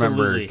remember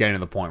absolutely. getting to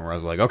the point where I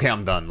was like, okay,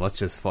 I'm done. Let's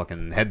just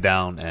fucking head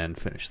down and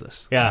finish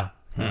this. Yeah.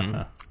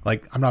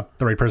 Like, I'm not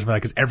the right person for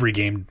that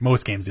because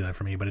most games do that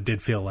for me, but it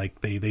did feel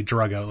like they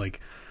drug out, like,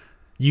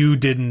 you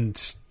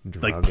didn't,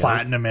 like, Drug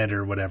platinum it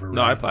or whatever.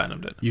 No, right? I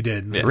platinumed it. You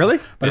did. Yeah. Really?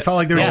 But it felt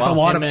like there was Yeah. just a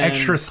lot of Him and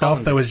extra stuff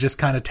Colin that did. was just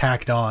kind of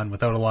tacked on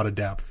without a lot of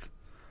depth.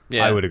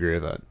 Yeah. I would agree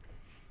with that.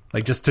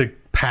 Like, just to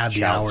pad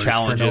the hours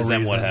Challenges for no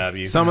and what reason. have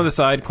you. Some of the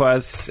side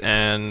quests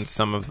and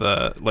some of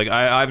the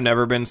I've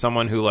never been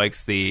someone who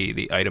likes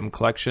the item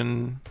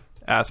collection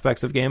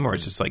aspects of game, where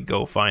it's just like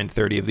go find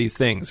 30 of these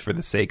things for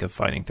the sake of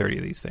finding 30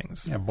 of these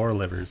things. Yeah, boar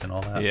livers and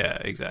all that. Yeah,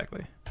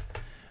 exactly.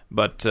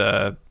 But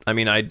I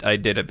mean, I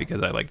did it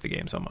because I liked the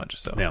game so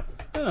much. So Yeah.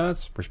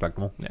 That's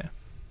respectable. yeah.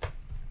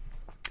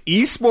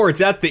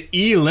 Esports at the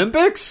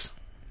E-Lympics?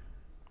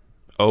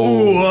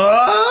 Oh,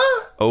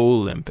 What?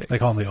 Olympics. They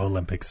call them the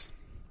Olympics.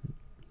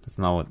 That's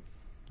not what...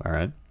 All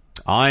right.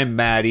 I'm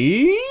Matt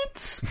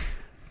Eats.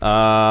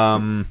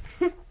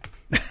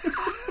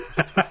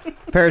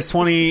 Paris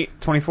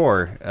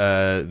 2024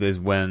 is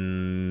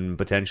when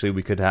potentially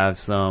we could have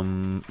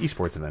some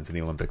esports events in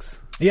the Olympics.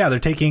 Yeah, they're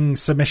taking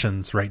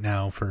submissions right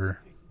now for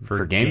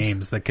games?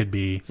 games that could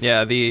be.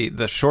 Yeah,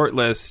 the short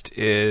list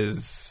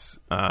is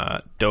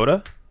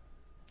Dota,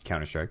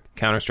 Counter-Strike,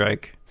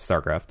 Counter-Strike,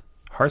 StarCraft,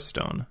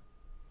 Hearthstone.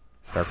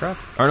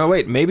 StarCraft? Or no,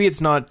 wait, maybe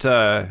it's not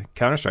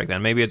Counter-Strike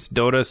then. Maybe it's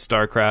Dota,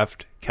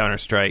 StarCraft,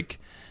 Counter-Strike,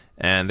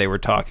 and they were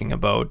talking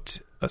about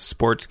a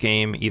sports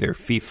game, either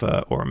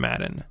FIFA or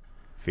Madden.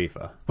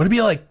 FIFA. Would it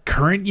be like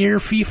current year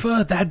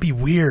FIFA? That'd be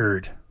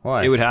weird.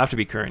 Why? It would have to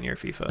be current year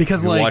FIFA.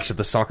 because You like watch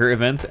the soccer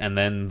event and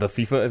then the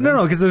FIFA event?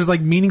 no, because there's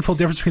like meaningful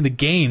difference between the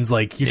games.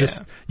 Like you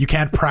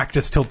can't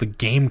practice till the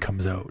game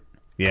comes out.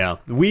 Yeah.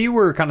 We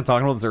were kind of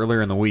talking about this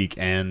earlier in the week,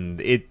 and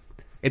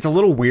it's a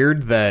little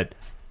weird that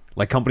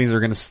like companies are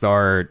going to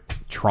start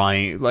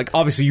trying. Like,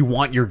 obviously, you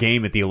want your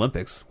game at the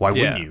Olympics. Why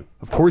wouldn't you?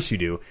 Of course you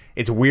do.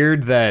 It's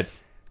weird that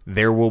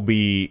there will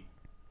be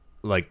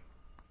like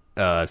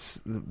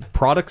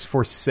products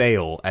for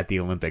sale at the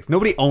Olympics.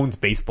 Nobody owns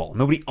baseball.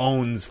 Nobody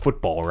owns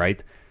football,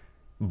 right?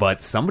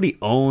 But somebody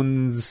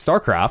owns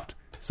StarCraft.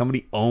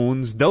 Somebody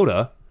owns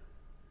Dota.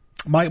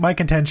 My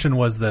contention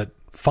was that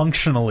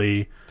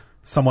functionally,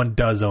 someone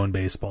does own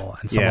baseball,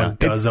 and someone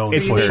does own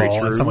it's very football,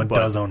 true, and someone but-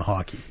 does own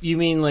hockey. You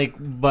mean like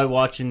by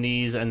watching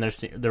these and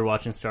they're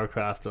watching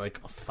StarCraft, they're like,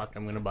 oh fuck,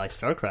 I'm gonna buy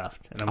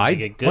StarCraft and I'm gonna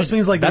get good. Well, this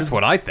means like That's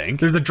what I think.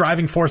 there's a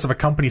driving force of a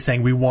company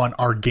saying we want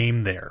our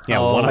game there. Yeah,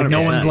 like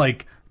no 100%. one's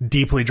like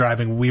deeply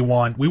driving. We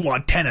want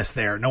tennis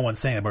there. No one's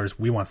saying about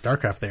we want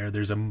StarCraft there.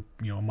 There's a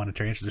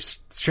monetary interest. There's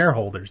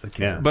shareholders that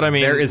care. Yeah. But I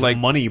mean, there is like-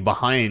 money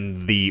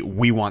behind the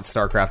we want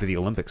StarCraft at the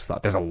Olympics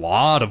thought. There's a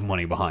lot of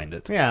money behind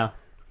it. Yeah.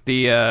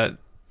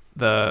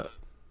 The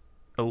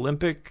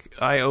Olympic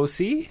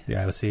IOC? The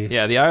IOC.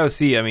 Yeah, the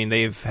IOC, I mean,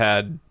 they've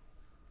had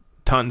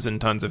tons and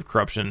tons of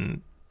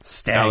corruption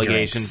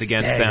allegations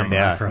against them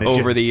Yeah.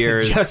 over the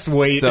years. Just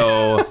wait.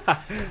 So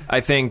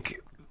I think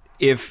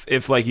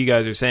if like you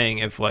guys are saying,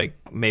 if like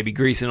maybe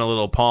Greece and a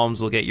little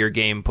palms will get your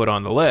game put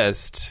on the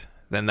list,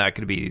 then that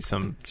could be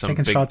some Taking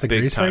big, shots at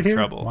big Greece time right here.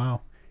 trouble. Wow.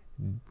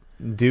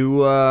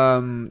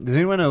 Does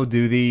anyone know?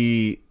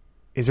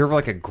 Is there ever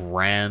like a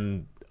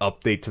grand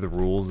update to the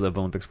rules of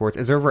Olympic sports?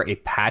 Is there ever a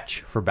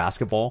patch for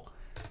basketball?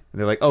 And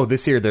they're like, oh,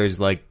 this year there's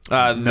like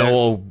I don't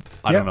know,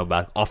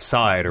 about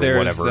offside or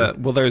There's,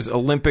 whatever. there's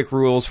Olympic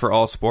rules for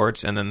all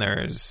sports, and then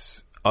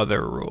there's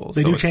other rules.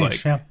 They do it's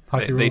change, yeah.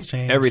 Hockey rules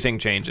change. Everything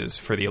changes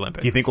for the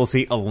Olympics. Do you think we'll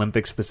see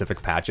Olympic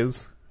specific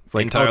patches? It's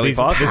like Entirely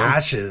possible.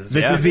 Patches.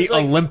 This Yeah. is the It's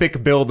like-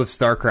 Olympic build of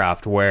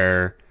StarCraft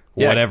where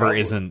whatever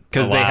isn't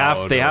because they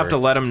allowed have or- to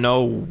let them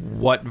know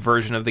what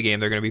version of the game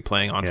they're going to be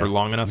playing on for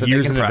long enough that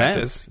Years they can in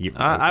practice. advance.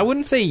 I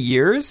wouldn't say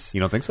years. You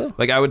don't think so?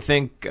 Like I would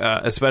think,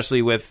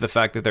 especially with the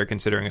fact that they're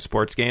considering a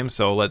sports game.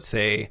 So let's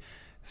say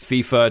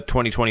FIFA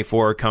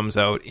 2024 comes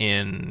out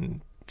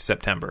in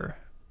September,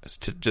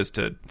 just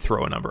to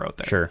throw a number out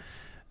there. Sure.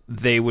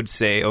 They would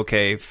say,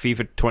 okay,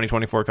 FIFA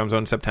 2024 comes out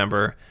in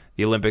September.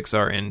 The Olympics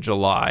are in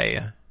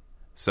July.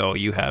 So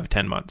you have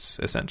 10 months,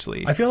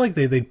 essentially. I feel like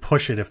they'd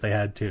push it if they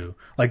had to.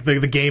 Like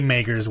the game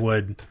makers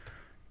would,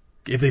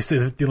 if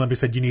the Olympics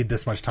said you need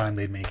this much time,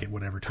 they'd make it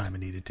whatever time it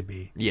needed to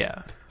be.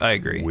 Yeah, I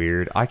agree.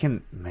 Weird. I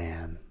can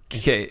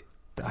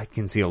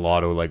see a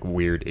lot of like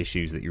weird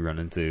issues that you run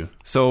into.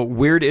 So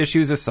weird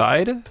issues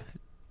aside,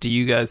 do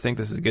you guys think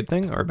this is a good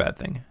thing or a bad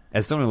thing?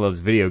 As someone who loves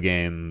video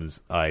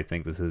games, I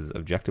think this is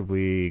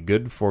objectively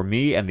good for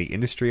me and the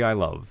industry I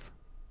love.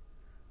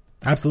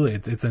 Absolutely,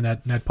 it's a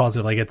net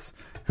positive. Like it's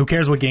who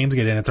cares what games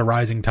get in? It's a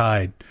rising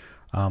tide.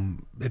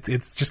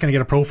 It's just gonna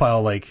get a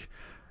profile like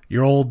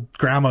your old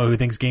grandma who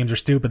thinks games are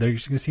stupid. They're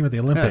just gonna see them at the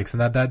Olympics, and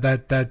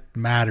that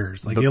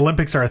matters. Like the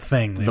Olympics are a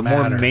thing. They The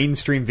matter. more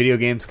mainstream video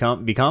games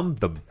become,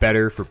 the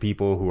better for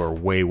people who are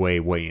way, way,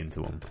 way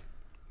into them.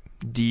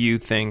 Do you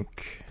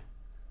think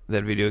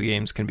that video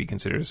games can be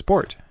considered a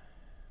sport?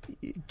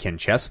 Can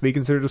chess be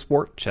considered a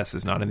sport? Chess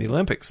is not in the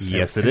Olympics.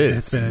 Yes, it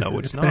is.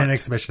 It's been an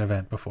exhibition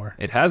event before.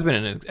 It has been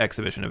an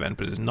exhibition event,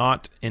 but it is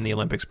not in the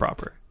Olympics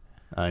proper.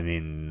 I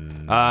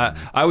mean,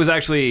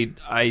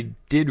 I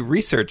did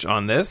research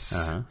on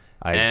this.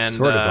 I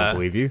sort of don't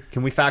believe you.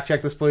 Can we fact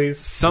check this, please?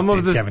 Some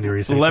of the Kevin do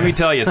research? let me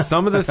tell you,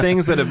 some of the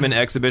things that have been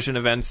exhibition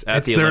events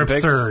at the They're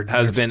Olympics absurd.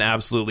 has been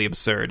absolutely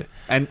absurd.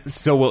 And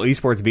so, will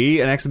esports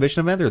be an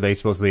exhibition event, or are they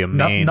supposed to be a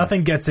main?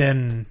 Nothing gets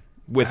in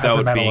Without as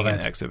a medal being an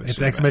event. exhibition It's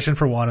event. exhibition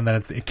for one, and then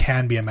it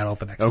can be a medal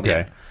the next.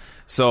 Okay. one.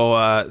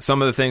 So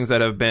some of the things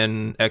that have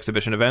been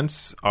exhibition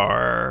events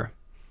are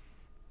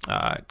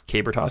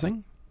caber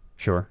tossing,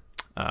 Sure.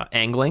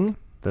 angling.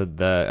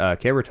 The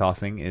caber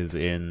tossing is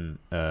in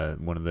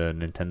one of the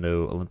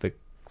Nintendo Olympic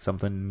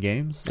something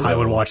games. I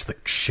would watch the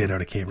shit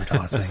out of caber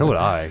tossing. So would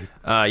I.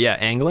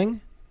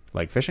 Angling,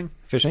 Like fishing?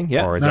 fishing.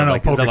 Yeah, Or is No, that no,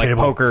 like, poker is that like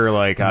table. poker?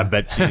 Like, I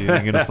bet you're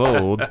going to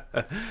fold.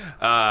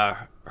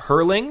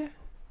 hurling.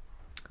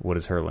 What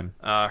is hurling?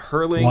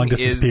 Hurling Long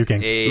distance is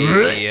puking.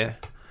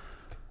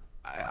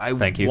 I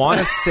Thank you. want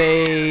to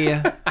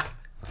say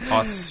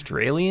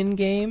Australian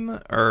game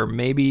or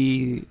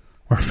maybe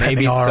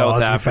offending all our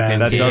South Aussie African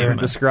fans. That game. doesn't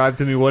describe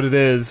to me what it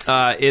is.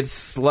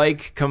 It's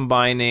like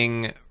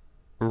combining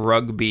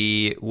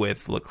rugby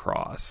with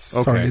lacrosse.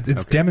 Okay. Sorry,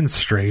 it's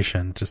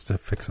demonstration, just to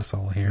fix us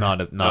all here. not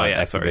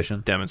exhibition.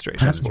 Sorry.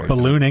 Demonstration sports.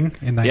 Ballooning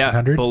in Yeah,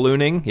 1900.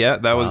 ballooning. Yeah,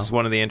 that was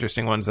one of the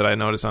interesting ones that I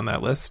noticed on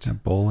that list.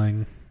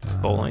 Bowling.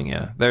 Bowling.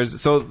 Yeah,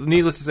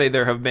 needless to say,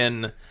 there have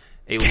been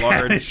a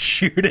large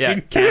shooting. Yeah,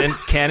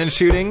 cannon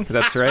shooting.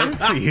 That's right.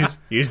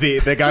 Use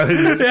the guy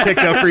who's kicked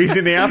out for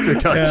using the after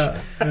touch.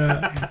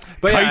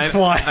 But Kite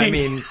flying. I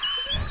mean,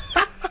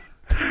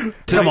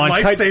 Come on,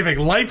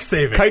 life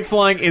saving. Kite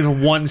flying is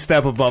one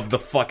step above the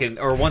fucking,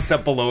 or one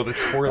step below the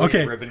twirling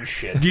Okay. ribbon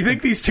shit. Do you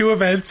think these two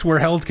events were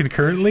held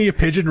concurrently?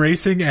 Pigeon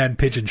racing and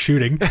pigeon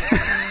shooting.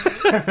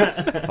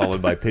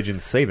 Followed by pigeon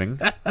saving.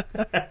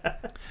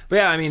 But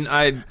yeah, I mean,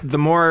 the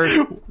more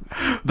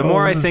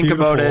I this is think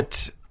about beautiful.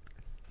 it,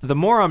 the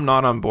more I'm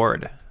not on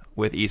board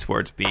with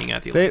esports being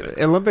at the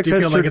Olympics. Olympics Do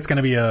you has feel like it's going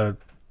to be a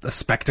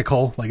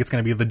spectacle? Like it's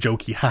going to be the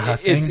jokey haha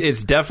thing?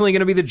 It's definitely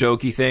going to be the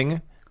jokey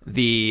thing.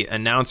 The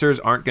announcers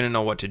aren't going to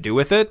know what to do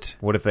with it.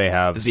 What if they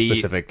have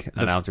specific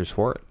announcers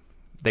for it?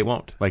 They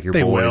won't. Like your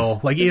They boys.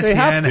 will. Like They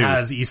have ESPN to.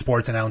 has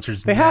esports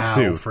announcers They now have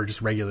to. for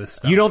just regular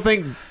stuff. You don't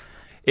think...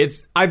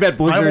 It's I bet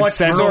Blizzard watched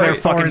sends Earl their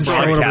Thorne fucking show it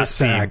over broadcast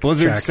team. Sack.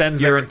 Blizzard Check. sends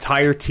their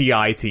entire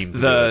TI team. To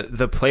do it.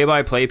 the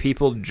play-by-play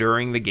people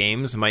during the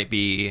games might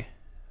be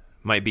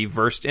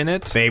versed in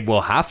it. They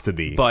will have to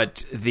be.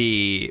 But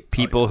the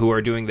people who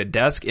are doing the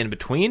desk in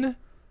between,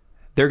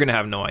 they're going to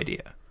have no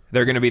idea.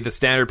 They're going to be the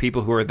standard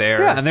people who are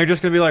there. Yeah, and they're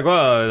just going to be like,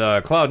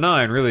 well,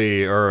 Cloud9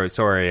 really,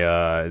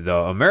 the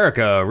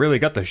America really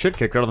got the shit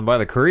kicked out of them by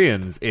the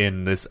Koreans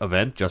in this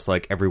event, just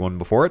like everyone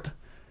before it.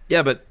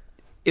 Yeah, but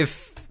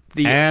if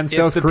And if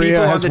South the Korea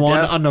people on has the won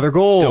desk another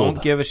gold.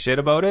 don't give a shit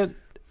about it,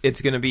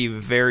 it's going to be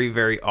very,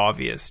 very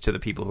obvious to the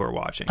people who are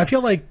watching. I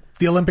feel like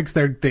the Olympics,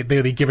 they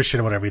give a shit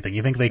about everything.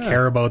 You think they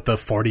care about the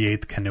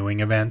 48th canoeing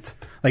event?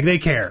 Like they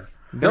care.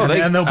 No,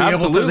 and they'll be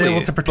absolutely,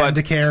 able to pretend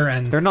to care.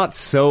 And They're not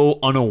so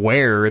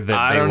unaware that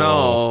I they don't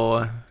will.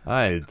 know. Come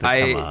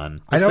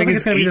on. I don't think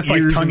it's going to be this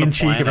like tongue in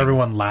cheek of of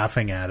everyone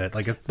laughing at it.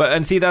 Like,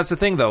 But see, that's the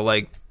thing though.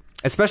 Like,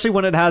 especially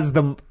when it has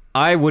the.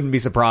 I wouldn't be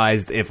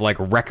surprised if like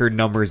record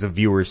numbers of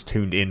viewers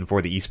tuned in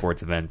for the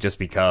esports event just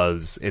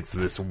because it's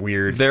this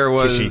weird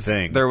kishy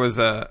thing. There was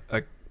a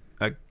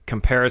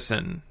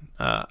comparison.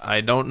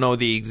 I don't know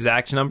the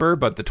exact number,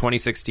 but the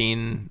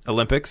 2016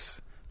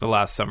 Olympics, the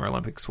last Summer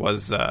Olympics,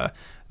 was the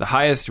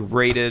highest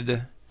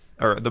rated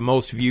or the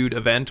most viewed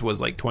event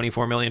was like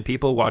 24 million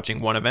people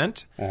watching one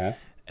event,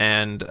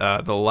 and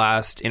the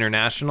last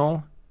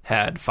international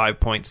had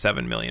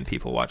 5.7 million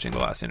people watching the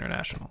last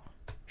international.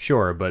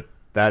 Sure, but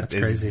that's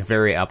crazy.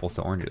 very apples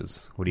to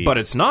oranges. What do you? But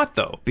it's not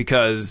though,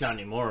 because Not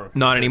anymore.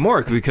 Not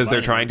anymore because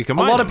they're trying to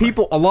combine a lot of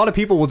them.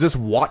 people will just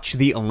watch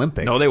the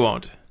Olympics. No, they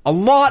won't. A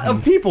lot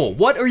of people.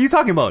 What are you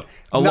talking about?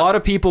 A lot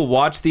of people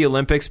watch the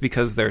Olympics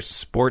because they're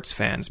sports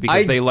fans,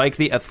 because they like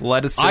the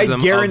athleticism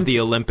of the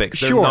Olympics.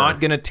 They're Sure.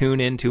 not going to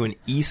tune into an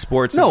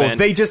esports No, event.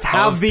 they just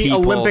have of the people.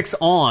 Olympics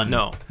on.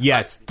 No.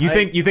 Yes. You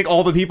think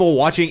all the people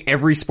watching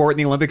every sport in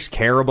the Olympics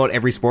care about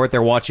every sport?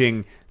 They're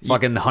watching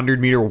fucking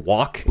 100-meter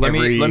walk. Let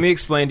me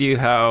explain to you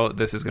how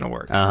this is going to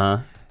work.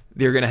 Uh-huh.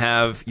 You're going to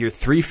have your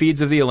 3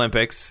 feeds of the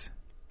Olympics,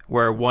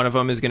 where one of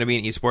them is going to be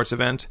an esports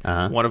event,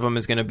 one of them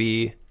is going to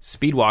be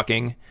speed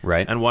walking,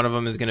 Right. and one of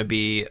them is going to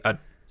be a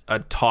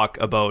talk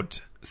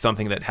about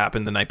something that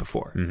happened the night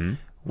before. Mm-hmm.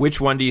 Which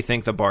one do you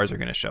think the bars are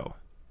going to show?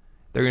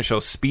 They're going to show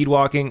speed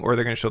walking, or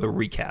they're going to show the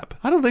recap?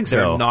 I don't think so.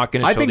 They're not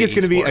going to show I think the it's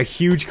going to be a esports.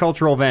 huge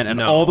cultural event, and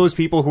No. all those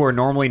people who are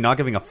normally not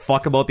giving a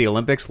fuck about the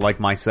Olympics, like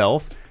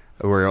myself,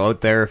 who are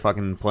out there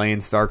fucking playing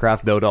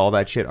StarCraft, Dota, all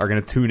that shit, are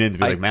going to tune in to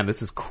be like, man,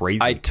 this is crazy.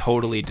 I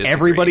totally disagree.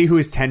 Everybody who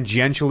is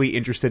tangentially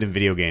interested in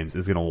video games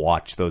is going to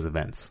watch those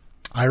events.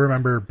 I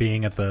remember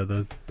being at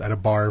at a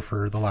bar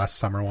for the last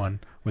summer one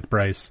with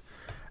Bryce,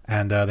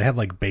 and they had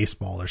like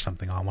baseball or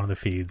something on one of the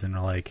feeds, and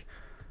like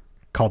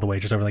called the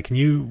waitress over, like,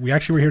 we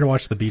actually were here to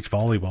watch the beach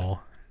volleyball.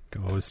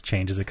 Goes,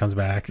 changes, it comes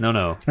back. No.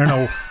 No,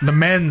 the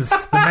men's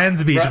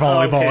beach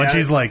volleyball, okay, and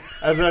she's like,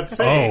 I was about to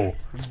say.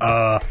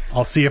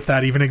 I'll see if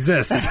that even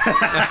exists.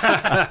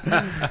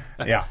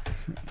 Yeah.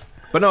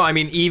 But no, I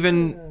mean,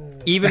 even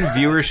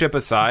viewership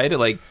aside,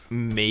 like,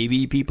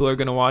 maybe people are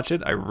going to watch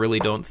it. I really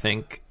don't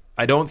think.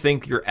 I don't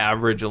think your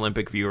average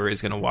Olympic viewer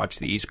is going to watch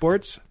the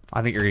esports.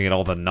 I think you're going to get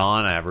all the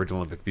non-average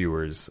Olympic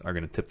viewers are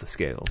going to tip the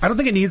scales. I don't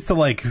think it needs to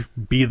like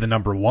be the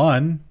number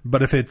one,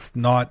 but if it's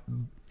not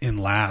in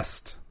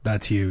last,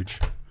 that's huge.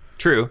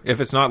 True, if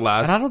it's not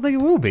last. And I don't think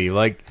it will be.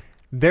 Like,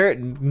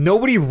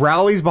 nobody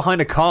rallies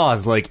behind a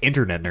cause like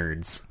internet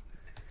nerds.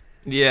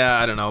 Yeah,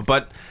 I don't know,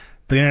 but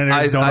The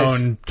internet don't I-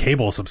 own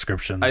cable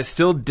subscriptions. I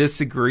still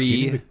disagree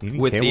You need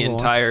with cable the to watch?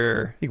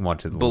 entire You can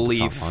watch it the one that's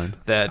belief online.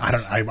 that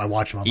I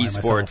watch them online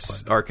esports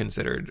myself. are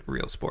considered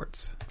real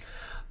sports.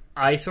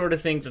 I sort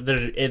of think that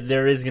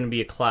there is going to be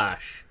a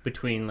clash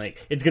between,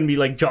 like, it's going to be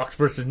like jocks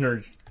versus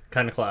nerds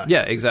kind of clash.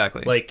 Yeah,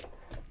 exactly. Like,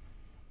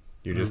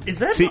 You're just is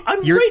that? I'm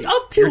right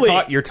up to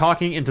it. You're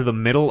talking into the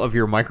middle of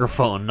your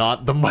microphone,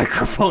 not the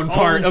microphone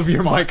part of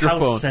your fuck, microphone.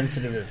 How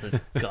sensitive is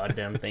this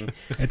goddamn thing?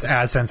 It's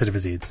as sensitive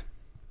as Eads.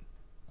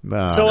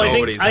 So I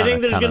nobody's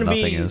think there's kinda going to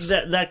be nothing is.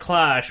 that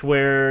clash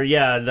where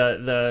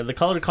the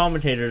colored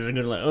commentators are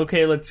going to like,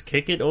 okay, let's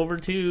kick it over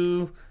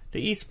to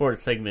the esports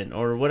segment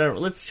or whatever.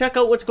 Let's check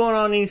out what's going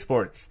on in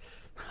esports.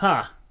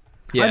 yeah.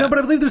 I know, but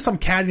I believe there's some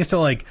cattiness to,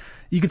 like,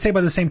 you could say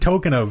by the same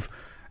token of,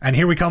 and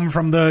here we come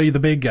from the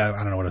big, I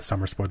don't know what a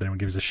summer sport that anyone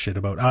gives a shit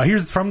about.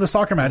 Here's from the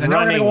soccer match, and now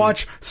we're going to Running.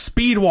 watch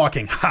speed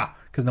walking. Ha!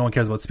 because no one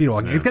cares about speed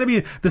walking. It's going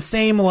to be the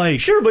same, like...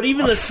 Sure, but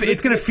even it's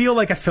going to feel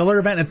like a filler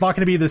event. It's not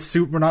going to be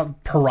the we're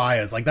not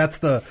pariahs. Like, that's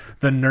the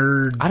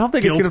nerd I don't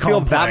think it's guilt going to feel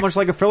that complex. much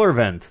like a filler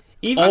event.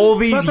 Even- All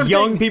That's what I'm these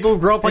young saying. people who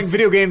grow up playing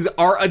video games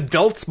are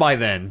adults by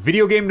then.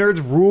 Video game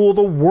nerds rule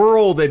the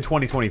world in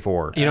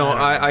 2024. You know,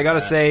 I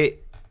gotta say,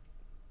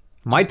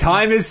 My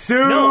time is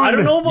soon. No, I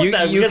don't know about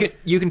that. you because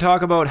can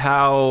talk about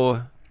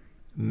how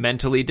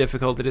mentally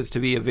difficult it is to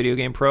be a video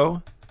game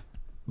pro,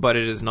 but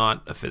it is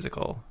not a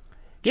physical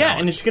yeah, and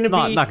challenge. it's going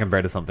to be... Not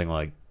compared to something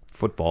like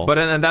football. But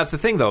and that's the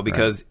thing, though,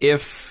 because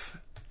if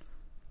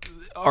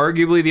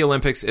arguably the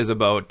Olympics is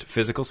about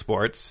physical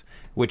sports,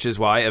 which is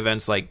why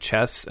events like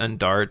chess and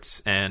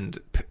darts and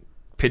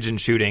pigeon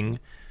shooting.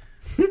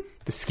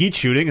 the skeet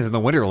shooting is in the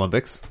Winter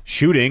Olympics.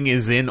 Shooting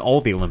is in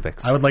all the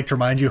Olympics. I would like to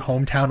remind you,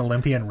 hometown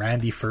Olympian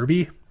Randy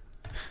Furby.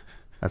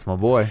 That's my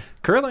boy.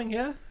 Curling,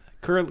 yeah.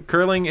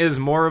 Curling is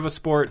more of a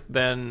sport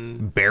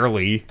than...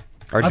 Barely.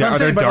 Are As I'm there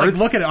saying, but like, darts?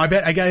 look at it. I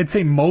bet I'd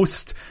say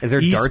most Is there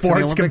darts in the esports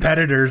Olympics?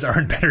 competitors are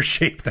in better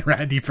shape than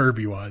Randy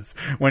Furby was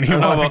when he I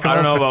won.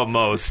 don't know about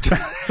most.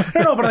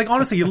 No, but like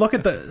honestly, you look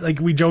at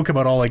we joke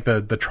about all like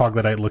the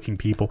troglodyte looking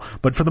people,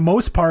 but for the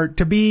most part,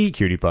 to be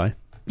Cutie pie.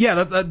 yeah,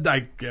 I'm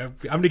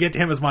going to get to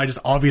him as my just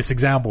obvious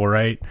example,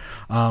 right?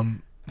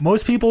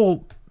 Most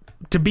people,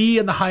 to be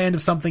in the high end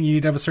of something, you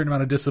need to have a certain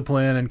amount of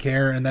discipline and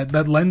care, and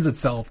that lends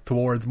itself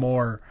towards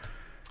more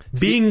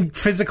being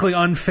physically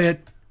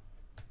unfit.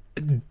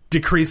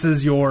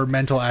 Decreases your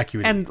mental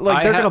acuity. And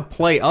like they're gonna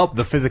play up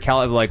the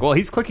physicality. Like, well,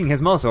 he's clicking his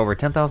mouse over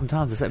 10,000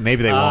 times.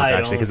 Maybe they won't I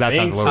actually, because don't that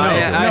sounds a think little so.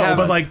 ridiculous. no,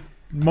 but like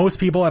most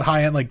people at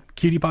high end, like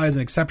Cutie Pie is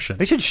an exception.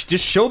 They should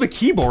just show the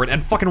keyboard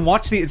and fucking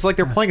watch it's like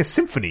they're playing a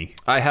symphony.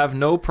 I have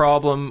no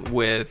problem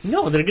with...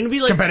 No, they're going to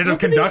be like... Competitive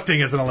look at conducting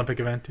is an Olympic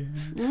event.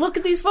 Look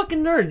at these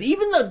fucking nerds.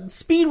 Even the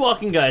speed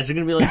walking guys are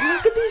going to be like,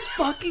 look at these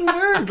fucking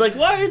nerds. Like,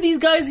 why are these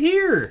guys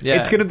here? Yeah.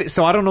 It's gonna be.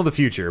 So I don't know the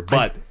future,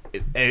 but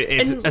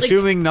And, like-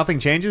 assuming nothing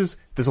changes,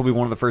 this will be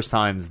one of the first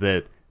times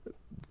that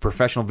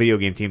professional video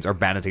game teams are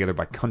banded together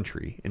by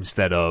country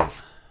instead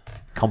of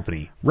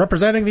company.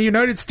 Representing the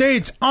United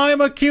States,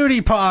 I'm a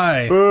Cutie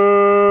Pie.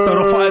 So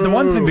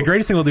the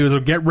greatest thing we'll do is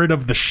we'll get rid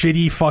of the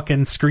shitty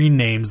fucking screen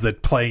names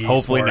that play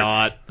Hopefully esports.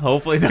 not.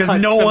 Hopefully not.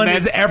 Because no one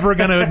is ever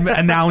going to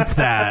announce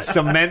that.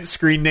 cement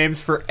screen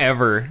names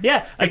forever.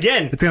 Yeah,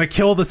 again, It's going to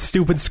kill the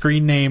stupid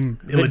screen name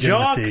the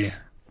illegitimacy. jocks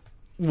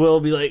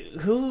will be like,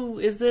 who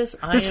is this?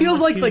 This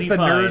feels like the Cutie Pie. nerd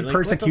Like, what the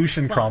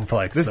persecution fuck?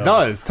 complex. This though.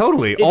 does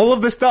totally. All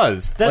of this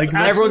does. That's Like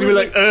everyone's gonna be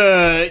like,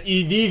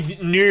 absolutely- these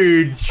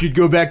nerds should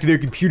go back to their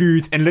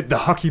computers and let the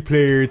hockey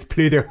players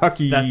play their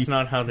hockey. That's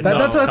not how the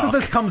That's what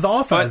this comes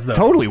off as, though.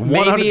 Totally. Maybe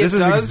 100. it This is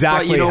does, but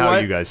exactly you know how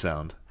what? you guys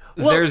sound.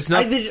 Well, There's no...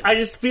 I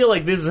just feel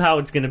like this is how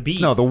it's going to be.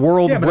 No, the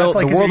world Yeah, but will. that's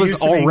like The 'cause world you're is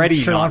used to being already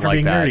shit on not for like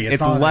being that. nerdy. It's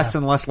It's not less that.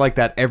 and less like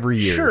that every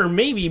year. Sure,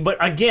 maybe, but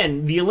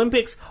again, the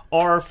Olympics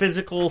are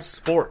physical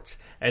sports,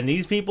 and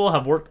these people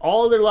have worked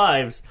all their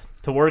lives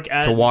to work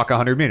at To walk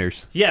 100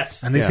 meters.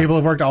 Yes, And these people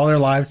have worked all their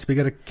lives to be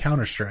good at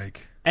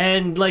Counter-Strike.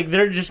 and like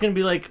they're just going to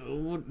be like,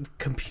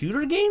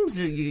 computer games?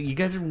 You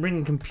guys are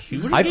bringing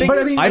computer I games? think. But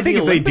I mean, I think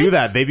to if the they do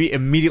Olympics? that, they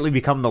immediately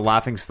become the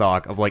laughing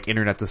stock of like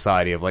internet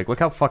society. Of like, look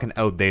how fucking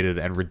outdated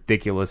and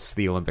ridiculous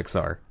the Olympics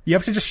are. You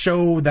have to just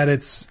show that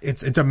it's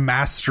a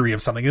mastery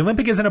of something. The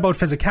Olympic isn't about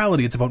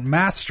physicality; it's about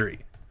mastery.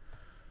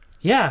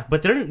 Yeah,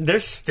 but they're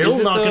still Is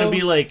it, not going to though?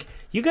 be like,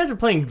 you guys are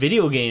playing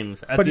video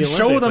games at But the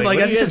show Olympics. them, like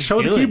what as are you said, guys show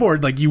the doing?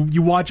 keyboard. Like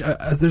you watch.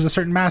 There's a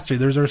certain mastery.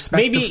 There's a respect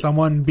Maybe- of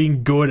someone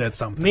being good at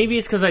something. Maybe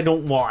it's because I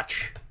don't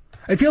watch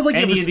It feels like you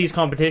have any this, of these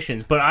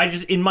competitions, but I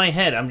just, in my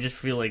head, I'm just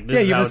feel like this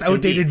yeah, is you how have it's this gonna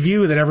be. outdated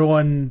view that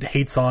everyone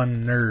hates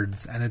on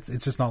nerds, and it's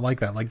just not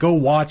like that. Like go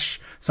watch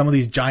some of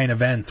these giant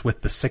events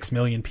with the 6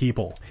 million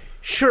people.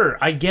 Sure,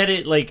 I get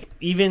it. Like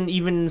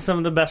even some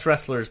of the best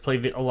wrestlers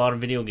play a lot of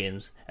video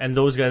games, and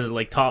those guys are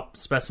like top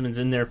specimens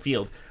in their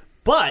field.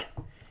 But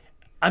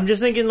I'm just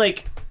thinking,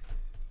 like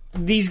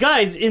these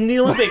guys in the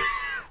Olympics.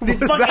 What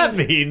does that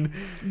mean?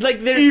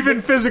 Like they're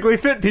Even physically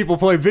fit people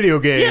play video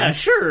games. yeah,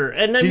 sure.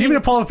 And I Do you mean, need me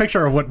to pull up a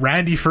picture of what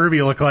Randy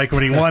Furby looked like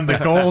when he won the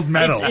gold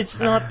medal? it's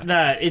not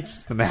that.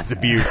 It's The man's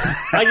abuse.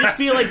 I just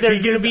feel like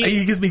there's going to be.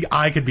 he gives me.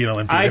 I could be an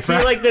Olympian. I If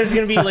feel like there's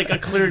going to be like a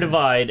clear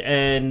divide,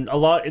 and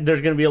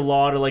there's going to be a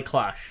lot of like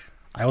clash.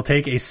 I will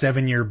take a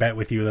 7-year bet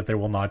with you that there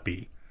will not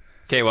be.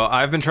 Okay, well,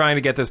 I've been trying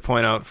to get this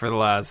point out for the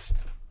last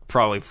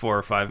probably 4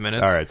 or 5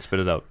 minutes. All right, spit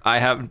it out. I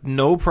have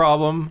no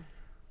problem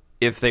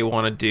if they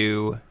want to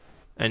do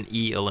an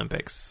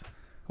E-Lympics.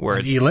 Where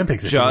An it's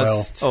E-Lympics, if you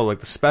just... Oh, like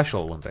the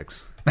Special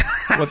Olympics.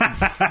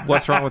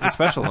 What's wrong with the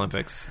Special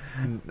Olympics?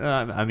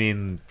 I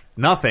mean,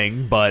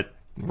 nothing, but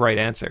Right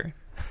answer.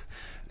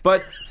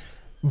 But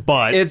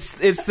but it's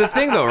the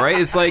thing, though, right?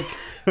 It's like...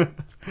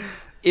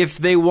 if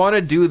they want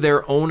to do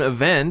their own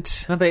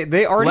event, No,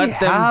 they already let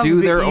them have do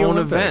the their own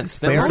E-Olympics. events.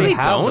 They No, already they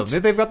have don't.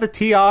 them. They've got the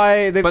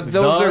TI. But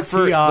those are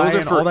for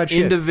all that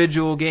shit.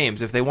 individual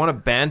games. If they want to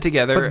band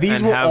together, But these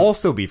and will have,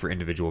 also be for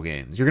individual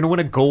games. You're going to win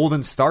a gold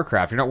in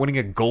StarCraft. You're not winning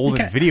a gold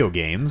in video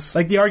games.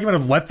 Like the argument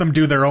of let them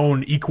do their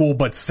own equal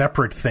but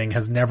separate thing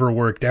has never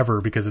worked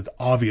ever because it's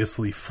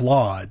obviously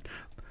flawed.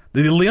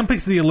 The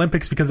Olympics is the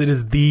Olympics because it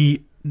is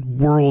the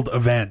world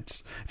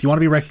event. If you want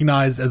to be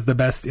recognized as the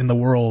best in the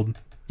world,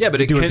 yeah, but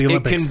it do can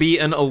be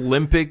an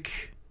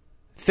Olympic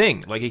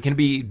thing. Like it can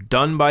be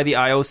done by the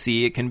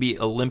IOC. It can be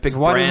Olympic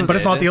branded. But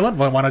it's not the Olympics.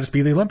 Why not just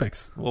be the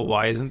Olympics? Well,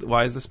 why is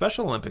the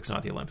Special Olympics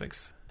not the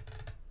Olympics?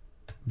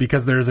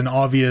 Because there's an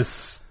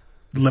obvious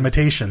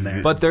limitation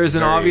there. But there's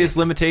an obvious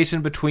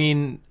limitation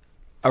between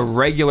a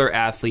regular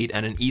athlete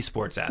and an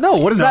esports athlete. No,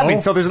 what does that No.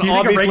 mean? So there's an Do you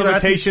think a obvious regular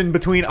limitation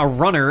between a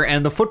runner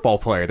and the football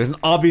player. There's an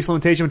obvious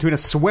limitation between a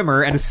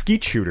swimmer and a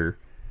skeet shooter.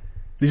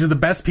 These are the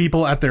best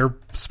people at their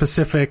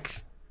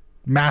specific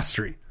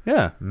mastery.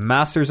 Yeah,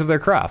 masters of their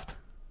craft.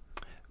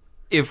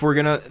 If we're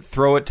gonna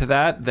throw it to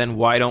that, then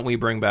why don't we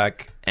bring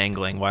back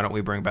angling? Why don't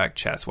we bring back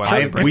chess? Why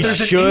don't we bring We back...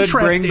 there's an should interest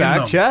bring in back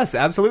them. chess.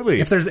 Absolutely.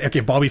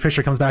 If Bobby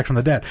Fischer comes back from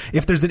the dead,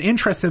 if there's an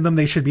interest in them,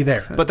 they should be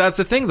there. But that's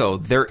the thing, though.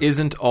 There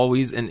isn't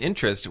always an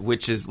interest,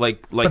 which is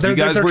like But they're- you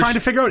guys they're were trying to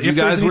figure out you if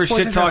there's guys any were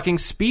sports shit talking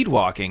speed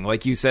walking.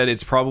 Like you said,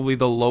 it's probably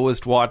the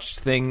lowest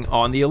watched thing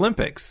on the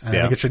Olympics. I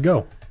think it should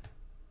go.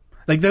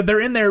 Like they're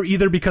in there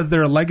either because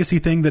they're a legacy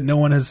thing that no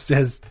one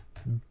has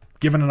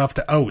given enough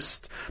to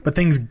oust, but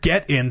things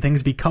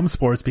become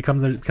sports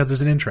because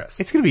there's an interest.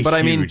 it's going to be But huge.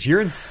 I mean,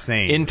 You're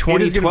insane. In It is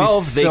gonna be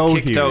 2012, they so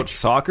kicked huge. out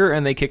soccer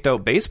and they kicked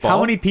out baseball.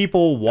 How many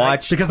people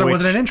watch Because there Twitch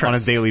wasn't an interest. on a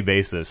daily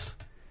basis?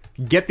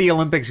 Get the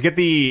Olympics, get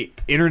the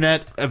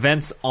internet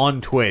events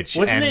on Twitch,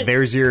 Wasn't and it-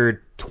 there's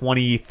your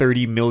 20,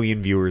 30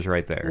 million viewers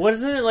right there.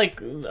 Wasn't it like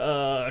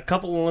a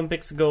couple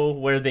Olympics ago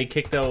where they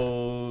kicked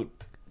out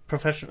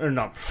professional or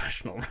not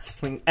professional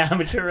wrestling,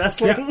 amateur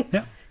wrestling?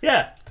 Yeah.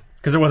 Yeah.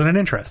 Because there wasn't an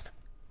interest.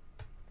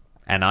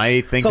 And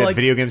I think So, that like-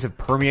 video games have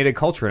permeated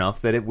culture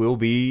enough that it will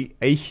be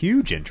a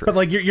huge interest. But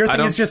like your I thing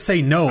don't- is just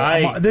say no.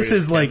 I This agree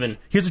is with like Kevin.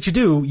 here's what you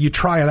do: you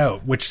try it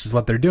out, which is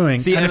what they're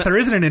doing. See, and and if there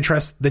isn't an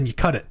interest, then you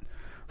cut it.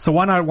 So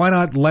why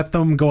not let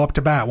them go up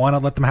to bat? Why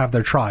not let them have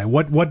their try?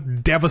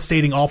 What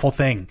devastating, awful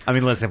thing? I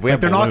mean, listen, if we Like,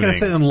 have they're not going to ballooning-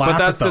 sit and laugh But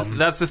that's at them.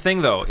 that's the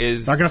thing, though.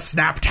 Is They're going to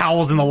snap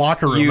towels in the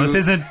locker room. You- This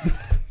isn't.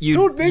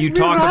 you make me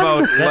talk run.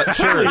 about what, Really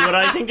sure what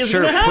I think is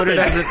sure going to put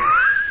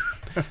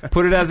happen.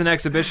 put it as an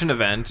exhibition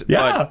event.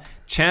 Yeah. But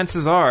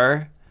chances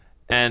are,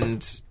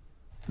 and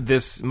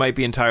this might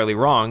be entirely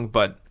wrong,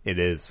 but it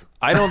is.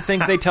 I don't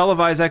think they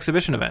televise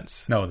exhibition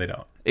events. No, they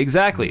don't.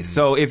 Exactly.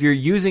 So if you're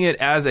using it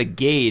as a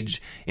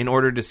gauge in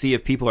order to see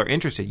if people are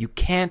interested, you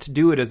can't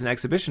do it as an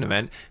exhibition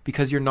event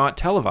because you're not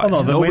televised.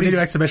 Well, no, the way they Nobody's- do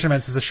exhibition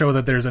events is to show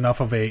that there's enough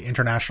of a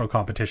international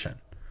competition,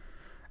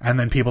 and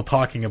then people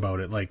talking about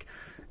it. Like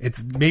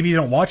it's maybe you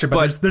don't watch it,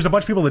 but there's a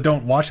bunch of people that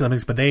don't watch them,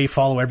 but they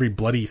follow every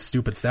bloody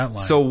stupid stat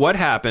line. So what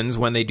happens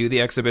when they do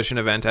the exhibition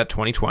event at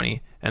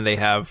 2020 and they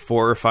have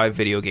 4 or 5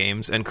 video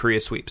games and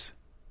Korea sweeps?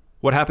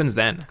 What happens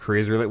then?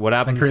 Korea's really what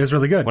happens. And Korea's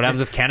really good. What happens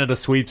if Canada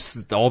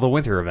sweeps all the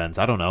winter events?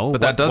 I don't know.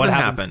 But that What doesn't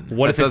happens- happen.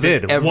 What That if it doesn't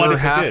did? ever What if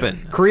it happen.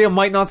 did? Korea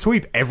might not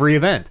sweep every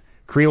event.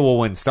 Korea will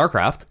win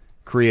StarCraft.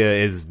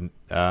 Korea is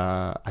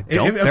I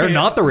don't. okay, they're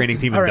not the reigning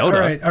team in all right,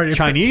 Dota. all right. If-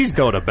 Chinese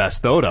Dota,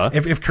 best Dota.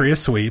 if Korea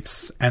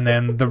sweeps and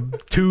then the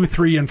 2,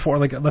 3, and 4,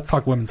 like let's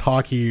talk women's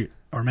hockey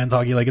or men's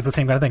hockey, like it's the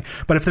same kind of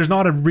thing. But if there's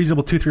not a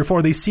reasonable 2, 3, or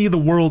 4, they see the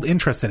world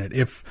interest in it.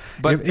 If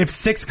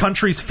 6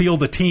 countries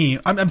field a team,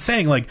 I'm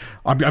saying like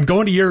I'm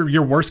going to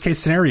your worst case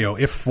scenario.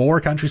 If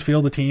 4 countries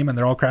field a team and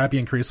they're all crappy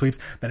and Korea sweeps,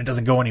 then it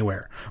doesn't go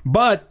anywhere.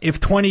 But if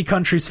 20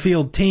 countries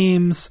field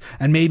teams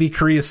and maybe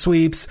Korea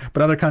sweeps,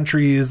 but other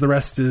countries the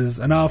rest is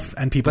enough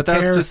and people But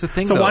that's care. just the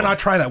thing, So why though. not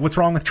try that? What's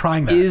wrong with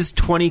trying that? Is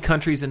 20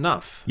 countries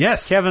enough?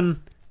 Yes, Kevin,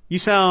 you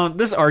sound.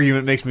 This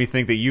argument makes me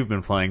think that you've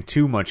been playing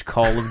too much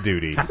Call of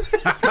Duty.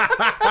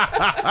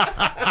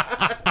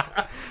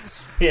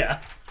 Yeah.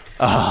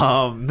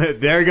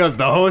 There goes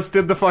the host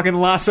did the fucking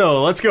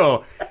lasso. Let's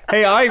go.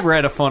 Hey, I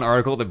read a fun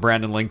article that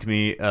Brandon linked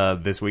me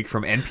this week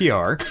from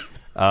NPR,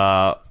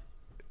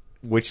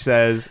 which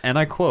says, and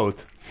I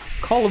quote,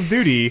 "Call of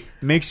Duty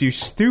makes you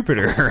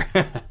stupider.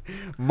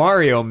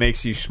 Mario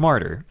makes you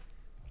smarter."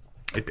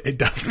 It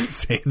doesn't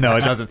say No,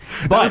 it that. doesn't.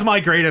 That But was my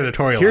great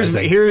editorial. here's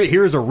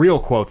a real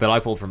quote that I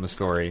pulled from the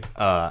story,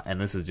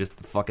 and this is just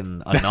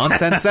fucking a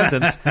nonsense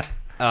sentence.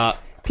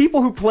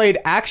 People who played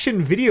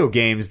action video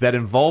games that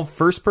involve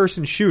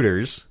first-person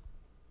shooters.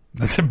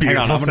 That's a Hang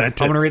beautiful on, I'm sentence.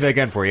 going to read that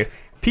again for you.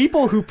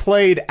 People who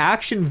played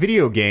action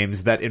video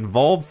games that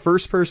involve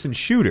first-person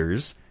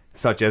shooters,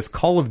 such as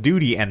Call of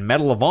Duty and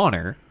Medal of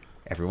Honor,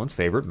 everyone's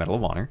favorite, Medal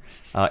of Honor,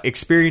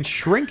 experience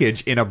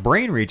shrinkage in a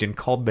brain region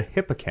called the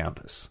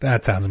hippocampus.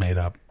 That sounds made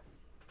up.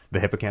 The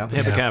hippocampus?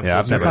 Hippocampus. Yeah,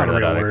 I've is never That's not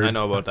heard a of real that. word. I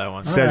know about that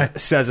one.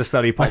 Says a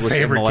study published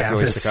in favorite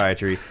Molecular campus.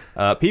 Psychiatry.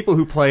 People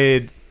who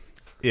played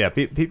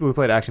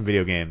action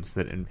video games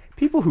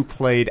people who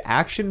played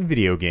action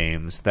video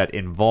games that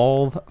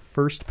involve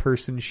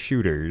first-person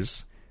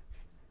shooters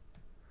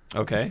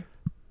Okay.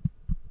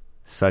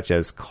 such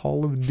as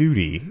Call of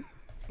Duty.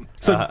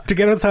 So to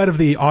get outside of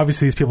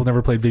obviously these people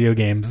never played video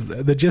games,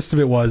 the gist of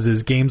it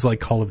is games like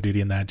Call of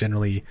Duty and that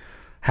generally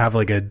have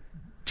like a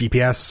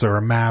GPS or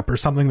a map or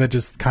something that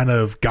just kind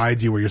of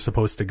guides you where you're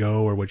supposed to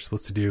go or what you're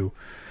supposed to do.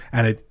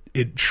 And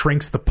it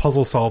shrinks the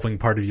puzzle solving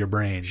part of your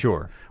brain.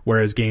 Sure.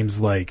 Whereas games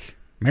like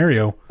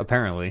Mario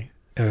apparently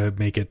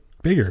make it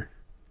bigger.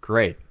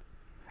 Great.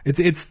 It's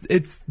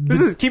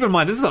keep in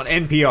mind, this is on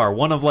NPR,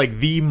 one of like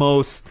the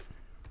most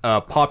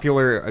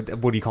popular,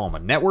 what do you call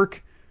them, a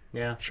network?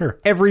 Yeah. Sure.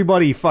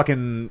 Everybody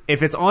fucking,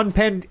 if it's on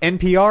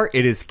NPR,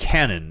 it is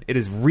canon. It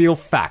is real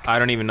fact. I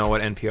don't even know what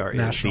NPR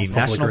is. The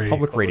National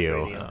Public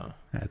Radio.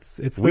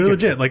 They're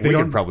legit. Like we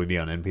could probably be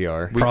on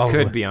NPR. We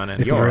could be on NPR.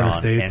 If we're in the on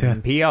States,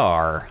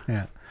 NPR.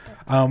 Yeah.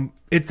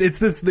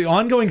 It's the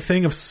ongoing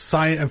thing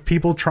of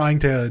people trying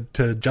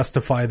to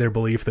justify their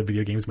belief that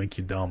video games make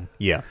you dumb.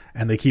 Yeah.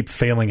 And they keep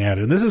failing at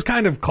it. And this is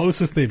kind of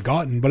closest they've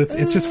gotten, but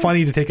it's just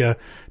funny to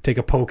take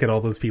a poke at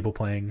all those people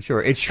playing.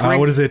 Sure. It's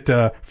what is it?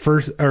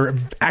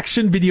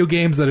 Action video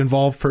games that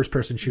involve first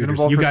person shooters.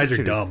 You guys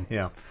are dumb.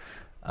 Yeah.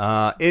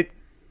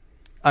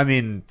 I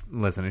mean,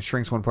 listen, it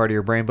shrinks one part of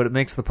your brain, but it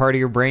makes the part of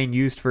your brain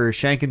used for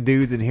shanking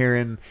dudes and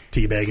hearing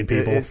teabagging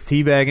people. It's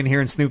teabagging,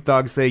 hearing Snoop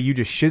Dogg say, "You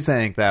just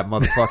shizank that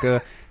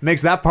motherfucker."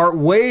 Makes that part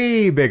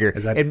way bigger.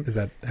 Is that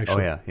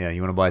actually? Oh yeah.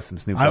 You want to buy some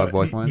Snoop Dogg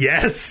voice lines?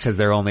 Yes, because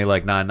they're only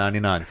like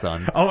 $9.99,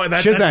 son. Oh,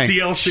 that's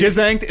DLC.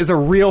 Shizanked is a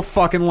real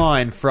fucking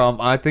line from,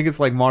 I think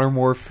it's like Modern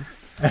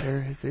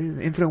Warfare,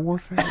 Infinite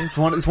Warfare. It's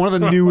one of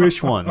the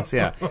newish ones.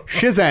 Yeah,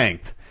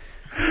 Shizanked.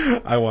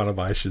 I want to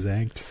buy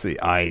Shazanked. See,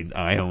 I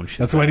own Shazanked.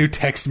 That's my new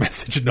text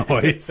message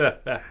noise.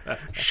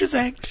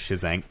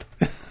 Shazanked.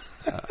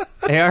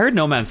 Hey, I heard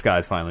No Man's Sky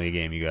is finally a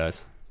game, you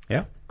guys.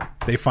 Yeah.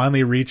 They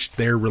finally reached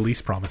their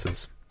release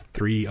promises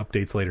 3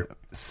 updates later.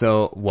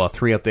 So,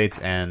 3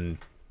 updates and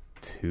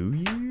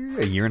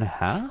a year and a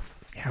half?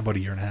 Yeah, about a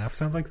year and a half.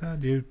 Sounds like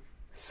that, dude.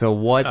 So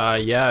what?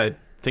 Yeah, I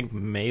think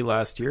May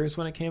last year is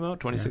when it came out,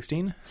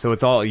 2016. Yeah. So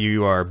it's all,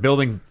 you are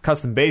building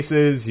custom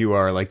bases, you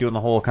are like doing the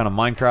whole kind of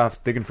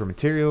Minecraft, digging for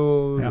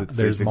materials. Yeah,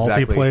 there's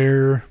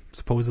multiplayer,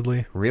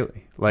 supposedly.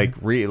 Really? Like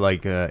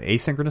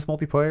asynchronous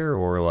multiplayer,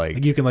 or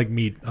like you can like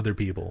meet other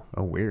people.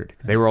 Oh, weird.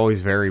 They were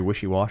always very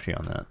wishy-washy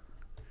on that.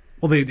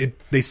 Well,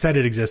 they said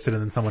it existed,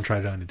 and then someone tried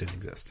it out and it didn't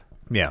exist.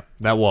 Yeah.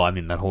 That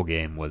whole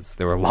game was,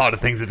 there were a lot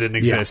of things that didn't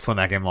exist when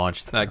that game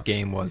launched. That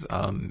game was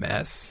a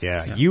mess.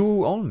 Yeah.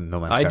 You own No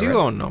Man's Sky, I do right?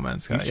 own No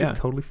Man's Sky, You should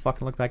totally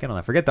fucking look back in on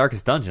that. Forget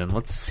Darkest Dungeon.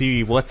 Let's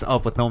see what's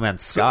up with No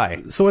Man's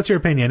Sky. So what's your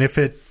opinion? If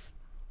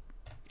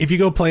you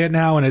go play it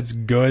now and it's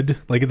good,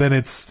 like then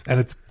it's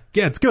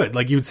good.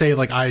 Like you would say,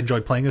 like, I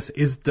enjoyed playing this.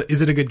 Is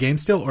it a good game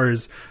still, or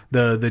is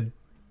the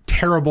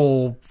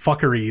terrible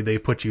fuckery they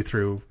put you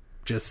through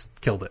just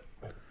killed it?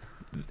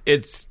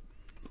 It's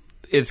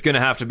going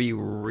to have to be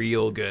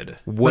real good.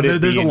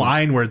 There's a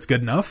line where it's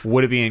good enough.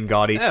 Would it be in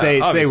gaudy? Yeah, say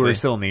obviously. we were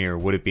still in the year.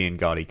 Would it be in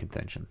gaudy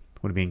contention?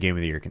 Would it be in Game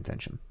of the Year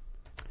contention?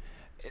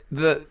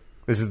 This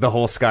is the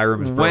whole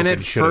Skyrim is broken. When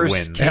it should first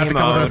it win? came You have to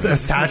come out, with an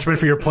attachment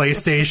for your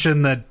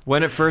PlayStation. That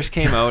when it first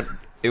came out,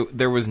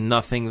 there was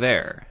nothing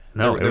there.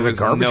 No, there it was a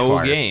garbage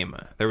fire. game.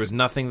 There was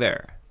nothing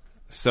there.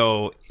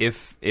 So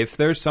if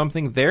there's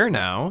something there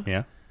now,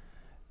 Yeah,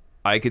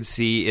 I could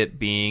see it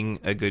being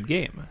a good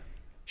game.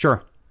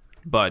 sure.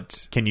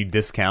 But Can you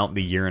discount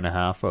the year and a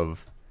half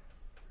of?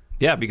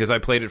 yeah, because I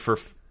played it for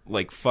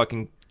like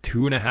fucking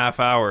 2.5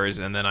 hours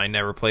and then I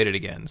never played it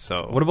again.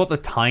 So What about the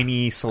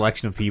tiny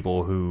selection of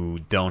people who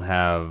don't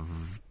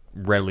have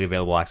readily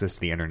available access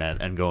to the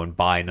internet and go and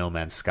buy No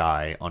Man's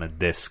Sky on a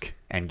disc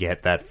and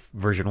get that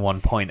version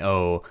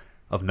 1.0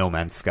 of No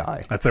Man's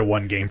Sky? that's their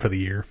one game for the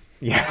year.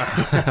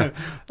 Yeah.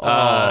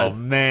 Oh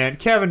man,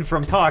 Kevin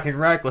from Talking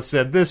Reckless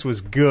said this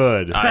was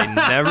good. I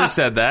never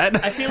said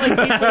that. I feel like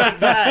people like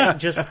that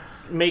just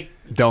make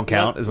Don't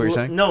count, is what you're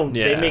saying? No,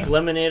 Yeah. they make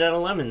lemonade out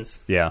of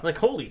lemons. Yeah. Like,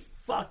 holy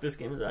fuck, this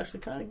game is actually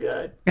kind of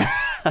good.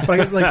 Like,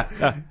 it's like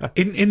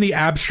in the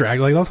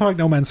abstract, like let's talk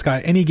No Man's Sky.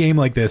 Any game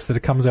like this that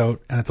it comes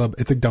out and it's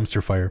a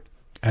dumpster fire.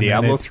 And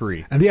Diablo then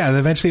 3. And yeah, and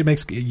eventually it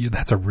makes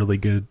that's a really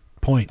good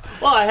point.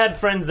 Well, I had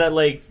friends that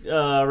liked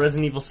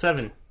Resident Evil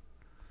 7,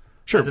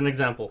 Sure. as an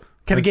example.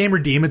 Can a game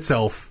redeem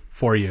itself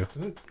for you?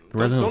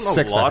 Resident Evil Don't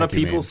 6, a lot I of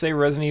think you people mean. say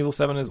Resident Evil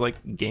 7 is like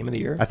game of the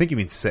year? I think you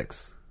mean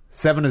 6.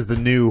 7 is the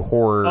new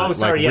horror, Oh,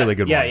 sorry, like yeah. really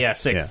good Yeah, one. yeah,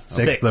 6. Yeah.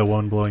 Six, the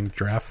one blowing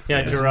giraffe. Yeah,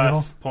 Resident giraffe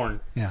Evil? porn.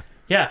 Yeah.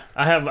 Yeah,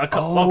 I have a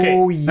couple. Oh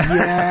Okay,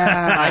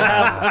 yeah, I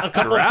have a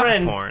couple Giraffe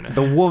friends. porn.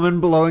 the woman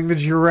blowing the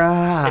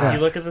giraffe. If you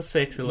look at the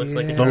 6, it looks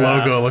like a The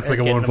giraffe. logo looks like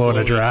a Getting woman blowing a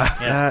balloon.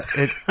 giraffe. Yeah.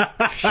 It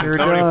sure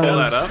Somebody pull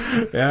does.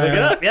 that up. Yeah.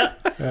 Look it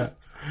up, yeah.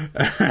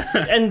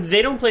 And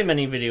they don't play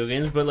many video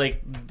games, but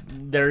like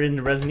they're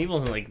into Resident Evil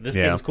and like this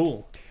Yeah. game's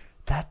cool.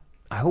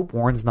 I hope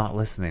Warren's not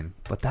listening,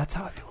 but that's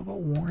how I feel about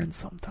Warren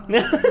sometimes.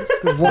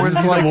 'Cause Warren's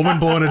He's like, a woman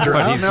blowing a What,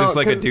 giraffe. he's no, just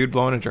like a 'cause- dude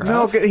blowing a giraffe?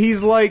 no,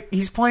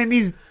 he's playing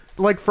these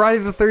like Friday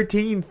the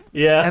 13th,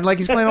 Yeah. and like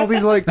he's playing all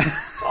these like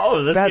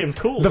Oh, this game's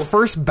cool. the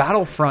first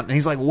Battlefront, and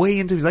he's like way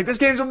into. He's like, this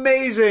game's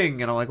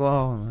amazing, and I'm like,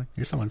 well,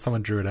 Here's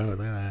someone drew it out. Look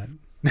at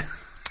that.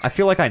 I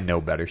feel like I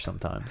know better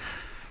sometimes.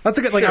 That's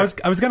a good. Like I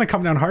was going to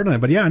come down hard on it,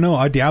 but yeah,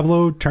 no,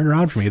 Diablo turned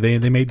around for me.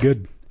 They made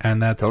good,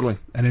 and that's Totally.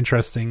 an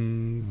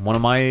interesting. One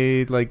of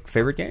my like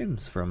favorite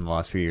games from the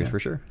last few years for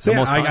sure. So The yeah,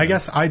 most fun. I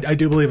guess I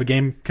do believe a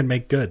game can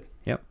make good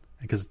Yep.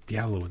 because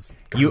Diablo was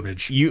You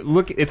garbage.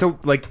 look. It's a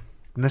like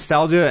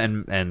nostalgia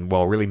and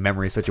well, really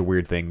memory is such a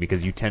weird thing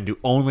because you tend to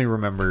only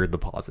remember the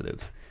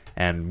positives,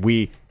 and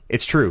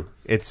it's true.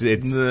 It's or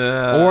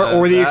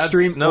the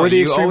extreme No, or the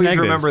you extreme always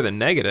negatives. remember the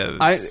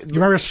negatives. You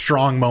remember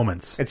strong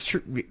moments. It's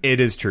true. It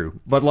is true.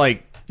 But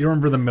like, You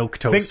remember the milk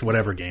toast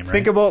whatever game, right?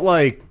 think about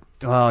like.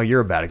 Well, you're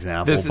a bad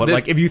example, This- but this-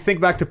 like if you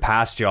think back to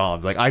past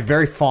jobs, like I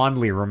very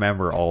fondly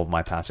remember all of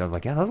my past jobs.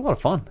 Like, yeah, that was a lot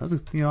of fun. That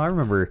was, I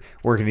remember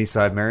working East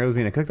Side Mario's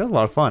being a cook. That was a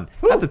lot of fun.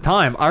 At the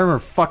time, I remember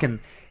fucking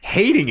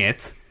hating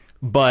it,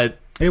 but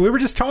Hey, we were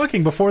just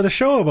talking before the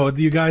show about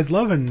you guys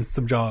loving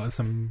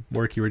some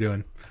work you were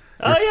doing.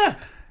 Oh yeah,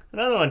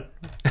 another one.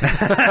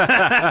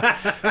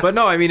 But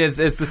no, I mean it's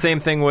the same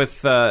thing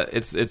with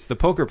it's the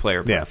poker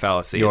player Yeah.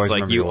 fallacy. You It's always like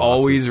remember you the losses.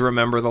 always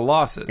remember the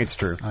losses. It's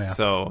true. Oh, yeah.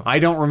 So I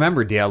don't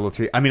remember Diablo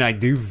 3. I mean, I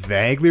do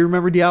vaguely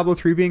remember Diablo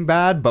 3 being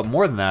bad, but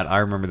more than that, I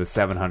remember the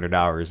 700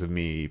 hours of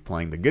me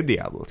playing the good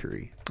Diablo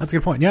 3. That's a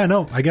good point. Yeah,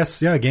 no, I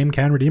guess a game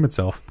can redeem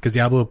itself because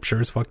Diablo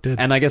sure as fuck did.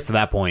 And I guess to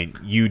that point,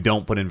 you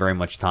don't put in very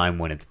much time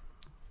when it's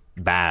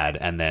bad,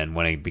 and then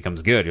when it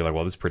becomes good, you're like,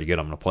 well, this is pretty good.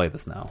 I'm going to play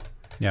this now.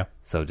 Yeah.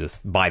 So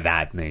just by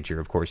that nature,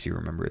 of course, you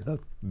remember the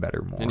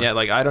better more. and yeah,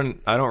 like I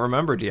don't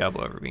remember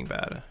Diablo ever being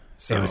bad.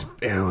 So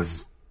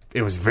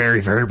it was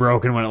very, very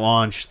broken when it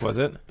launched. was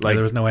it? Like,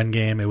 there was no end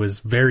game. It was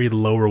very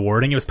low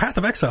rewarding. It was Path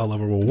of Exile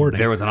level rewarding.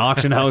 There was an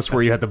auction house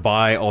where you had to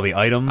buy all the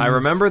items. I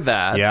remember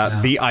that.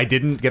 Yeah, I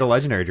didn't get a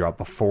legendary drop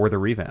before the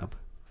revamp.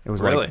 It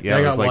was Really? like Yeah, I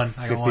it got was like one.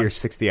 I got 50 one. or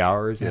 60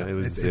 hours. Yeah, it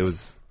was it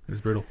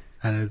was brutal.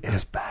 And it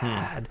was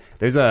bad.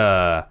 There's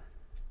I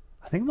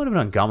think it might have been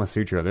on Gamma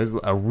Sutra. There's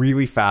a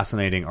really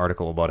fascinating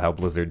article about how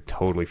Blizzard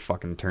totally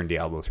fucking turned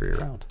Diablo 3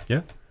 around.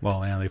 Yeah.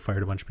 Well, yeah, they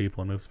fired a bunch of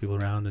people and moved people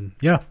around, and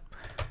yeah.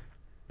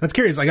 That's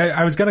curious. Like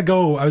I was gonna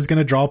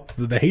drop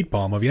the hate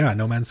bomb of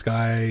No Man's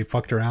Sky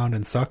fucked around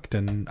and sucked,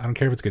 and I don't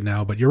care if it's good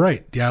now, but you're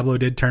right. Diablo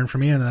did turn for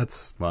me, and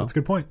that's a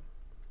good point.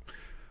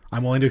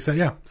 I'm willing to accept.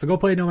 Yeah, so go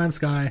play No Man's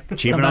Sky.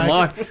 Achievement Come back.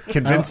 unlocked.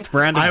 Convinced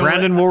Brandon. I will-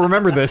 Brandon will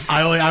remember this.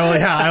 I will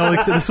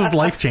accept. This was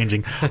life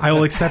changing. I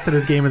will accept it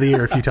as game of the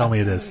year if you tell me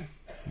it is.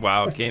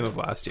 Wow, game of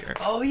last year.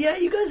 Oh yeah,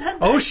 you guys had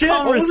that Oh, shit.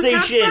 Oh, the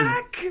cat's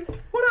conversation.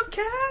 What up,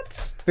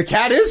 cat? the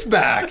cat is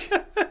back.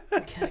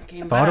 Cat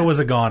came Thought back it was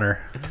a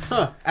goner.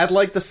 At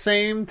like the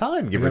same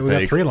time, give We or got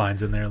take. 3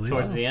 lines in there at least.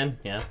 towards the end.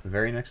 Yeah, The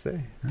very next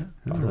day.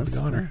 Thought it was a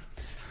goner.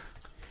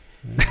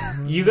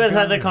 you guys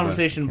had that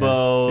conversation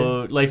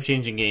about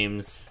life-changing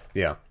games,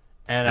 Yeah.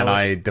 and And was-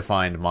 I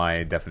defined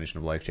my definition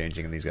of life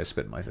changing, and these guys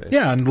spit in my face.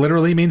 Yeah, and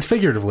literally means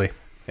figuratively.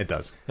 It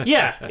does.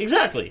 yeah,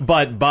 exactly.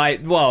 But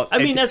I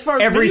mean, as far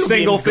as every video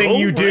single games thing go,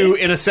 you do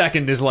right? in a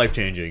second is life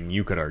changing.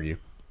 You could argue.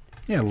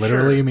 Yeah,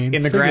 literally Sure. means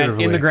In the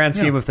figuratively. grand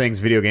scheme Yeah. of things,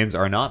 video games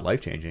are not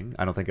life changing.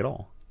 I don't think at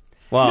all.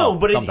 Well, No,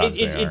 but sometimes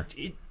they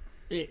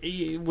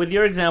are. with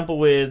your example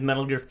with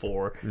Metal Gear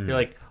 4, Mm. you're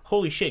like,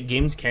 holy shit,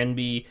 games can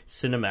be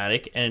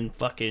cinematic and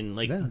fucking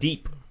like Yeah.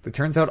 deep. It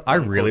turns out I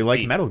really like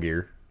deep. Metal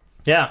Gear.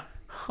 Yeah,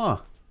 Huh.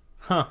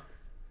 huh?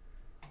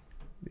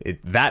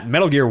 That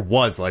Metal Gear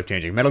was life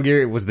changing. Metal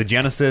Gear was the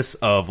genesis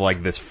of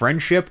like this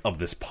friendship, of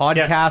this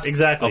podcast. Yes,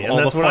 exactly. Of And all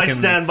that's the what I fucking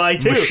stand by,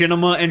 too.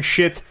 Machinima and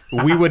shit.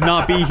 We would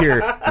not be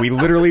here. We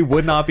literally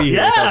would not be here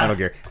Yeah. without Metal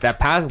Gear. That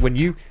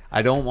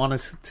I don't want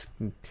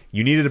to.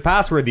 You needed a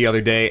password the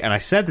other day, and I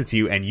sent it to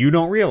you, and you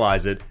don't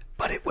realize it,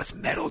 but it was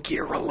Metal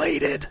Gear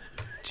related.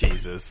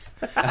 Jesus.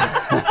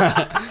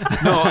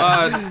 No,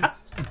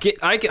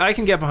 I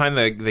can get behind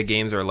the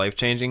games are life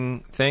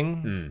changing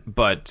thing,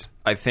 but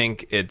I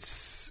think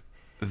it's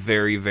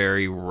very,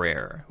 very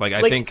rare. Like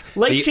I think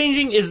life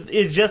changing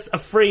is just a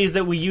phrase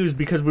that we use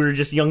because we were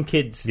just young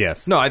kids.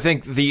 Yes. No, I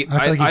think I feel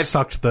like you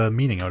sucked the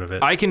meaning out of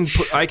it. I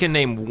can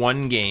name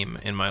one game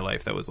in my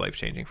life that was life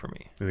changing for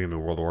me. Is it gonna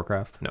be World of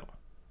Warcraft? No,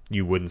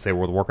 You wouldn't say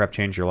World of Warcraft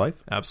changed your life?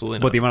 absolutely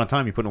not. But the amount of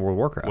time you put in World of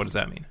Warcraft. What does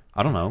that mean?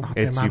 I don't know. not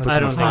the It's amount you of put time.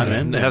 so I much don't time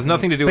think in. It has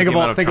nothing to do with Think the of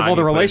amount all of think of time all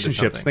the you put into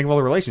relationships. something. Think of all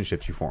the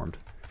relationships you formed.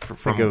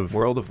 From of-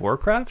 World of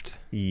Warcraft.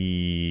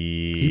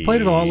 He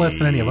played it a lot less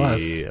than any of us.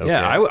 Okay.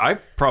 Yeah, I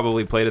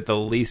probably played it the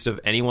least of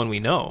anyone we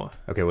know.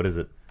 Okay, what is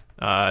it?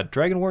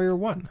 Dragon Warrior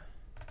 1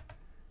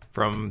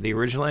 from the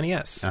original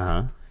NES.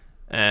 Uh-huh.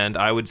 And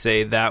I would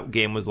say that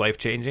game was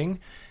life-changing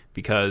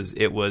because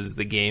it was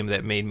the game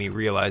that made me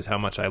realize how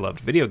much I loved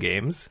video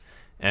games,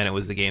 and it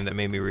was the game that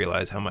made me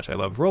realize how much I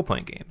loved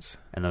role-playing games.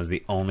 And that was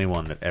the only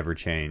one that ever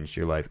changed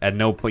your life. At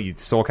no point,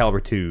 Soul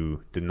Calibur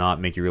 2 did not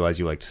make you realize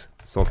you liked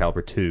Soul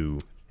Calibur 2,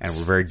 and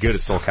were very good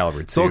at Soul Calibur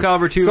 2. Soul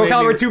Calibur 2 Soul made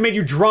Calibur me- 2 made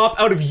you drop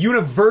out of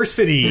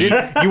university.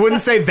 You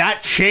wouldn't say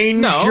that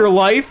changed No. your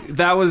life?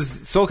 That was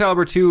Soul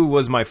Calibur 2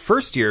 was my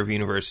first year of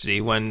university,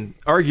 when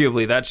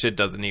arguably that shit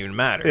doesn't even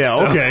matter. Yeah,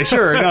 So- okay,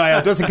 sure. No, yeah,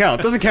 it doesn't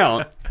count. Doesn't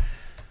count.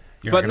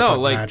 You're but not gonna no,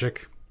 put like-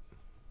 magic.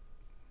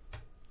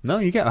 No,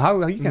 you can't.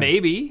 How you can?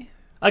 Maybe.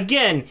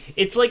 Again,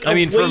 it's like I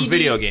mean, from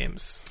video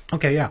games.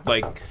 Okay, yeah.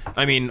 Like,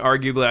 I mean,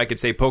 arguably, I could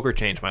say poker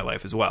changed my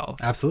life as well.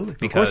 Absolutely.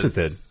 Because, Of course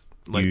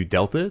it did. like- You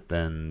dealt it,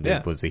 and Yeah.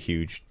 it was a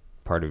huge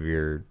part of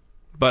your...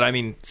 But, I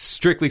mean,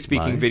 strictly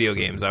speaking, Life? video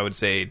games, I would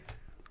say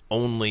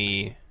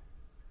only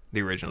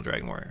the original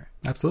Dragon Warrior.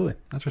 Absolutely.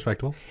 That's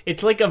respectable.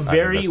 It's like a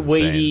very that's insane.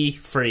 weighty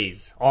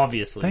phrase,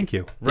 obviously. Thank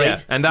you. Right? Yeah,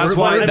 and that's Word-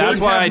 why words that's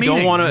why have I don't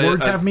meaning. want to.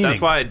 Words have meaning.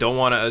 That's why I don't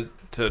want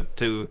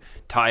to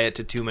tie it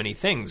to too many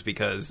things,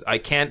 because I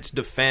can't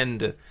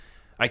defend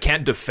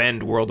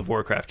World of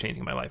Warcraft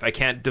changing my life. I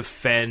can't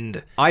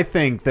defend. I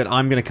think that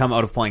I'm going to come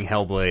out of playing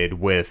Hellblade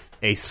with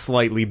a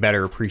slightly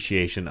better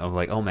appreciation of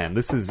like, oh man,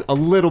 this is a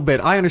little bit...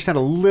 I understand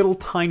a little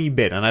tiny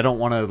bit, and I don't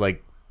want to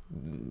like...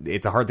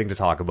 It's a hard thing to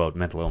talk about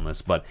mental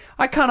illness, but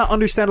I kind of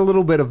understand a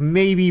little bit of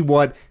maybe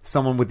what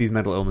someone with these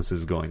mental illnesses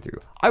is going through.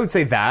 I would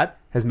say that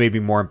has made me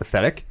more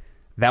empathetic.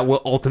 That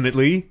will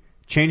ultimately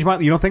change my...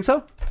 You don't think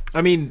so?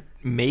 I mean,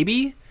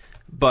 maybe,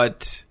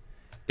 but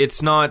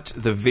it's not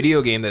the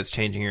video game that's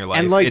changing your life.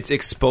 And, like- it's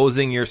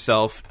exposing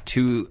yourself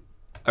to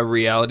a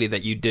reality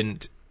that you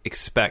didn't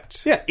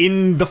expect. Yeah,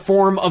 in the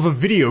form of a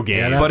video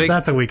game. Yeah,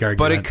 that's a weak argument.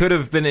 But it could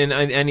have been in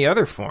any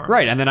other form.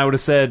 Right, and then I would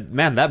have said,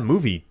 man, that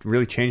movie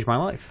really changed my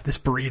life. This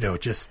burrito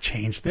just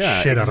changed the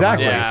Yeah, shit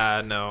exactly. out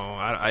of my life. Yeah, no,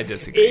 I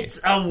disagree.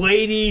 It's a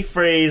weighty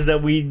phrase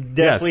that we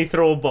definitely Yes.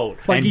 throw about.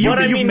 Like, But you-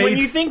 I you've mean, when made-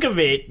 you think of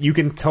it, You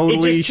can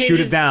totally It just shoot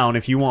changes- it down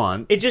if you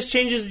want. it just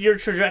changes your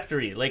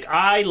trajectory. Like,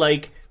 I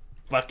like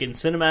fucking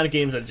cinematic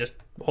games that just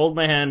hold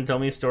my hand and tell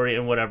me a story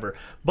and whatever.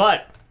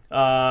 But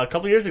a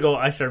couple years ago,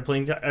 I started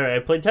playing. I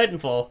played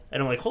Titanfall,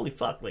 and I'm like, holy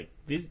fuck! Like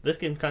this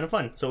game's kind of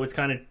fun. So it's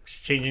kind of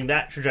changing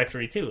that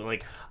trajectory too.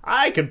 Like,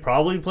 I could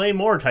probably play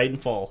more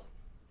Titanfall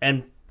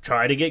and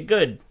try to get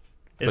good.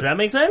 Does that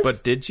make sense?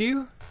 But did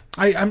you?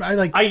 I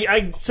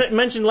like.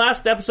 mentioned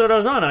last episode I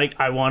was on.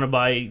 I want to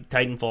buy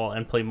Titanfall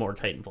and play more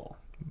Titanfall.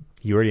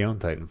 You already own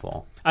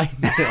Titanfall. I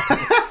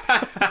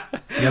know.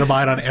 You gotta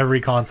buy it on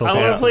every console. I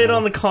want to possible. play it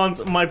on the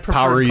console. My preferred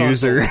Power console.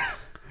 user.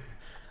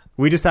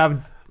 We just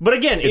have... But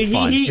again, It's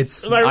fun.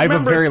 It's- I I have a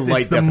remember very it's-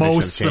 light It's the definition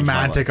most of change my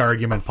semantic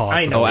argument possible.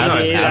 I know. Oh,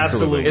 absolutely. It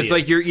absolutely. It's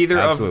like you're either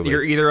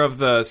Absolutely. of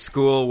the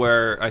school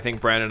where I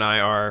think Brandon and I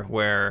are,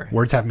 where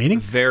Words have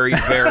meaning. very,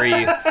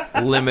 very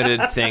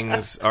limited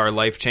things are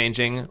life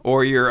changing,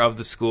 or you're of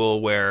the school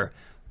where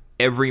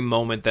every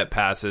moment that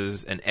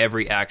passes and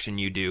every action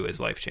you do is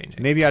life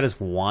changing. Maybe I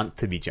just want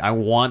to be... I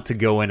want to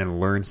go in and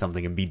learn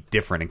something and be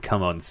different and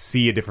come out and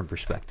see a different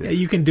perspective. Yeah,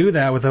 you can do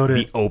that without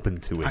Be it. open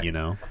to it, you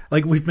know?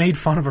 Like, we've made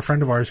fun of a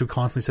friend of ours who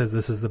constantly says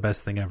this is the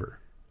best thing ever.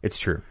 It's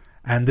true.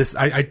 And this,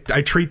 I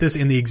treat this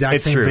in the exact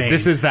It's same true. vein.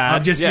 This is that.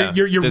 Of just Yeah,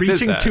 you're this is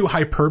reaching that. to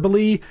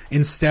hyperbole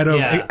instead of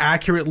Yeah.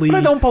 accurately. But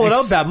I don't pull it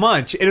out that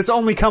much. And it's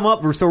only come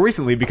up so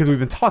recently because we've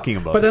been talking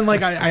about But it. then,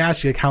 like, I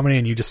asked you like how many,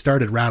 and you just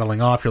started rattling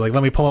off. You're like,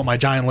 let me pull out my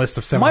giant list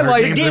of 700 My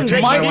life, games that have games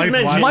changed that my you life. did in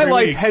the last mention. my 3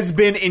 life weeks. has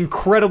been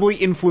incredibly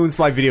influenced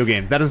by video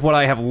games. That is what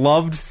I have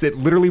loved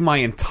literally my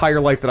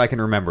entire life that I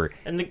can remember.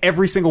 And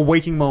Every single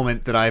waking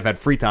moment that I've had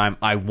free time,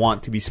 I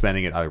want to be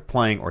spending it either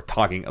playing or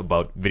talking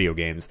about video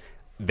games.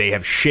 They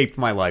have shaped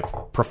my life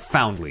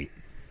profoundly.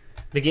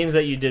 The games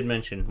that you did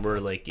mention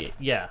were like,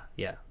 yeah,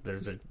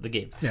 there's the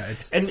game. Yeah,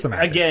 it's And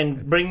semantic. again,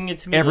 It's- bringing it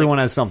to me, Everyone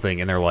like, has something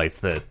in their life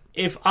that...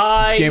 if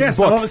I Game- Yeah,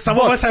 Books. some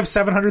of Books. us have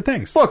 700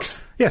 things.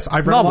 Books. Yes,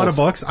 I've read a lot of Novels.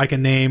 books. I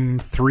can name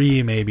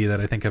 3 maybe that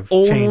I think have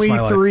Only changed my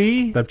life.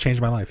 3? That have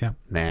changed my life, yeah.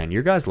 Man,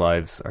 your guys'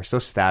 lives are so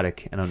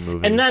static and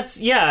unmoving. and that's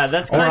kind of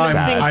I'm-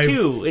 the thing I've-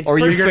 too. It's or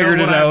you personal. figured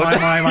it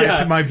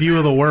out. My view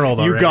of the world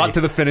you already. got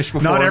to the finish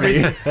before Not me.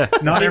 everything.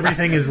 Not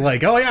everything is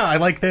like, oh yeah, I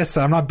like this.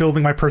 I'm not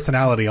building my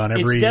personality on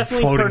every It's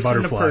definitely floating person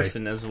butterfly. to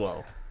person as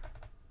well.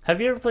 Have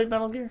you ever played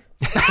Metal Gear?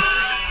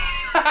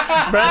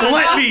 Brandon?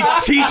 Let me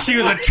teach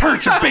you the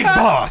Church of Big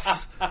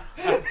Boss.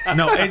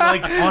 No,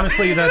 like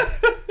honestly,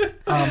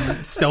 that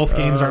stealth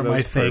games aren't my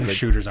that's thing. perfect.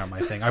 Shooters aren't my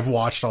thing. I've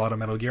watched a lot of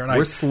Metal Gear, and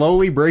We're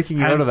slowly breaking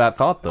you and out of that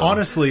thought, though.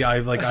 honestly, I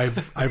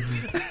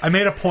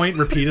made a point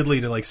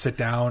repeatedly to like sit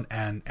down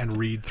and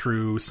read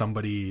through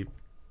somebody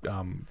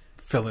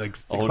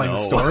explain the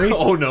story.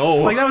 Oh no!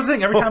 Like that was the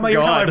thing. Every time I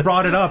God.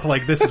 brought it up,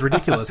 like this is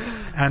ridiculous,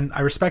 and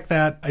I respect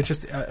that. I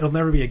just it'll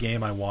never be a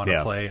game I want to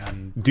Yeah. play.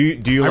 And Do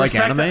you I like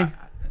respect anime? that-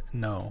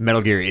 no.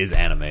 Metal Gear is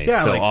anime.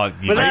 Yeah, so like-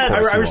 you but might that- of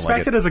course I you won't respect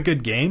like it as a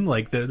good game.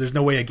 Like there's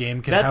no way a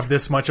game can That's- have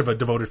this much of a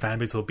devoted fan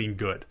base without being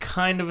good.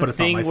 Kind of But a it's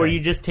not thing my where thing. you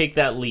just take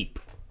that leap.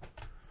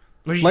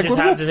 Where you Like just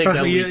with have to take Trust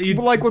that me, leap. you-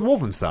 But like with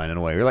Wolfenstein, in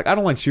a way, you're like, I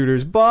don't like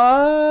shooters,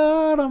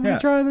 but I'm Yeah. gonna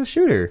try the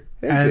shooter.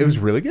 And- It was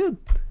really good.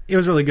 It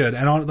was really good,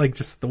 and like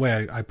just the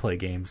way I play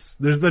games.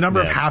 There's the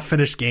number of Yeah.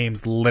 half-finished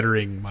games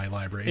littering my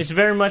library. It's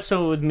very much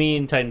so with me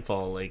in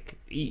Titanfall. Like,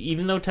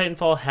 even though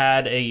Titanfall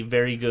had a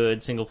very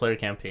good single-player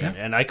campaign, Yeah.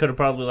 and I could have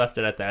probably left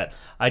it at that,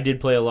 I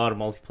did play a lot of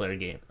multiplayer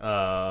game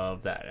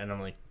of that, and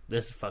I'm like,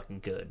 this is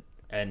fucking good.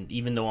 And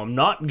even though I'm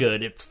not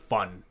good, it's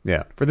fun.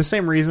 Yeah, for the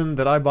same reason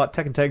that I bought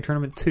Tekken Tag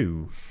Tournament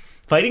 2.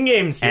 Fighting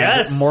games, And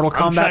yes. Mortal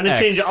I'm Kombat trying to X.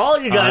 change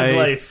all your guys'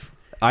 life.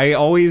 I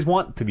always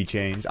want to be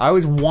changed. I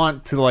always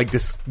want to like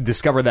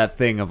discover that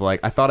thing of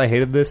like, I thought I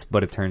hated this,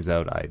 but it turns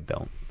out I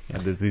don't. Yeah,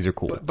 these are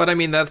cool. But I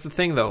mean, that's the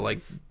thing, though. Like,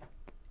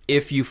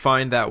 if you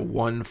find that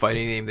one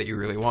fighting game that you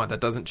really want, that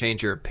doesn't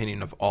change your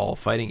opinion of all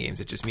fighting games.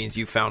 It just means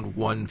you found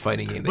one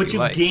fighting game that But you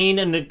like. gain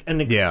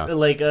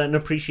an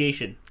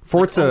appreciation.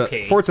 Forza Like,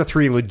 okay. Forza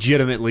 3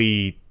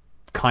 legitimately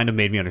kind of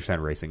made me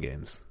understand racing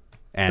games.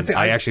 And See,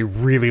 I I- actually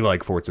really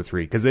like Forza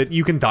 3 because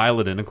you can dial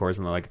it in, of course,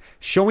 and they're like,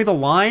 show me the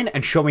line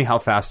and show me how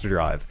fast to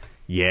drive.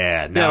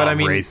 Yeah, now but I'm I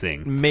mean,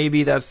 racing.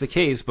 maybe that's the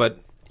case, but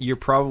you're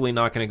probably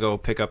not going to go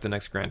pick up the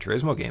next Gran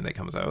Turismo game that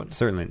comes out.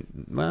 Certainly,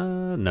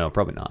 no,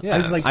 probably not. Yeah,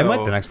 was like- I so-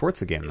 might the next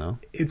Forza game though.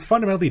 It's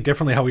fundamentally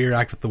differently how we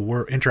interact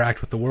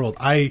with the world.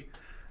 I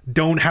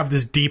don't have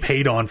this deep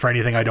hate on for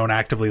anything I don't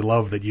actively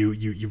love that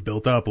you've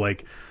built up.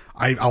 Like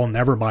I'll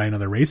never buy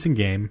another racing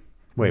game.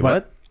 Wait, but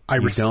what? I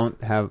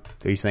don't have.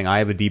 Are you saying I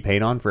have a deep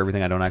hate on for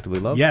everything I don't actively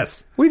love?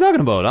 Yes. What are you talking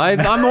about? I'm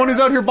the one who's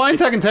out here buying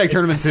Tekken Tag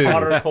Tournament too.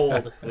 Hot or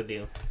cold with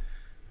you.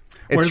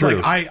 It's Whereas,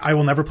 true. like, I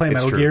will never play It's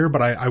Metal true. Gear,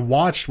 but I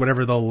watched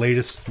whatever the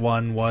latest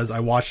one was. I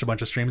watched a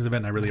bunch of streams of it,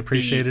 and I really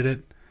appreciated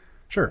it.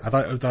 Sure, I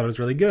thought it was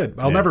really good.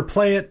 I'll never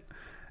play it,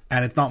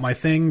 and it's not my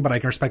thing, but I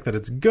can respect that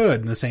it's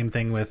good. And the same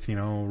thing with,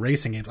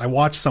 racing games. I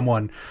watched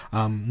someone,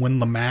 when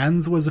Le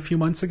Mans was a few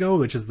months ago,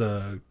 which is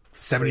the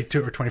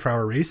 72 or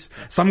 24-hour race,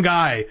 some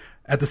guy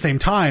at the same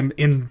time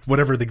in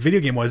whatever the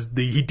video game was,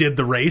 he did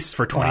the race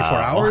for 24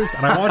 hours,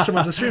 and I watched a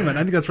bunch of stream, and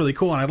I think that's really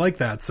cool, and I like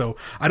that. So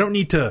I don't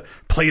need to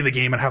play the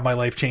game and have my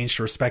life change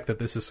to respect that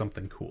this is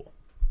something cool.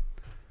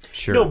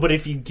 Sure. No, but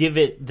if you give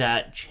it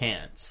that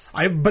chance.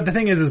 But the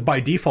thing is by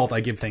default, I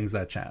give things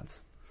that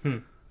chance.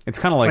 It's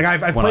kind of like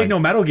I've when played no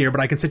Metal Gear, but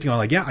I can sit and go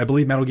like, yeah, I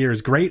believe Metal Gear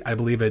is great. I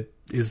believe it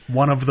is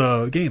one of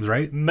the games,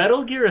 right?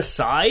 Metal Gear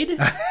aside,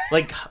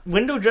 like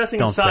window dressing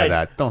Don't aside, say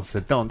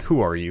that. Don't.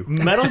 Who are you?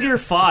 Metal Gear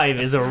 5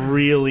 is a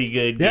really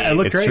good game. Yeah, it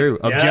looked It's great. true.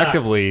 Yeah.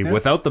 Objectively,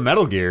 without the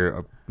Metal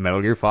Gear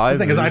 5.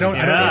 Because I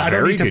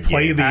don't need to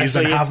play these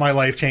Actually, and have it's my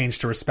life change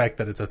to respect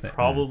that it's a thing.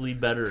 Probably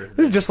better.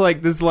 This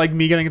is like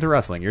me getting into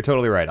wrestling. You're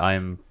totally right. I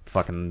am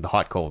fucking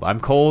hot cold.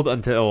 I'm cold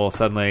until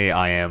suddenly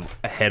I am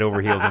head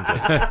over heels into it.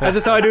 That's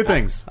just how I do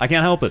things. I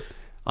can't help it.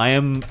 I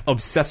am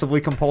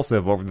obsessively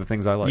compulsive over the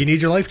things I like. You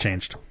need your life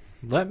changed.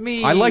 Let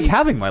me I like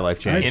having my life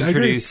changed.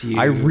 introduce you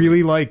I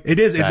really like It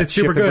is. that It's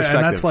super shift in good,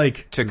 and that's perspective.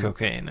 like to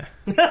cocaine.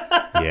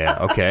 Yeah,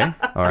 okay.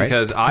 All right.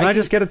 Because Can I I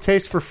just get a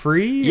taste for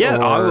free? Yeah,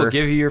 I or- will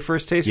give you your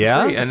first taste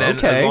Yeah? for free. And then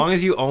Okay. as long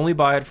as you only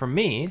buy it from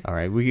me, All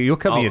right, you'll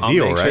cut me a I'll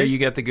deal, make right? sure you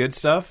get the good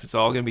stuff. It's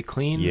all going to be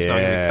clean. It's not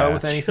going to be Yeah. cut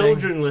with anything.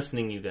 Children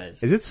listening, you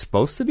guys. Is it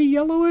supposed to be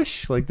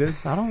yellowish like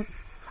this? I don't.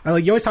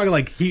 you always talk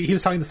like he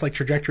was talking this like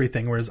trajectory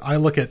thing, whereas I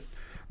look at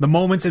the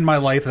moments in my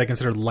life that I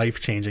consider life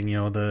changing,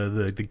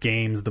 the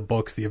games, the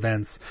books, the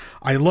events.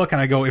 I look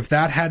and I go, if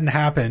that hadn't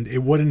happened, it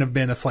wouldn't have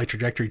been a slight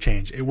trajectory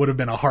change. It would have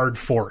been a hard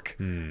fork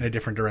in a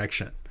different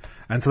direction.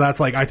 And so that's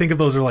like, I think of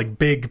those are like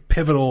big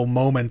pivotal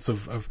moments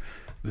of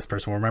this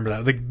person will remember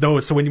that. Like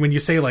those. So when you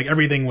say like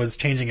everything was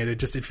changing it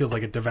feels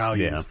like it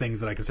devalues things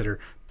that I consider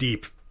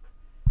deep.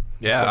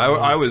 Yeah,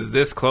 I was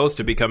this close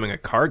to becoming a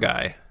car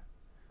guy.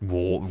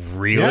 Well,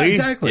 really? Yeah,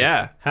 exactly.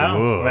 Yeah. How?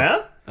 Whoa.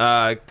 Yeah?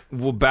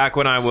 Well, back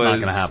when I not gonna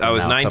was happen I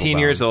was now, 19 settle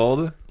years down.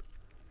 old,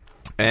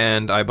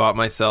 and I bought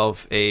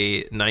myself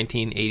a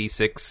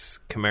 1986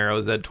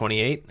 Camaro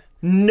Z28.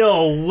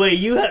 No way.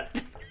 You had.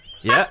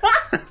 Yeah.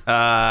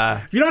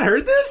 You not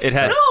heard this? It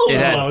had No! it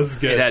had, Oh, that was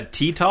good. It had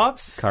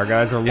T-tops. Car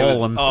guys are It was-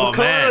 lolling. oh What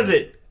color man. was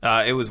it?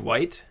 It was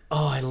white.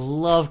 Oh, I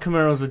love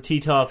Camaros with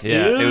T-tops, dude.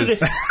 Yeah, it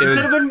was- We could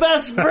have been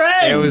best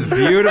friends. It was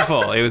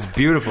beautiful. It was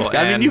beautiful. I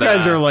mean, And, you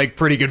guys are like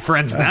pretty good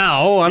friends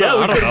now. I Yeah,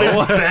 we don't could have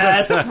know. been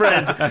best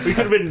friends. We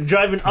could have been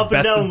driving up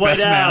and down White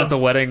best man at Ave the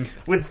wedding.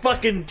 with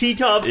fucking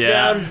T-tops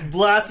Yeah. down,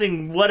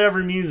 blasting whatever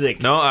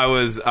music. No, I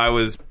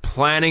was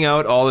planning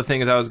out all the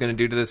things I was going to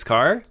do to this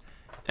car,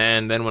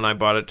 and then when I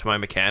bought it to my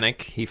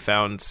mechanic, he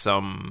found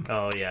some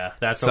Oh yeah,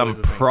 that's some always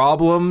the thing.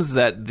 problems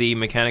that the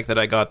mechanic that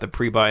I got the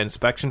pre-buy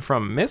inspection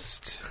from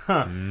missed.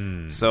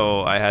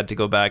 So I had to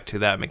go back to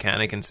that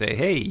mechanic and say,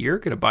 "Hey, you're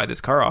going to buy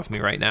this car off me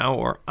right now,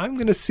 or I'm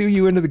going to sue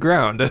you into the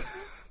ground."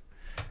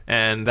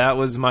 And that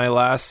was my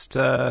last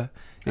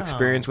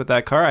experience with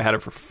that car. I had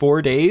it for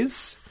 4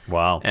 days,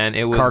 Wow. and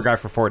it was car guy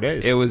for 4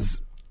 days. It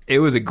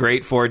was a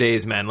great 4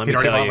 days, man. Let He'd me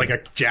already tell bought you. like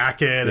a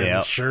jacket and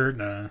Yeah. a shirt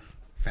and a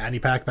fanny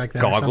pack back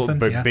then. Or goggles, something.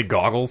 big, Yeah. big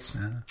goggles.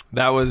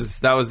 That was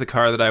the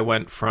car that I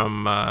went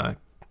from,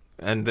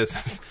 and this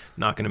is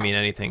not going to mean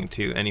anything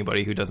to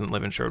anybody who doesn't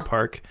live in Sherwood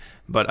Park,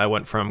 but I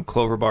went from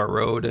Clover Bar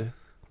Road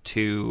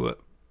to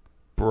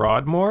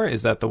Broadmoor.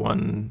 Is that the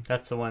one?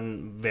 That's the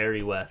one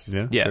very west.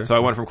 Yeah. sure. So I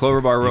went from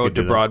Clover Bar Road could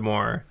do to that.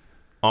 Broadmoor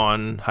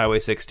on Highway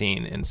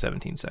 16 in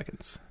 17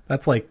 seconds.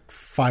 That's like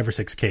 5 or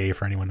 6K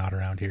for anyone not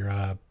around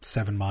here.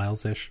 7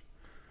 miles ish.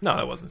 No,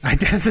 that wasn't.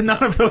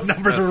 None of those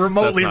numbers were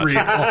remotely that's real.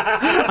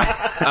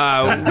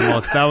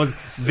 That was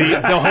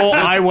the whole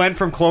I went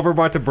from Clover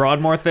Bar to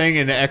Broadmoor thing,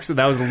 and that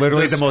was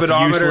literally The the most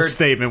speedometer- useless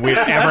statement we've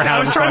ever had. I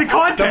was trying to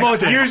context the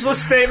most it.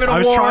 useless statement I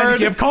was award trying to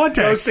give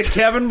context. goes to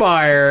Kevin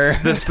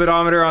Byer. The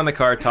speedometer on the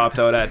car topped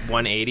out at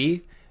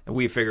 180, and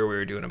we figured we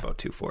were doing about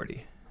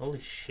 240. Holy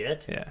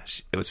shit. Yeah,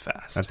 it was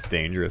fast. That's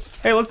dangerous.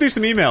 Hey, let's do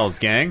some emails,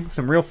 gang.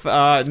 Some real...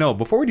 no,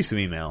 before we do some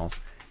emails,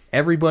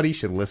 everybody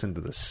should listen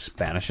to the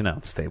Spanish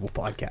Announce Table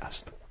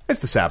podcast. It's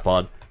the Sat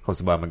Pod,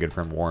 hosted by my good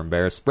friend Warren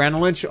Barris.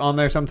 Brandon Lynch on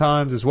there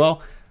sometimes as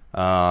well.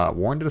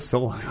 Warren did a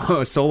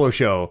solo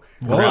show.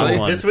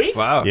 Really? This week?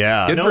 Wow.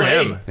 Yeah. Good No for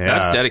way. him. Yeah.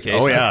 That's dedication.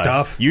 Oh, yeah. That's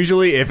tough.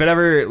 Usually, if it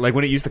ever, like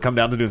when it used to come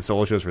down to doing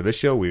solo shows for this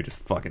show, we would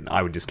just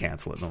I would just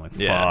cancel it. And I'm like,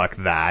 Yeah. fuck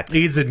that.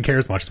 He didn't care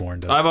as much as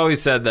Warren does. I've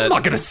always said that. I'm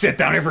not going to sit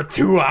down here for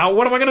 2 hours.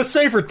 What am I going to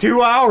say for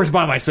 2 hours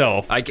by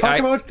myself? Talk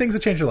about things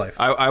that change your life.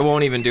 I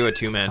won't even do a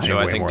two-man show.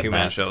 way I more think than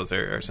two-man that. shows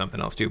are something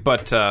else too.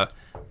 But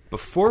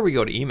before we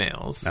go to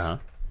emails,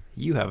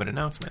 you have an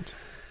announcement.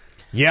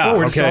 Yeah, Oh,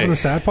 we're just okay. dropping the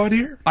Sad Pod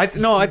here? I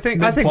think we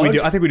Mid-plug?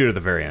 do. I think we do it at the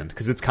very end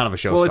because it's kind of a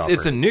showstopper. Well,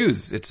 it's a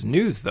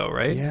news though,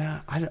 right? Yeah,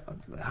 I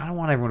don't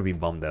want everyone to be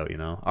bummed out, you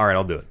know. All right,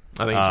 I'll do it.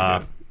 I think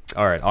you should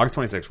all right, August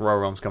 26th, Royal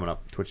Rumble's coming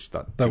up.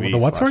 Twitch.tv The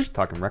what, sorry?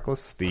 Talking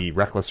Reckless. The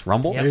Reckless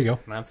Rumble. There you go.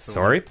 That's the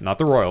Sorry, not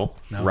the Royal.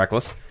 No.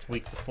 Reckless.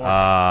 week before.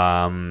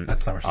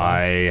 That's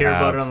SummerSlam. Hear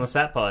about it on the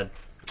Sat Pod.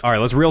 All right,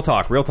 let's real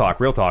talk. All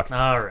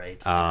right.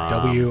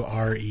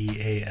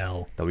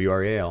 WREAL.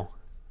 WRAL.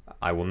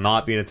 I will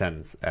not be in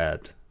attendance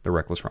at the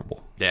Reckless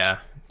Rumble. Yeah,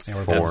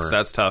 For-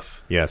 that's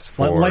tough. Yes,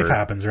 for Life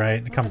happens,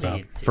 right? It comes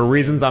up. for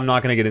reasons I'm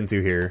not going to get into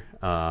here.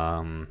 I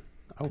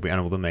will be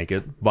unable to make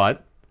it,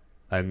 but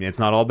I mean, it's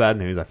not all bad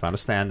news. I found a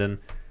stand-in.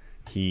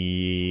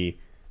 He,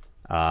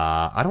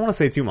 I don't want to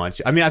say too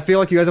much. I mean, I feel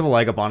like you guys have a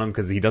leg up on him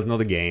because he doesn't know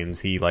the games.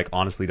 He like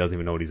honestly doesn't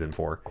even know what he's in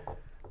for.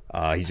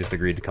 He just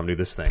agreed to come do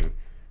this thing,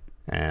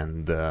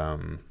 and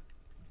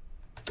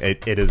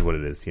it is what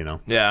it is, you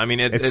know. Yeah, I mean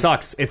It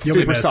sucks. It You'll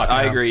be super missed. sucks.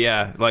 I agree.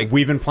 Yeah, like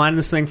We've been planning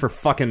this thing for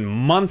fucking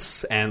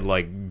months, and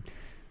like,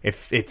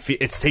 if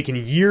it's taken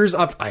years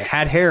up. I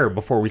had hair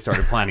before we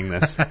started planning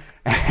this,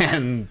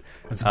 and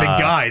It's a big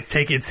guy. It's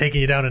taking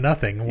you down to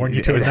nothing. Warn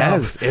you to it enough.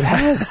 has. It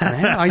has,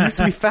 man. I used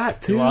to be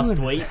fat too. You lost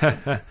weight.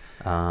 yeah,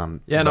 no,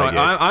 Like,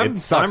 I'm it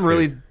sucks,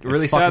 really dude. It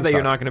really fucking sad that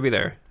you're sucks. not going to be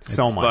there.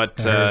 So much.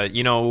 But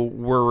you know,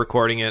 we're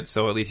recording it,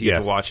 so at least you get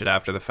Yes. to watch it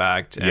after the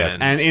fact. Yes,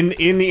 and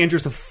in the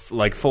interest of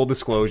like full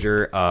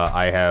disclosure,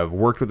 I have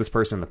worked with this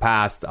person in the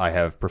past. I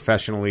have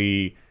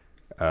professionally,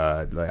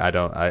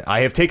 I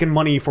have taken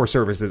money for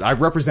services.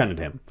 I've represented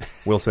him.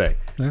 We'll say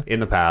in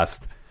the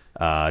past.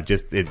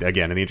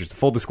 Again, in the interest of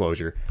full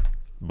disclosure,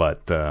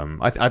 but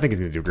I think he's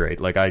going to do great.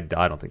 Like I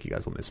don't think you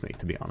guys will miss me,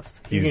 to be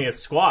honest. He's gonna get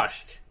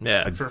squashed.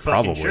 yeah, For fucking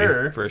Probably.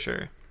 sure. for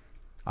sure.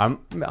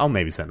 I'll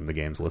maybe send him the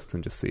games list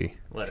and just see if he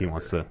Whatever.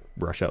 wants to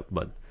brush up.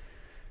 But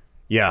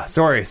yeah,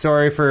 sorry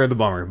for the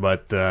bummer.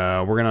 But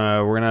we're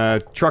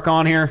gonna truck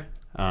on here.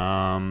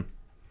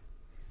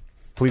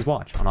 Please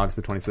watch on August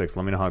the 26th.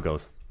 Let me know how it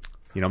goes.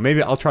 You know,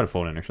 maybe I'll try to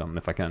phone in or something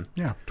if I can.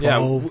 Yeah, Yeah,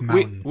 12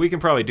 Mountain. we can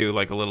probably do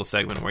like a little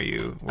segment where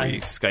you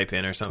Skype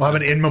in or something. We'll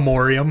have an in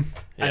memoriam.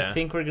 Yeah. I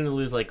think we're gonna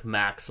lose like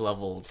max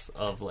levels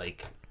of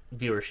like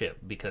viewership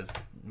because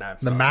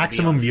Matt's The not gonna be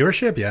maximum on.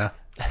 viewership, yeah.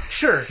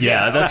 Sure.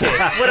 Yeah, that's okay.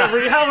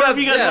 Whatever. However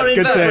you guys want to good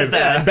interpret save.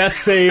 that. Best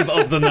save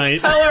of the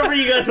night. However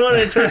you guys want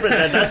to interpret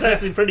that. That's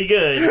actually pretty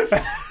good.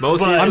 Most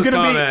But- users I'm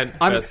gonna be- comment.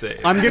 best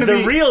save. I'm gonna The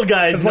be real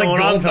guys It's know like what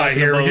I'm Goldeneye talking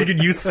here. about. You can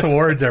use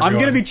swords. I'm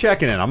Everyone. gonna be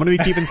checking in. I'm gonna be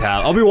keeping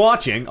tabs. I'll be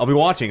watching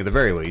at the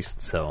very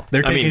least. So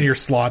They're taking mean- your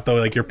slot though,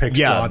 like your pick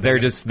yeah, slot. they're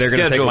gonna take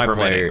Schedule my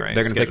permitting, player. right?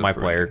 They're gonna take Schedule my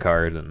player permitting.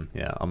 card, and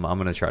yeah, I'm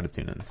gonna try to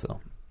tune in.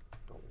 So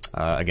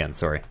again,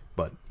 sorry,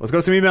 but let's go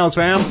to some emails,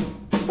 fam.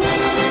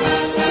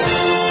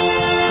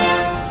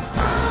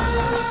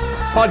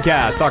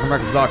 Podcast,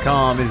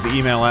 talkingreckless.com is the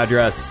email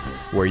address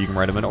where you can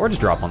write them in or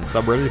just drop on the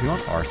subreddit if you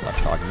want,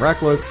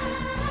 r/talkingreckless.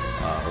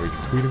 Or you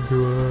can tweet them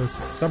to us.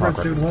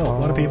 Subreddit's doing well. A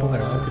lot of people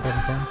there. A lot of people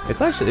having fun. It's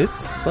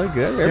like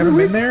You every haven't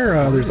week. been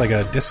there? There's like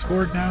a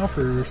Discord now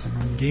for some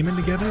gaming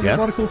together. There's Yes. a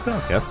lot of cool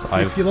stuff. Yes,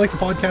 if you like the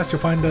podcast,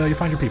 you'll find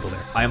your people there.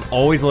 I am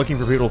always looking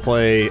for people to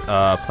play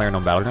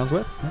PlayerUnknown Battlegrounds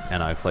with,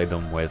 and I've played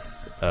them with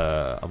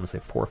I'm gonna say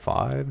 4 or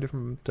 5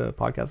 different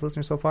podcast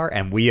listeners so far,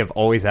 and we have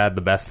always had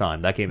the best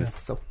time. That game is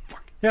so fucking.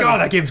 Yeah,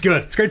 God, that game's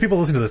good. It's great people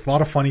listen to this. A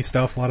lot of funny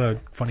stuff. A lot of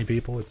funny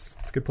people. It's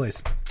a good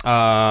place.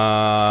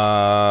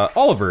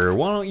 Oliver,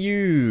 why don't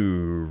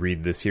you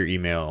read this here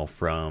email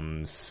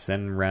from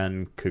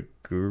Senran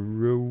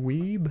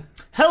Kukuruweeb?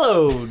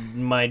 Hello,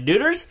 my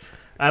duders.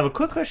 I have a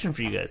quick question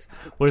for you guys.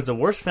 What is the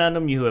worst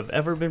fandom you have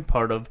ever been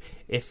part of?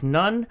 If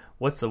none,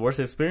 what's the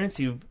worst experience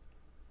you've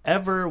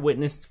ever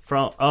witnessed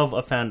of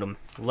a fandom?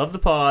 Love the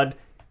pod.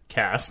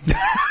 Cast.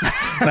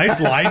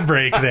 Nice line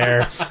break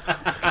there.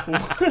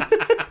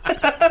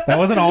 That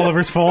wasn't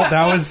Oliver's fault.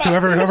 That was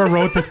whoever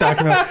wrote this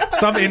document.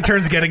 Some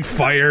intern's getting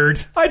fired.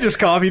 I just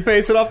copy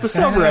pasted off the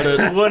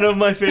subreddit. One of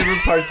my favorite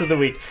parts of the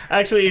week.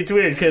 Actually, it's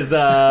weird because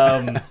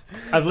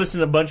I've listened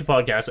to a bunch of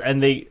podcasts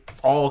and they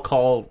all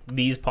call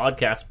these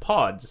podcasts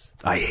pods.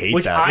 I hate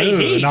Which that. I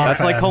hate. not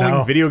That's like bad, calling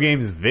no. video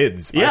games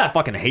vids. Yeah. I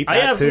fucking hate that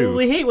I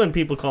absolutely too. hate when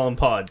people call them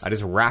pods. I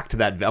just racked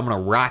that. I'm gonna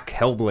rack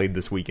Hellblade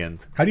this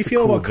weekend. How do you It's a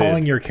feel cool about vid.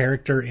 calling your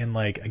character in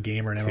like a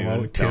game or an MMO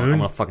Don't. Toon? I'm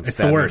gonna fucking It's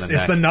stab the you in worst. the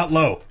It's the neck. nut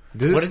low.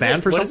 Does it What is stand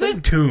it? for What is something?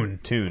 it? Toon.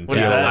 Tune. What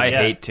is Yeah. that? I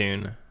Yeah. hate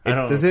Tune.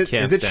 Is it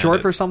Can't stand short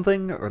it. for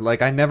something, or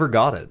like I never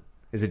got it?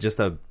 Is it just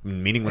a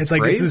meaningless It's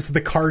like phrase? it's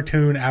the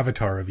cartoon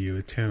avatar of you,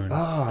 a tune.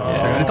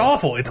 And it's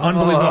awful. It's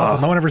unbelievable.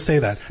 No one ever say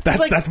that.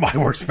 That's my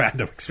worst fandom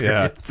yeah,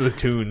 experience. the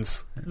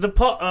tunes. A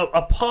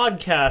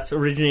podcast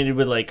originated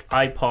with like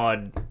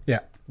iPod Yeah.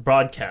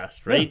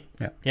 broadcast, right?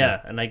 Yeah.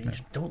 And I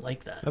just don't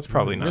like that. That's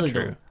probably not Really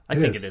true. don't. I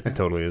think is. it It is.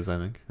 totally is. I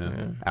think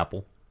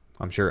Apple.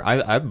 I'm sure.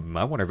 I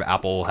wonder if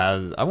Apple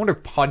has. I wonder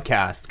if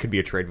podcast could be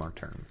a trademark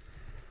term.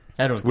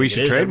 I don't. We think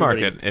should is. trademark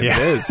it. Everybody- If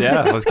it is,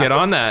 yeah. Let's get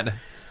on that.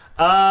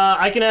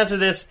 I can answer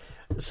this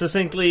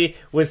succinctly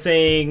with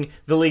saying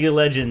the League of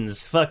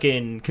Legends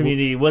fucking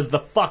community was the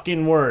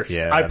fucking worst.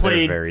 Yeah, I they're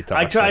played. very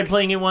I tried toxic.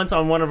 playing it once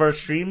on one of our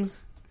streams.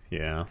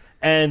 Yeah.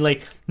 And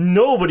like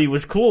nobody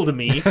was cool to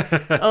me.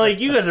 I'm like,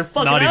 you guys are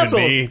fucking Not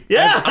assholes. even me.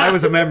 Yeah, I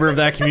was a member of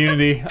that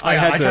community.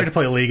 I tried to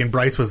play a league, and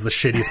Bryce was the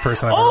shittiest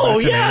person I've ever Oh,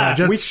 met. yeah.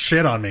 Just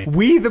shit on me.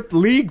 We, the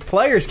league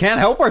players, can't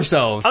help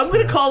ourselves. I'm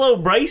gonna call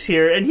out Bryce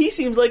here, and he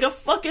seems like a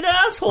fucking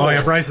asshole. Oh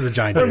yeah, Bryce is a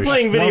giant We're douche.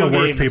 playing One video of the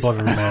worst games. people I've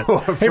ever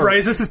met. Hey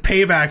Bryce, this is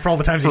payback for all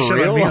the times you For shit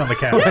real? on me on the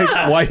couch.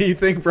 Like, why do you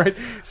think Bryce?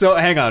 So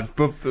hang on.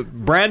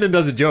 Brandon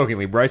does it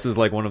jokingly. Bryce is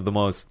like one of the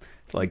most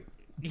like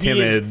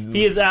timid,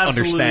 he is absolutely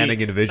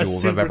understanding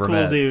individuals a I've ever super cool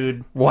met.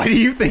 Dude. Why do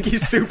you think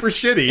he's super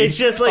shitty? It's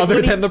just like other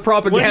when he- than the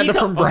propaganda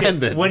from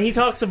Brandon. when he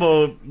talks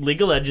about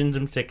League of Legends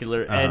in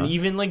particular, and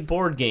even like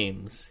board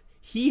games,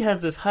 he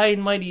has this high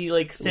and mighty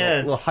like a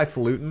stance. little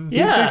highfalutin.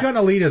 Yeah. He's got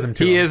an elitism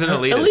to him. He is an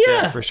elitist,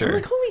 yeah, for sure. I'm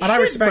like, holy And shit, I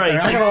respect Bryce.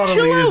 that. I Like, got a lot of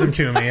chill elitism out.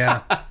 to me,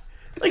 yeah.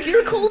 Like,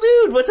 you're a cool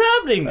dude. What's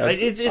happening?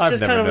 It's I've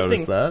just never kind of a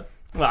noticed thing. that.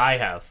 Well, I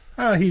have.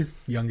 He's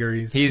younger.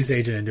 He's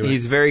aging into it.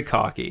 He's very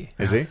cocky.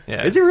 Is he?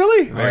 Yeah. Is he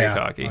really? Very yeah.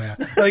 cocky. Oh,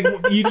 yeah. Like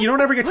you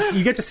don't ever get to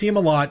you get to see him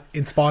a lot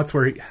in spots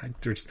where he's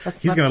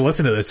going to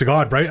listen to this. To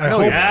God, right? I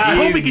hope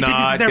he He's continues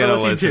not to never gonna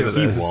listen listen to. to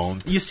this. He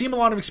won't. You see him a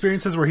lot of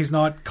experiences where he's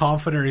not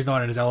confident or he's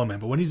not in his element.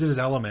 But when he's in his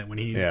element, when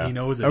he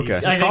knows that Okay.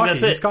 he's I think cocky,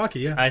 that's it. he's cocky.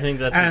 Yeah, I think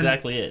that's And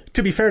exactly it.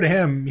 To be fair to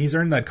him, he's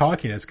earned that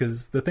cockiness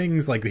because the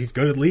things like he's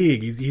good at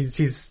league.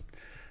 He's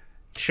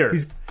Sure.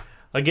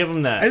 I'll give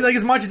him that. like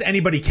as much as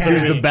anybody can.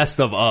 He's the best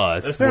of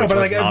us. No, which but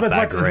was like not as that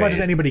much great. as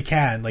anybody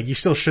can, like you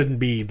still shouldn't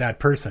be that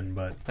person.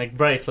 But Like,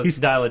 Bryce, let's He's-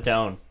 dial it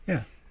down,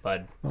 yeah,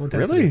 bud. low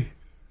intensity. Really?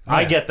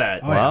 I get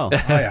that. Oh, yeah. Wow. Oh,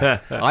 yeah.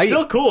 I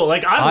Still cool.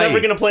 Like, I'm I- never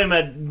going to play him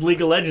at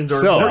League of Legends or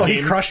So- board No, he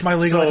games. crushed my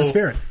League of Legends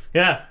spirit.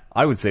 Yeah.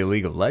 I would say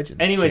League of Legends.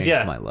 Anyways, changed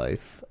yeah. my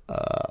life.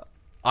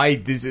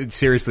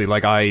 Seriously,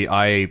 like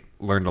I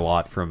learned a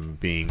lot from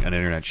being an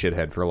internet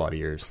shithead for a lot of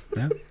years.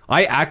 Yeah.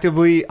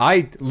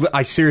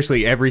 I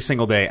seriously every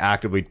single day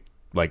actively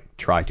like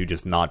try to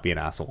just not be an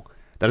asshole.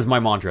 That is my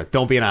mantra.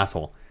 Don't be an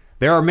asshole.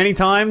 There are many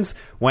times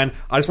when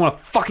I just want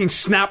to fucking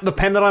snap the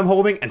pen that I'm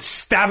holding and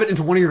stab it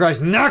into one of your guys'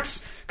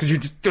 necks because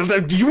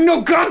you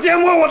know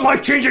goddamn well what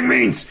life changing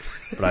means.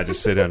 But I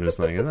just sit down and just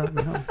like,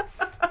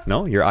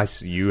 no, you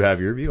have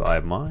your view, I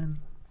have mine.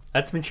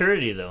 That's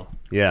maturity, though.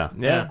 Yeah,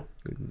 Yeah.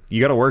 You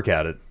got to work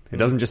at it. It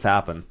doesn't just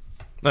happen.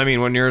 I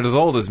mean, when you're as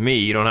old as me,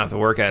 you don't have to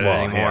work at it Well,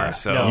 anymore. yeah.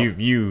 So No.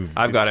 You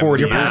I've got it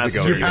 40 years years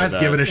ago. You're you past did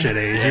giving that. a shit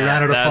age. You ran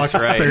out of That's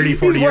fucks right. 30,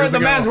 40 years The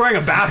ago. man's wearing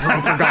a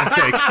bathrobe, for God's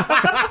sakes.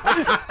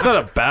 it's not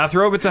a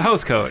bathrobe; it's a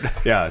house coat.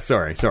 Yeah,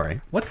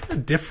 sorry. What's the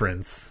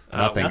difference?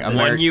 Nothing.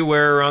 One you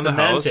wear around the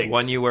house, Semantics.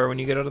 one you wear when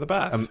you get out of the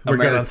bath. We're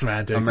good on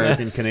semantics.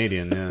 American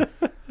Canadian,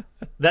 yeah.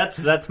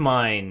 That's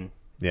mine.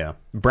 Yeah.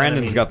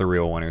 Brandon's I mean- got the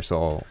real one here,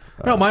 so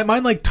No,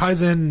 mine like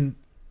ties in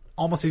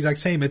almost the exact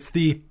same. It's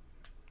the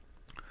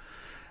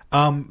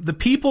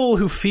people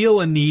who feel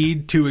a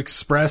need to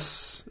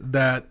express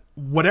that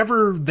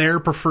whatever their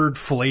preferred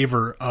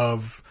flavor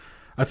of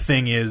a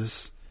thing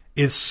is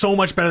so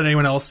much better than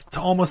anyone else to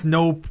almost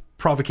no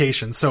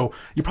provocation. So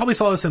you probably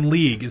saw this in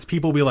League is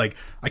people be like,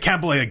 I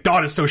can't believe like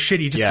Dot is so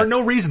shitty just Yes. for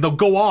no reason. They'll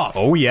go off.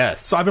 Oh yes.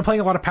 So I've been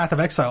playing a lot of Path of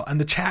Exile, and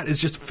the chat is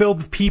just filled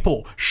with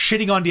people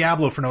shitting on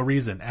Diablo for no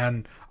reason.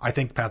 And I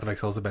think Path of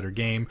Exile is a better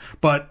game,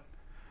 but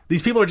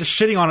these people are just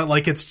shitting on it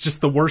like it's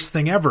just the worst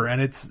thing ever, and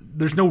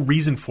there's no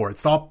reason for it.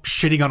 Stop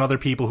shitting on other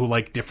people who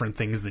like different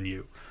things than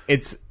you.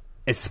 It's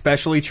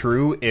especially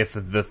true if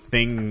the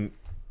thing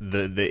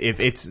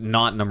if it's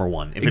not number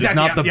one. If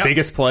Exactly, it's not the yeah.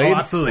 biggest played, Oh,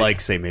 absolutely. like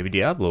say maybe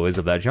Diablo is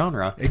of that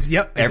genre. Yep,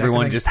 exactly.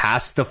 Everyone just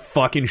has to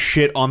fucking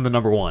shit on the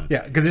number one.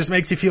 Yeah, because it just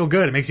makes you feel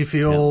good. It makes you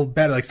feel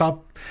better. Like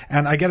stop.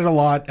 And I get it a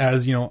lot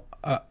as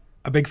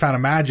a big fan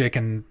of Magic,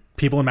 and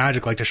people in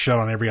Magic like to shit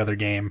on every other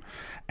game,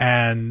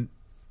 and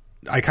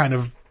I kind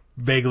of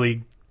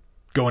vaguely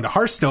go into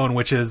Hearthstone,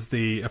 which is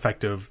the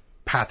effective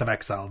Path of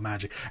Exile of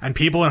Magic, and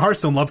people in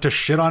Hearthstone love to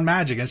shit on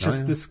Magic. And it's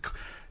just this.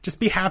 Just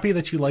be happy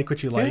that you like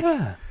what you like,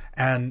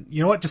 and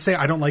you know what? Just say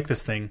I don't like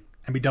this thing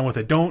and be done with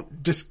it.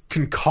 Don't just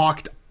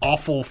concoct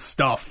awful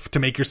stuff to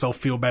make yourself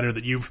feel better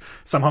that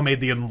you've somehow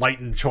made the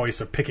enlightened choice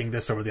of picking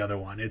this over the other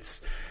one.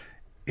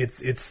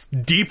 It's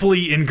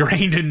deeply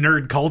ingrained in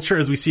nerd culture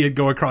as we see it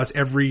go across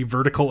every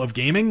vertical of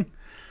gaming.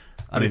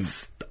 But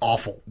it's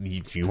awful.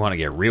 If you want to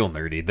get real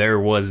nerdy, there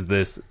was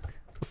this.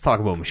 Let's talk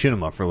about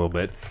machinima for a little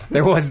bit.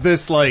 There was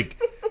this like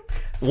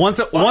once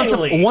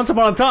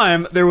upon a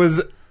time there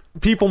was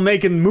people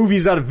making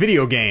movies out of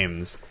video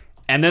games,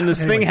 And then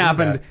this Anyone thing do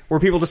happened that. where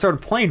people just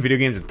started playing video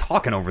games and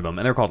talking over them,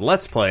 and they're called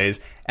Let's Plays.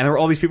 And there were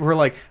all these people who were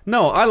like,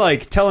 "No, I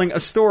like telling a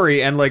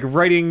story and like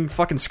writing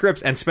fucking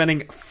scripts and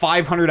spending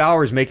 500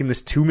 hours making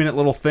this 2-minute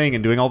little thing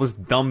and doing all this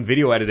dumb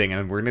video editing.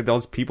 And we're gonna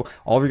those people,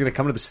 all of you are gonna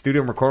come into the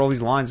studio and record all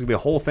these lines. It's gonna be a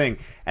whole thing."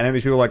 And then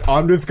these people are like,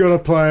 "I'm just gonna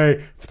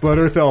play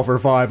Splinter Cell for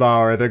 5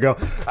 hours." They go,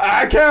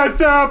 "I can't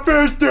stop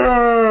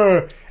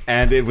Fister."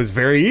 And it was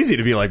very easy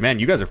to be like, man,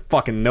 you guys are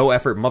fucking no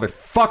effort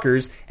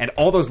motherfuckers, and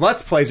all those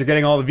Let's Plays are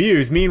getting all the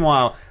views.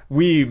 Meanwhile,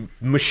 we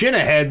machina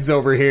heads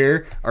over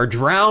here are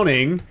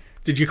drowning.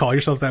 Did you call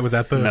yourselves that? Was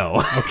that the... No.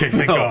 Okay,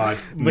 thank God.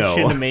 No.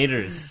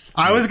 Machinimators.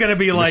 I was going to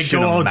be like,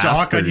 go all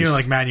jock on you, masters.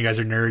 like, man, you guys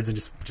are nerds, and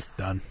just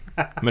done.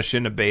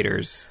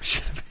 Machinabators.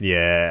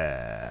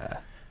 Yeah.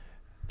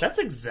 That's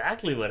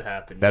exactly what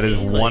happened. That is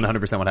Like,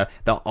 100% what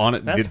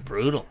happened. That's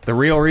brutal. The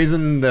real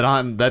reason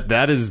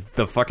that is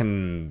the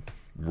fucking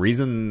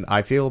reason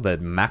I feel that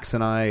Max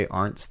and I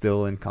aren't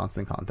still in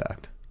constant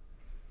contact.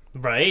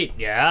 Right,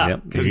 yeah.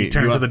 Yep. Because you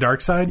turned to the dark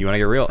side? You want to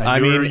get real?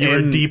 And you were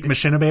a deep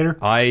machinabator?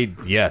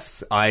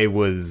 I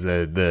was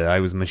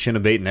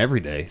machinabating every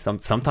day.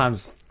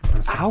 Sometimes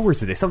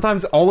hours a day.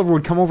 Sometimes Oliver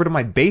would come over to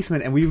my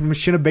basement and we would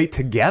machinabate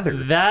together.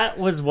 That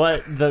was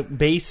what the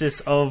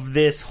basis of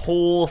this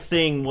whole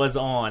thing was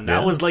on. That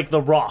Yeah. was like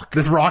the rock.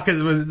 This rock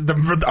is...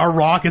 Our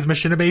rock is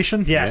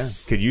machinabation?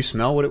 Yes. Yeah. Could you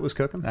smell what it was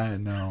cooking?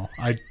 No.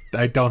 I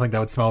don't think that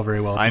would smell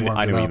very well. If I you warmed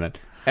knew it what you up. meant.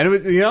 And it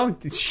was,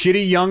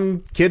 shitty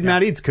young kid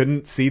Matt Eads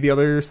couldn't see the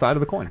other side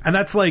of the coin. And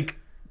that's like,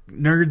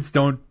 nerds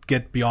don't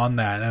get beyond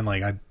that. And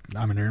like,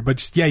 I'm a nerd. But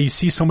just, yeah, you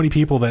see so many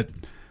people that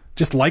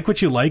just like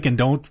what you like and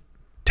don't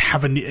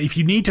have if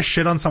you need to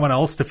shit on someone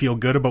else to feel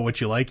good about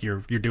what you like, you're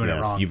doing it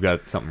wrong. You've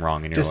got something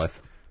wrong in your Just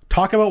life.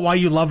 talk about why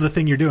you love the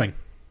thing you're doing.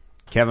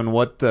 Kevin,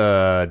 what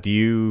do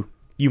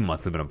you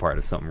must have been a part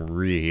of something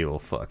real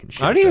fucking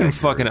shit. I don't even back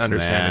fucking yours,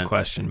 understand man. the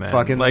question, man.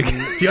 Fucking like, Do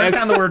you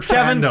understand the word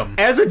Kevin, fandom?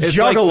 as a it's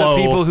like juggalo,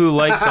 the people who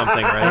like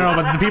something, right? I don't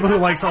know, but the people who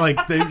like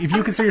if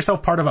you consider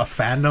yourself part of a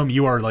fandom,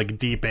 you are like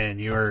deep in.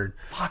 You're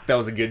fuck, that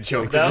was a good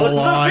joke. That was full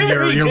a on.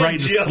 very You're good writing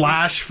joke.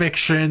 slash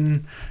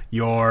fiction.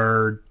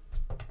 You're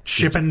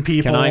shipping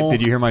people.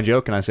 Did you hear my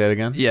joke? Can I say it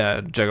again?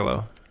 Yeah,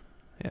 Juggalo.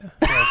 Yeah.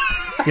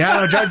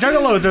 Yeah, no,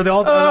 juggalos are the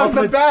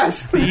ultimate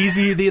best. The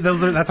easy.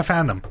 That's a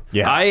fandom.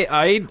 Yeah.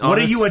 What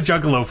are you a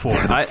juggalo for?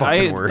 I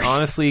fucking worst.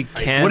 honestly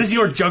can't. What is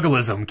your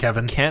juggalism,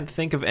 Kevin? Can't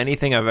think of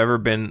anything I've ever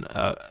been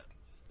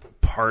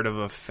part of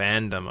a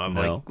fandom of.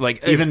 No.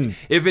 Like Even-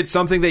 if it's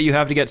something that you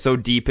have to get so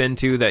deep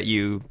into that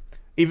you.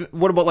 Even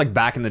what about like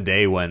back in the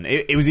day when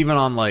it was even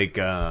on like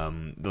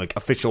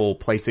official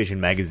PlayStation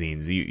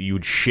magazines? You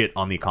would shit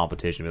on the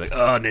competition, be like,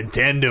 "Oh,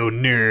 Nintendo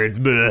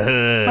nerds."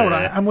 Blah. No,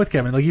 but I'm with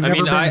Kevin. Like you've I never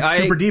mean, been I-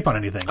 super deep on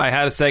anything. I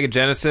had a Sega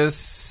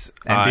Genesis.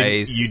 And I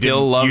you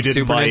still love you didn't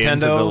Super buy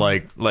into Nintendo. the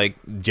like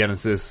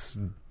Genesis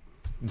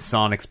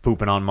Sonic's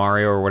pooping on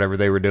Mario or whatever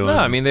they were doing. No,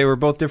 I mean they were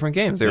both different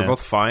games. They were Yeah.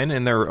 both fine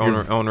in their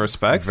own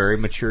respects. very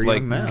mature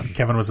young man.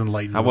 Kevin was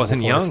enlightened. I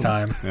wasn't before his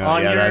young. time.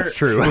 On your- that's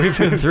true. We've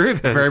been through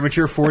this. Very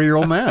mature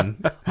 40-year-old man.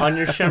 On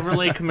your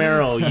Chevrolet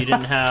Camaro, you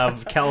didn't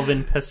have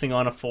Calvin pissing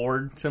on a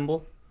Ford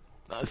symbol?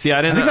 See,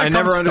 I think didn't. that I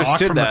never comes stock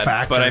understood from the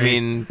that. But I factory.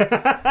 mean,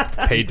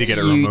 Paid to get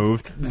it you-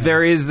 removed.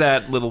 there is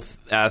that little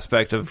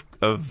aspect of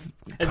car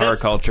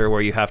That's- culture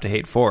where you have to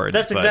hate Fords.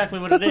 That's but- exactly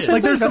what it is.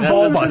 Like there's some That's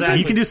ball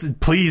exactly- busting. You can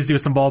please do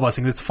some ball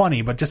busting. It's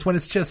funny, but just when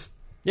it's just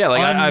Yeah,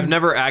 like I've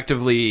never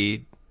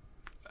actively,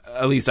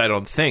 at least I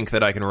don't think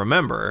that I can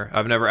remember,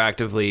 I've never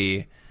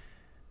actively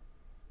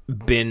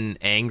been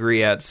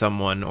angry at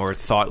someone or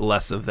thought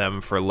less of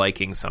them for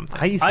liking something.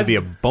 I used to be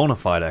a bona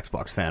fide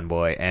Xbox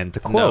fanboy, and to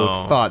quote,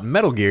 No. thought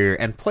Metal Gear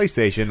and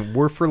PlayStation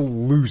were for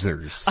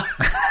losers.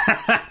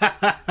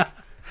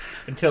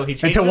 Until he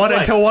changed until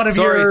one of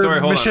Sorry, your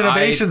hold on.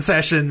 machinabation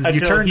sessions, you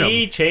Until turned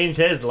he them. changed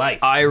his life.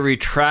 I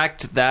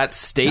retract that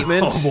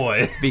statement Oh,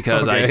 boy.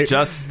 because I Okay.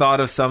 just thought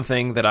of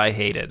something that I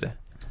hated.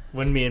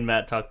 When me and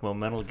Matt talked about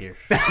Metal Gear.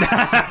 No.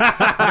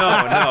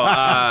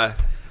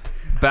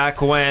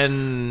 Back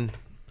when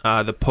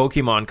the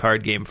Pokemon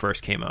card game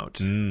first came out,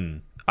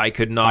 I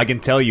could not. I can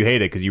tell you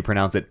hate it because you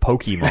pronounce it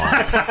Pokemon.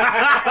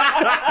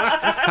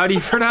 How do you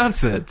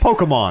pronounce it?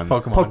 Pokemon.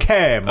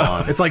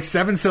 Pokemon. It's like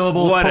 7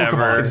 syllables. Whatever.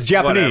 Pokemon. It's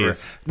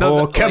Japanese. Whatever.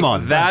 No,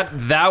 Pokemon.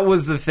 that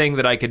was the thing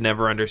that I could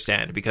never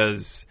understand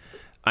because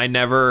I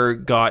never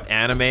got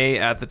anime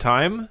at the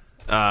time.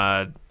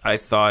 I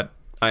thought,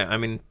 I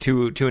mean,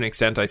 to an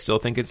extent, I still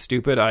think it's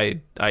stupid.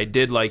 I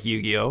did like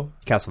Yu-Gi-Oh.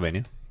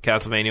 Castlevania.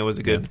 Castlevania was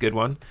a good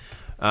one.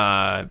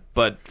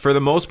 But for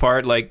the most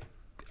part, like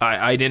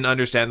I didn't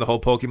understand the whole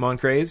Pokemon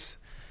craze,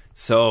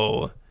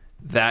 so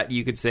that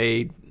you could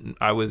say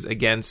I was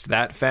against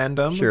that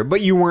fandom. Sure,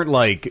 but you weren't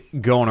like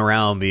going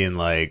around being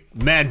like,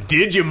 man,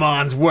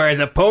 Digimon's whereas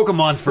a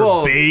Pokemon's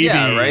for babies.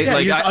 yeah, right? Yeah,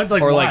 Like, you just- I-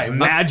 like, Or why? like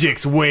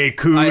Magic's way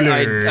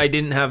cooler. I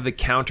didn't have the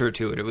counter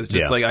to it. It was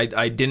just Yeah. like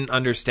I didn't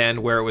understand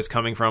where it was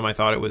coming from. I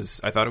thought it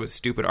was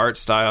stupid art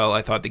style.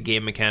 I thought the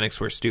game mechanics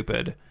were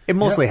stupid. It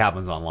mostly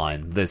happens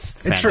online.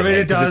 This It's true. fandom,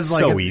 It 'cause does. It's Like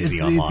so it's, easy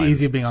it's, online. it's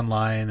easy being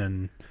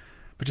online,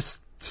 but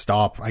just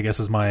stop. I guess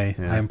is my.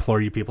 I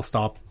implore you, people,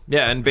 stop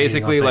Yeah, and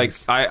basically, on like,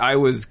 things. I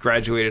was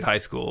graduated high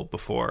school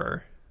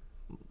before,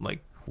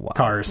 like,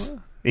 Cars.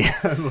 Yeah.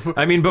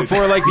 I mean,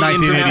 before like the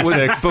internet was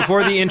 1986.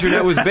 before the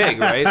internet was big,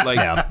 right? Like,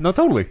 Yeah. No,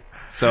 totally.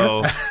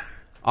 so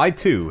I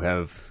too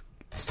have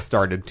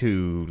started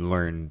to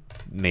learn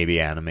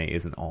maybe anime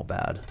isn't all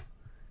bad.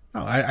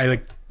 No, I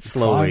like it's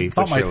Slowly, fine. It's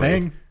not but my surely.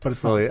 thing, but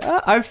it's Slowly.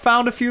 not. I've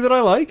found a few that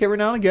I like every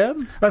now and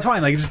again. That's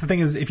fine. Like, just the thing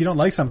is, if you don't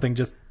like something,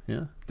 just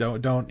Yeah.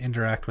 don't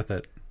interact with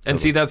it. and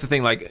see that's the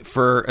thing. Like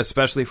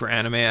especially for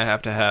anime, I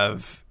have to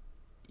have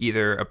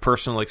either a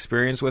personal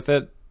experience with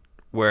it,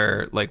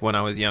 where like when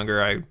I was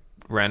younger, I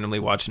randomly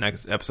watched an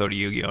episode of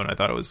Yu-Gi-Oh, and I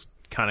thought it was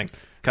kind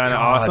of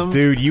awesome.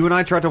 Dude, you and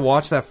I tried to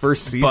watch that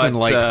first season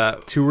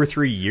But, 2 or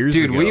 3 years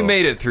Dude, ago. we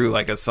made it through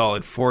like a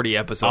solid 40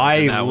 episodes. I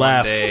in that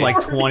left one day.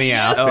 like 20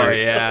 after. Oh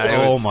yeah, it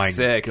oh was my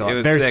sick. god. It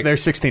was There's, sick.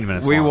 There's 16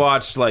 minutes we long.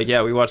 watched like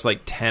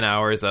 10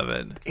 hours of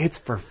it. It's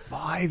for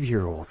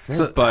 5-year-olds. They're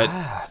So- But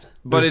bad.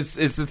 but it's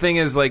the thing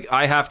is like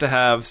I have to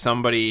have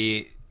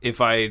somebody, if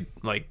I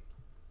like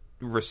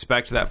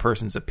respect that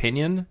person's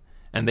opinion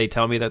and they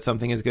tell me that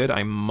something is good,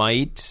 I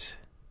might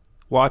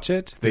watch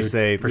it. They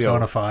say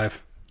Persona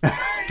 5.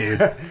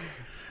 Dude.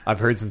 I've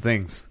heard some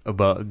things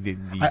about the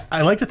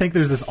I like to think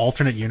there's this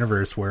alternate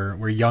universe where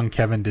young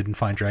Kevin didn't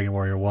find Dragon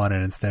Warrior 1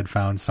 and instead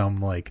found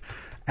some like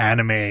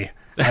anime.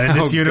 And in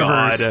this Oh,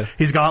 universe, God.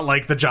 he's got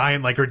like the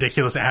giant, like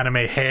ridiculous anime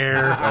hair.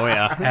 Oh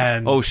yeah.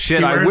 And Oh shit!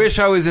 he I wears- wish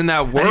I was in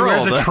that And he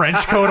wears world. a trench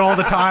coat all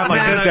the time,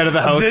 like this, Instead of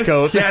the house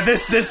coat. Yeah,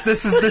 this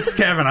is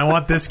Kevin. I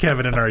want this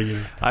Kevin in our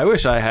unit. I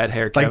wish I had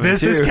hair. Like Kevin,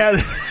 this too. Kevin.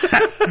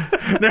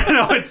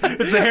 no, it's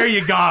the hair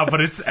you got, but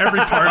it's every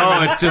part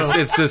Oh, of it.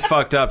 it's just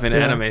fucked up in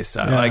anime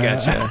style. Yeah. I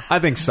gotcha. I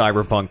think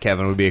Cyberpunk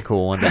Kevin would be a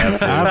cool one to have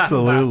too.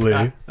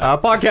 Absolutely.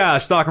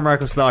 Podcast,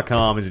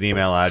 StockandReckless.com is an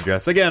email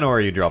address. Again,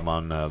 or you drop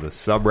on the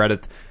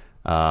subreddit.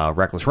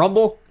 Reckless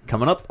Rumble,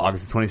 coming up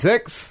August the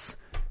 26th.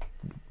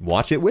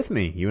 Watch it with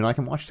me. You and I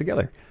can watch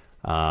together.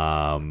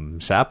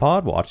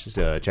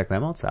 Sapod, check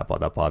them out,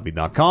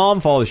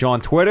 sapod.podbean.com. Follow the show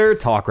on Twitter,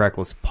 Talk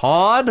Reckless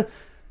Pod.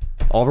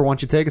 Oliver, why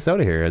don't you take us out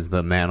of here as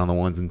the man on the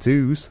ones and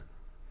twos?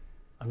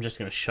 I'm just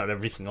gonna shut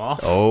everything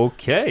off.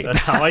 Okay. That's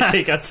how I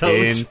take us out.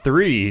 In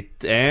 3,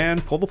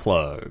 and pull the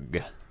plug.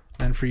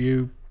 And for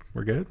you,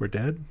 we're good? We're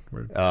dead?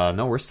 We're...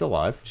 No, we're still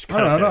live. No.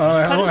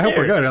 I hope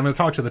we're there. good. I'm going to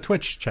talk to the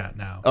Twitch chat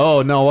now.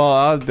 Oh, no, well,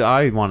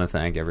 I want to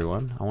thank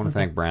everyone. I want to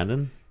thank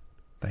Brandon.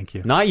 Thank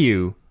you. Not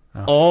you.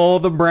 All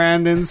the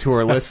Brandons who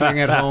are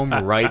listening at home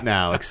right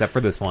now, except for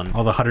this one.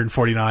 All the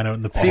 149 out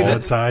in the See, pool that-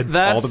 outside.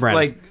 That's All the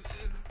Brandons. like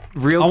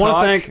real I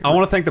talk.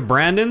 want to thank the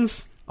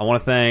Brandons. I want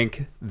to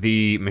thank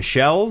the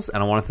Michelles,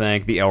 and I want to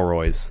thank the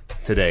Elroys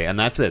today. And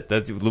that's it.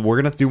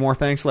 We're gonna do more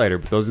thanks later,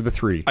 but those are the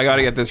 3. I got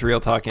to get this real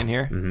talk in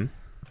here. Mm-hmm.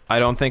 I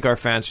don't think our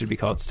fans should be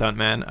called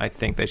Stuntman. I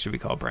think they should be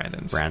called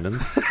Brandons.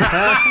 Brandons.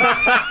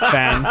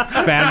 fan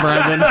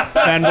Brandon.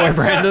 Fanboy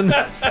Brandon.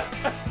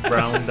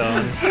 Brown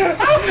dog.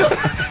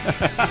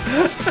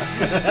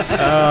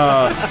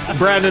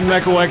 Brandon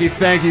Mekawecki,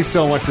 thank you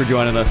so much for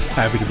joining us.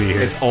 Happy to be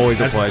here. It's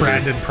always a As pleasure.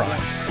 Brandon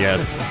Prime.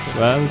 Yes.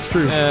 Well, it's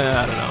true.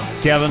 I don't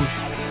know. Kevin,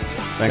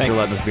 thanks for Thanks.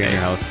 letting us be in your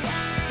house.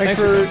 Thanks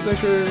for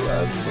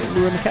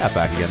luring the cat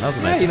back again. That was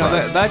a nice You know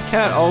surprise. that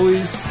cat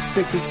always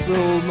sticks its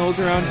little nose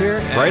around here.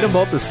 and Right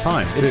about this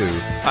time, it's- too.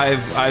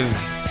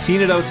 I've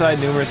seen it outside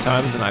numerous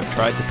times, and I've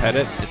tried to pet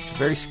it. It's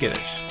very skittish.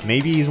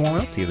 Maybe he's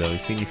warmed up to you, though.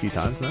 He's seen you a few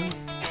times now.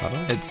 I don't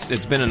know.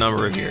 It's been a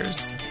number of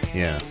years.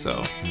 Yeah.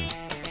 So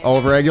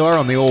Oliver Aguilar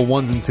on the old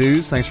ones and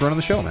twos. Thanks for running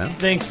the show, man.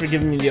 Thanks for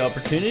giving me the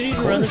opportunity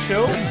to run the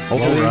show.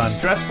 Hopefully, It was run.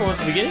 stressful at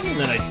the beginning, and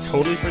then I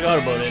totally forgot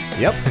about it.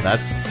 yep,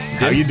 that's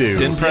how you do.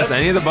 Didn't press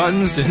any of the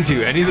buttons. Didn't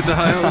do any of the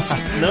dials.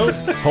 No,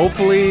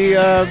 Hopefully,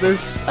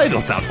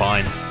 it'll sound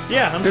fine.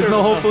 yeah, I'm There's sure no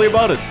it was hopefully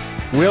about it.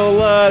 We'll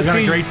He's got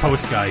see. a great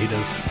post guy. He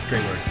does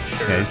great work.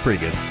 Yeah, he's pretty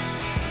good.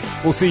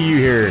 We'll see you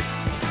here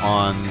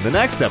on the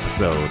next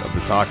episode of the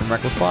Talking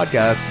Reckless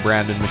podcast.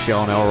 Brandon,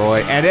 Michelle, and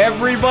Elroy, and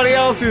everybody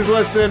else who's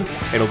listening.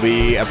 It'll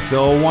be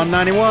episode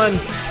 191.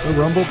 The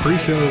Rumble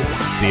pre-show.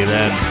 See you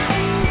then.